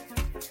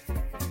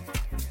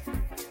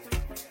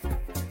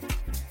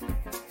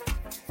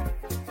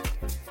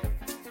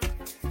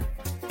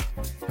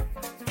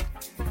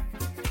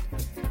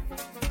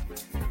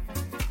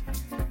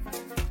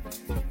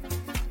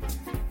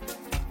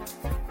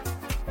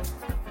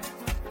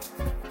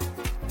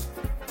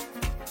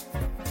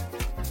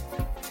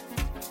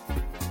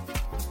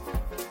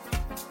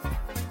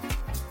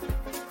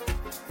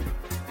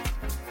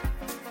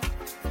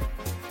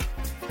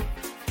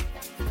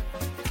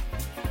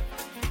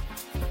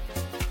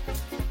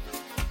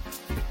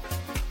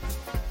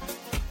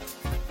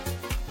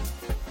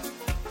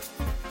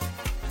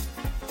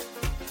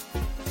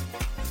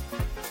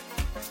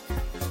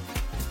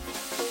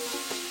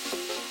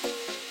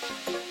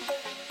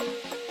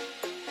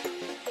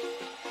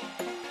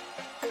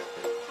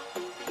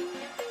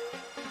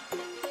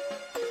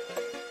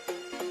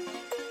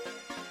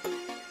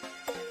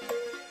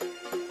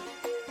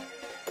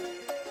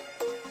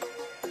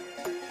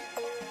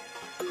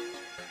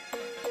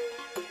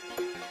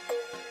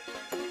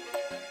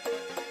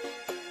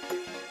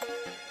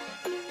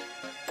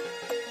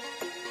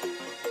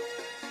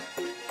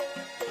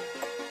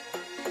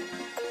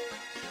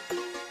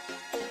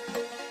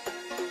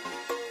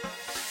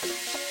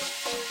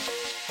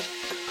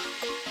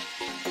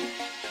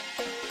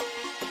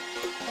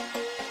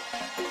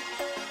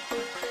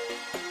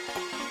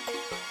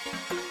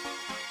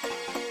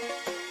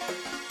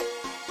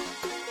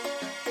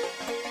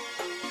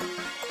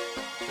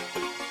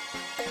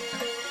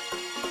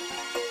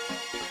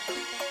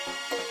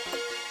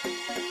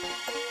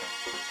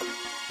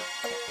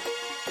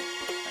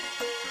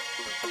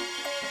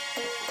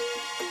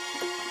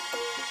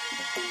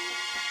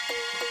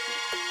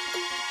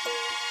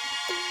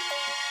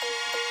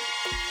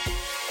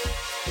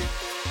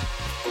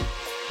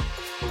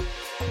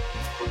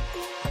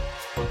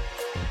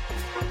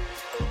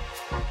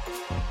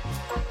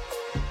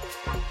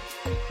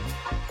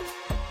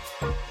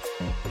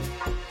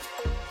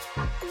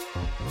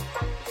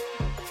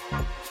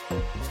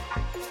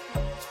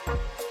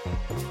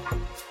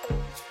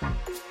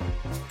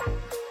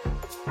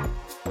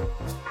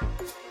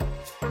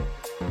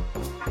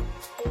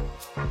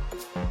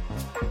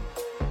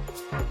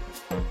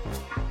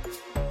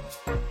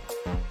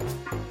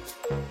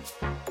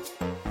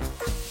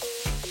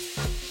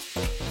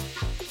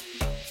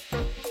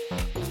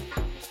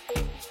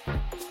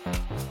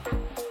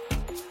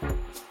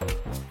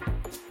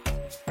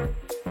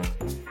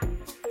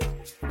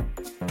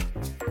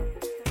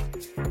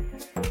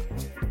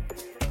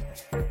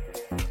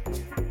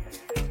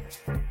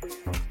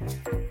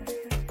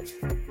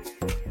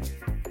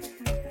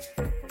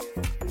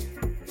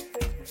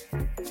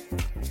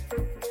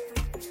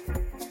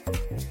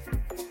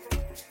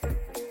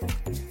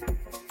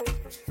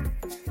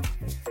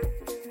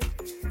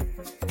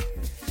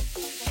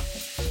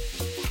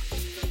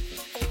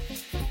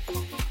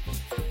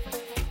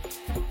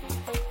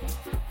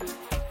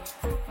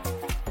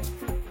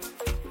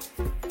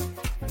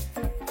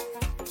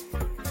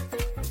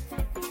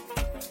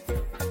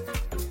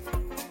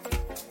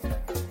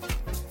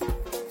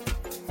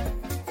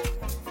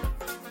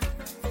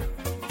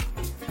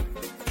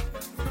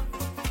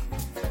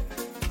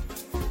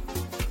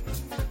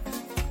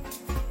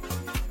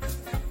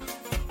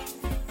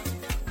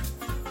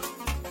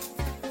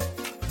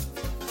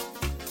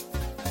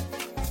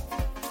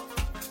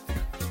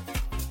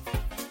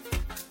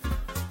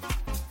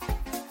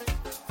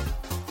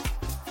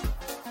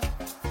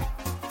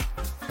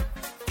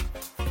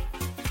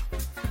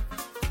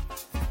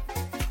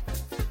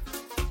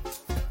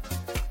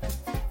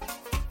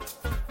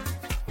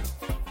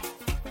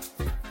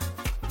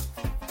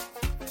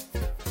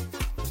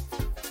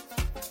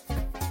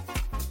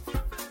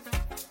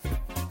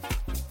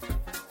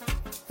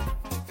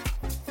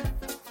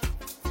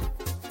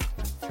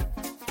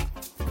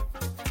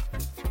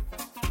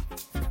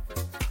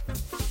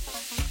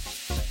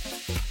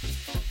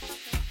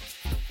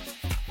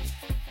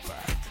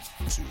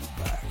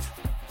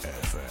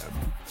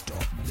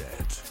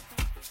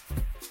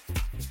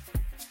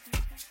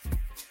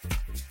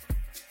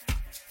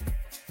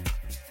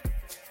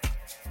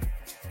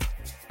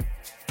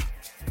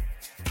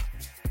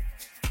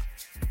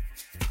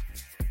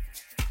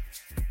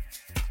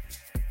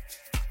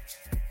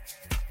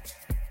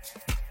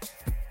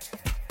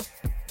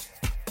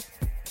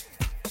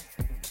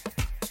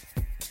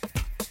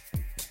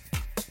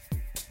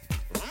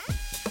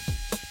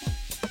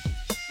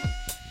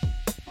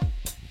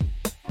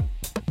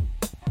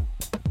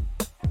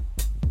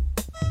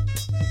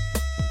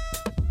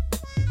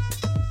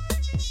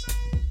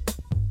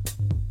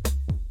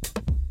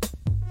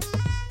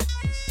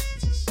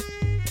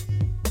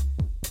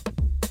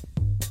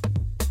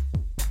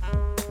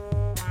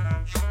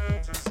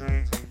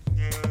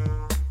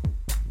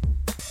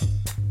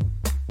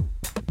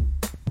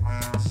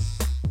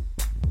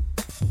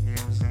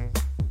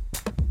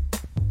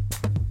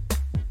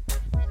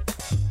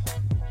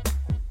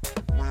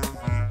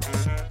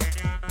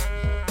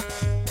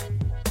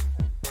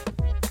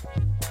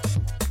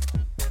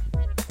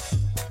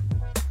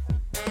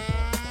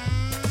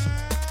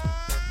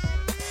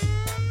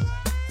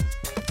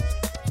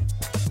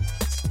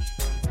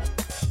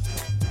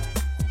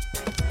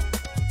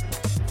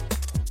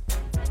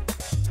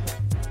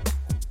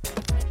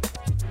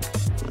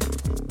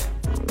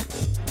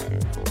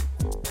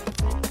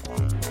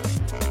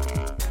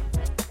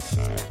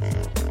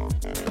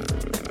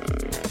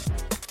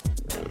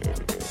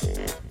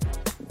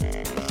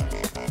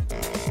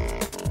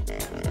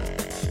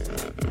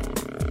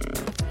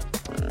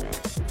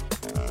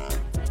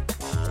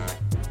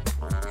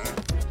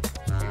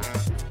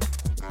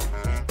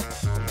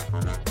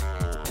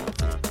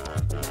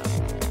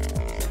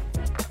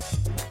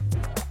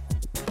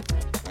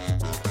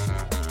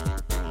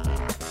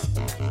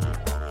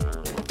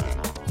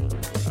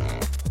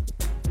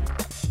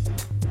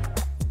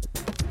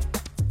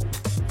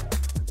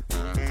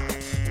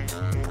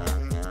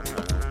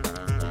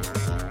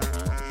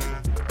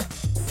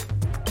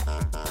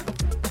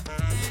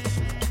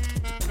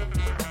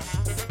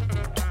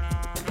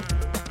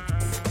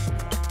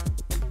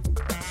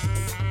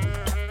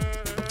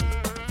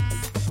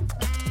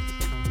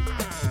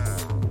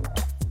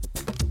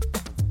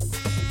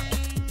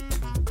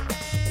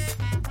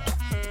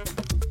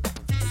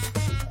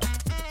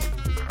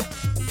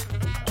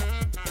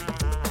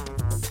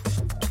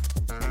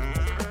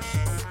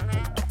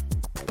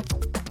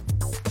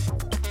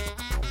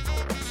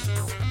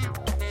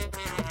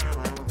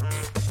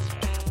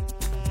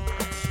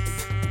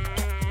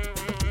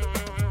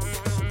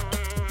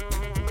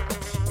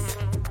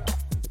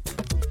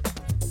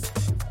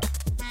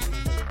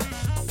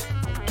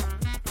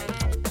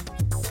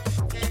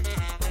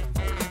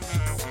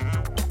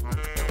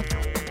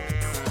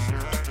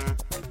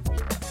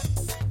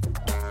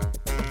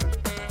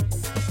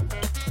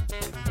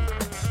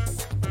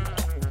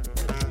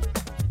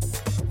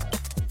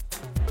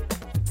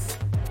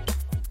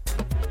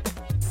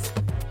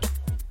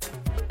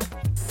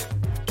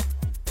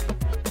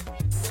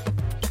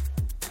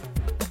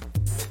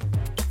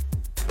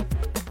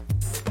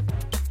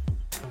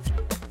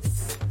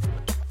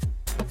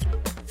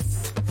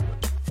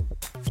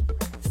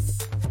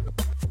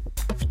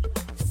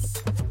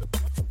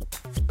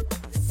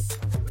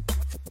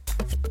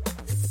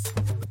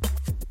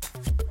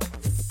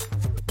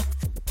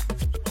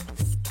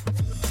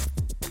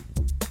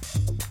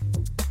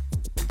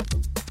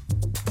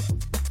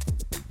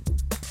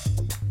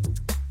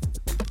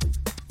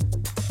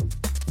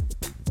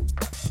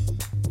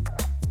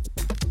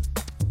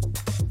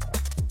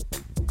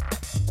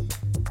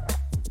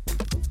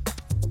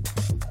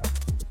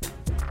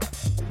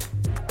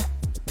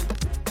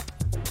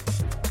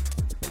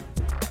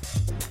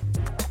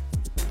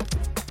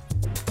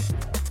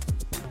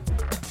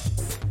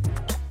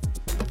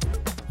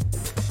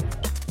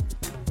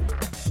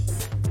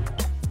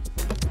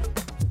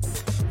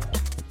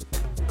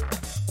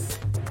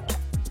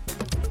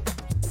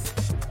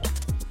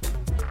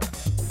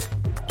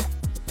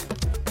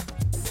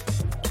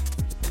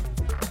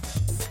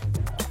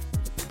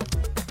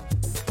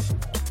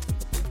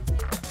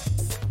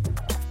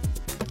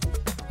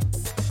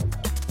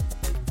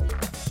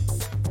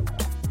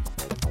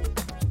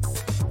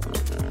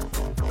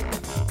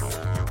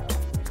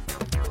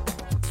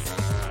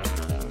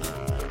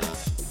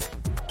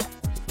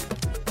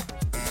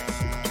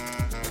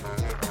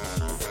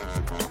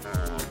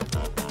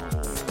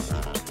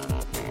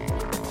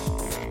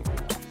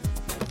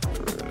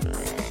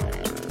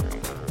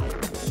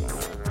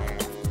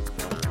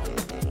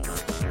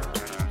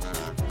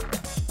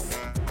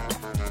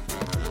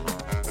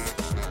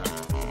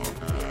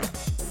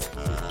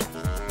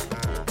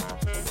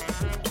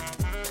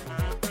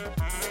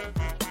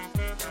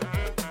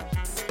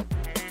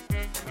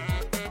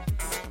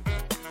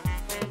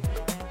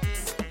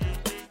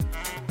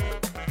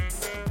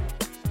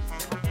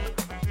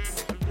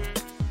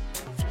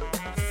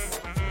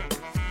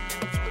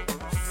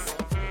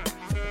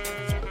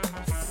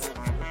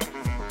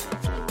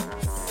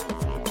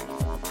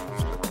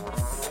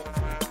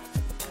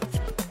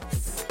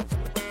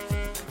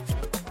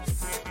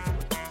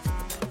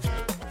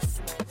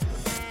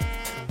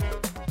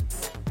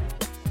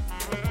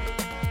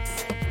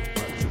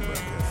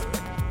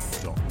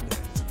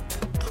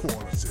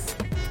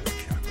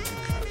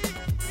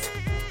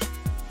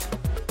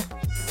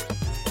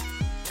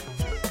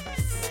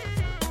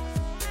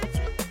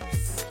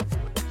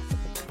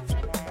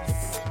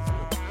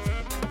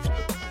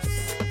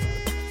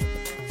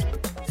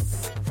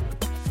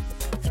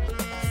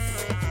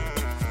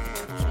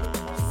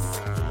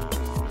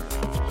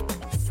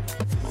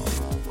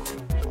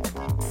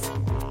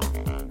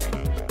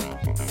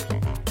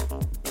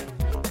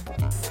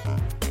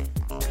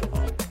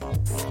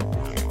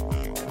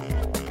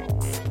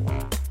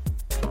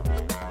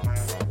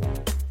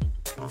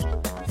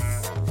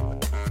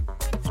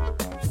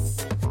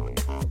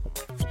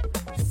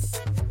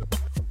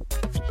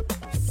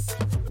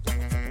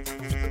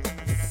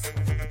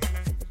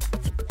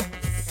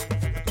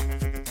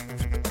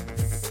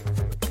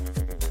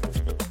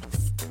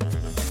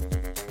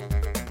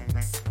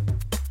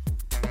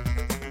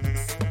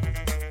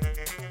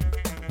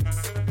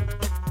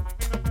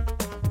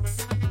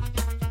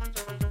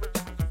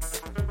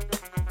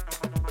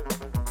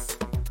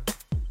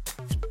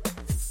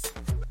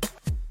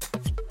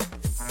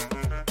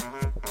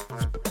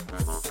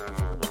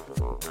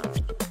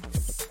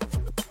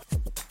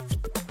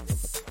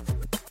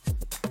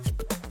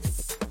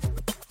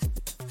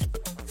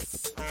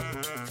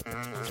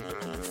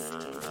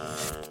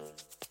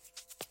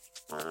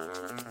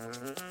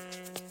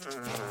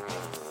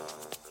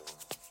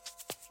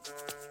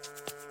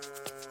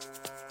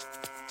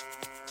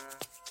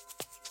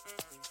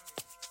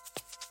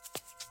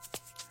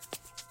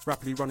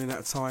 Rapidly running out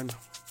of time.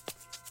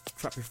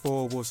 Track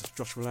before was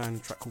Joshua Land, a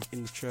track called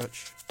In the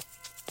Church.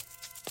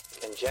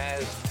 And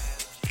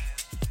jazz.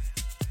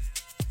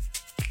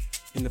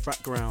 In the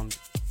background,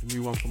 a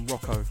new one from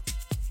Rocco,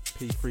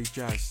 P3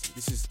 Jazz.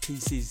 This is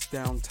PC's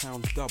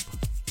Downtown Dub.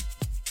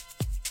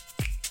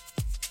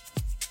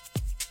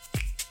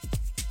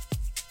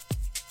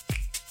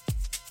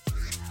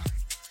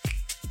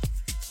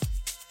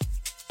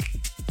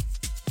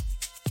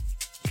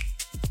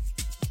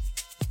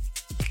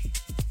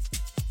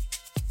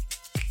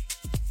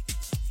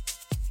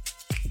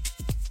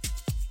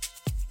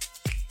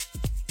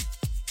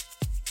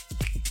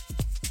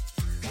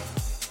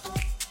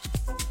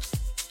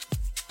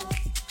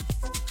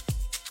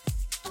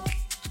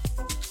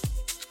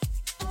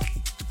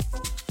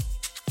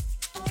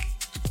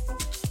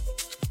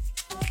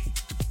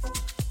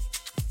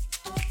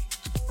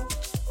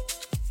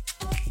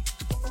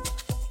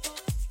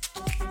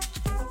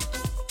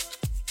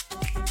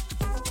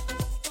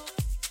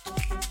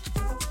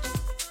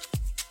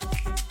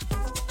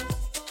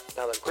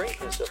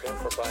 Of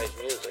improvised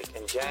music,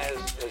 and jazz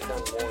has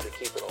done more to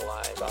keep it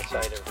alive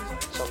outside of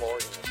some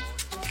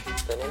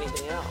organists than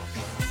anything else.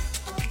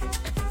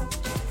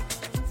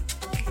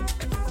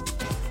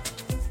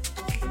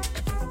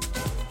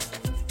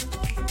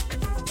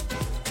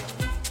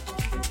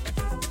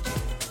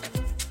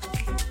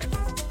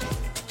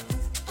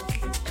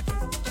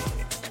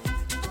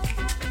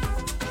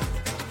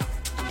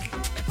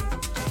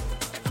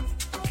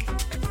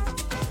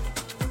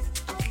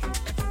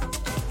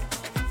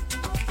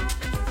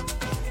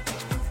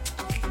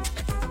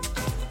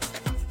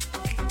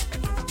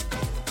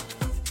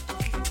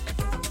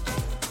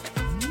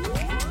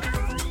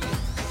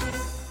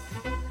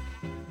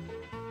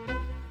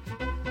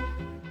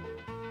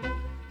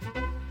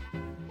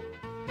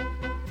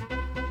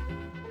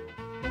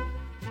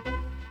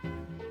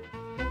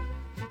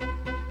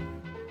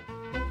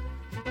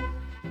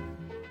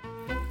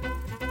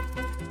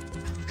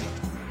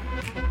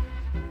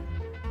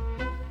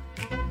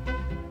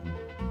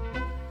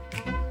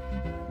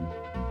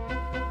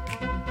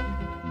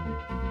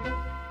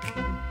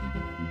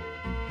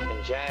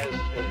 Jazz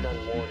has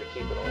done more to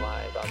keep it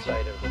alive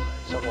outside of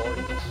some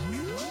organists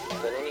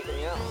than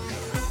anything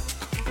else.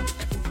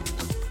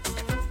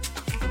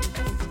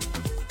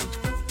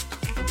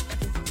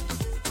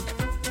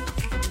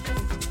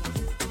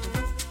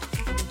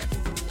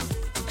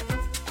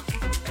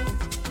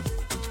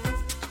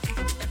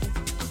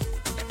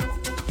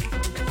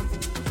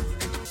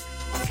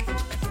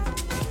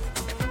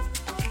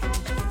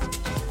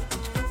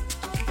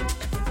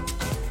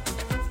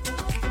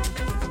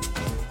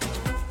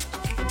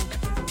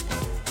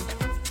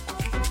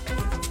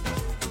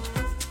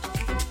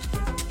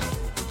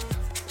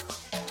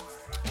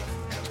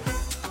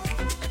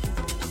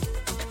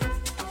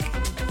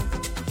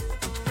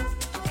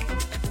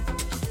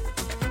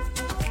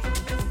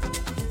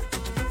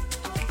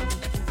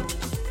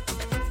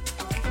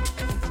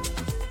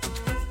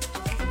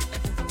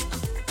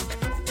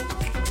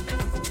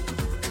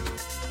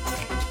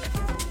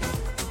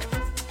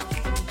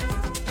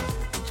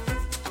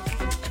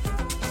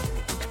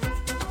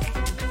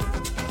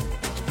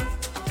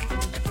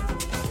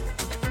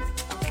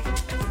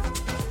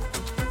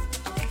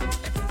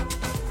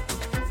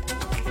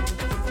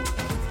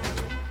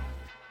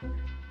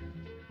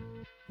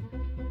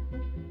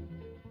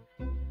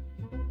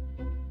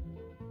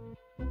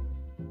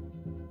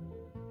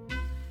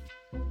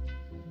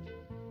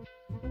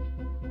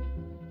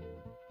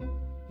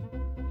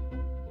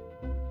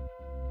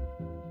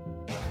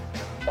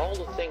 All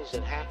the things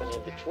that happen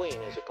in between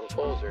as a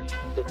composer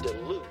that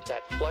dilute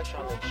that flesh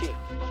on the cheek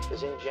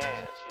is in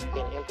jazz,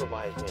 in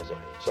improvised music.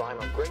 So I'm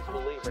a great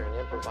believer in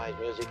improvised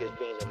music as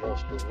being the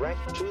most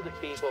direct to the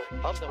people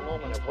of the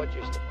moment of what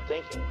you're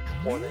thinking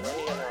more than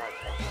any other art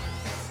form.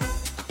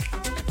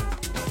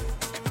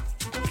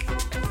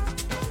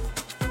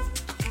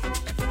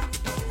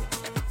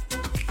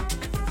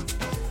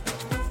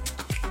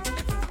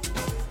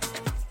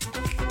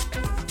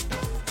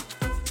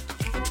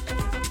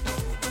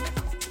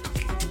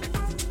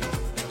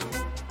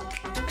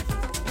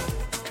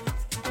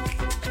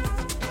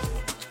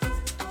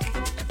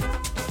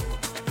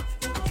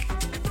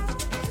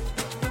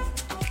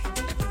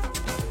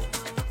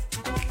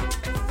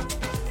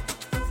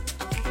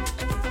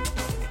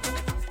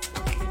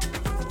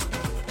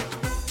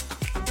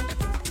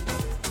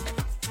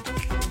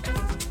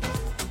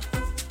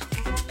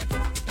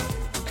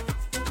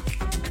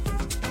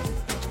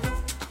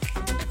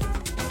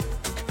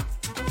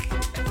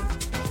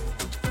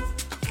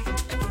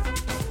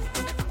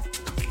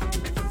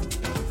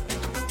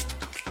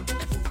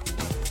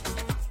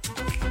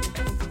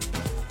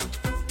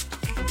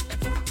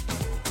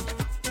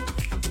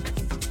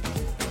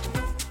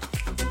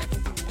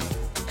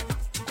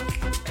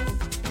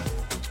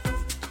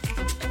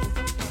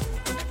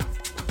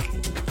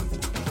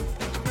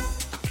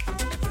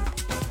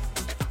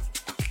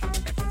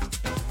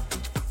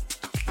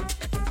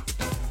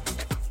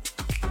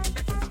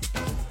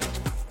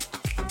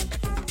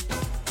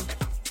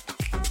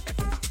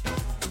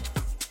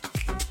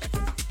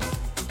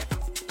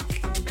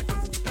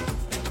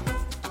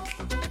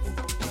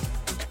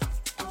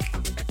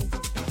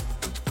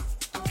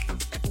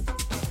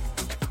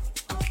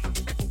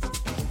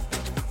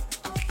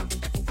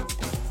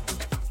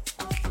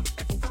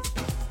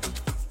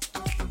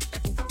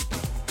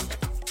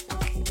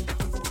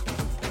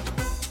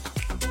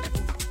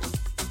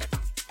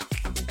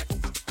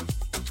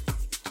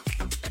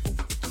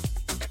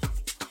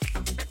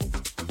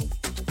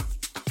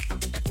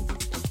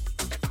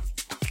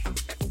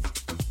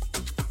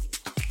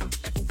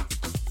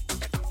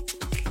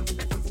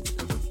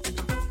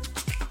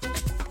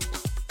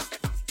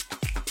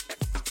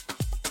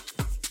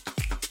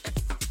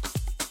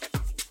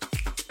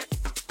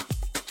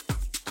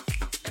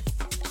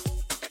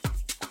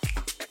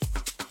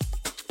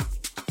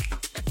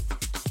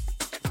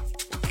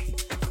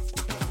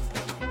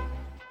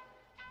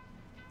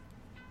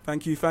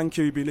 Thank you.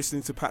 You've been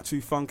listening to Pat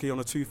Too Funky on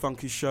a Too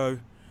Funky show.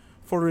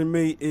 Following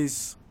me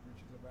is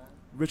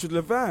Richard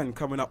Levan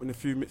coming up in a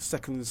few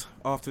seconds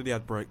after the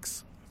ad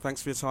breaks.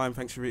 Thanks for your time.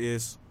 Thanks for your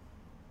ears.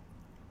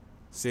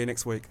 See you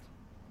next week.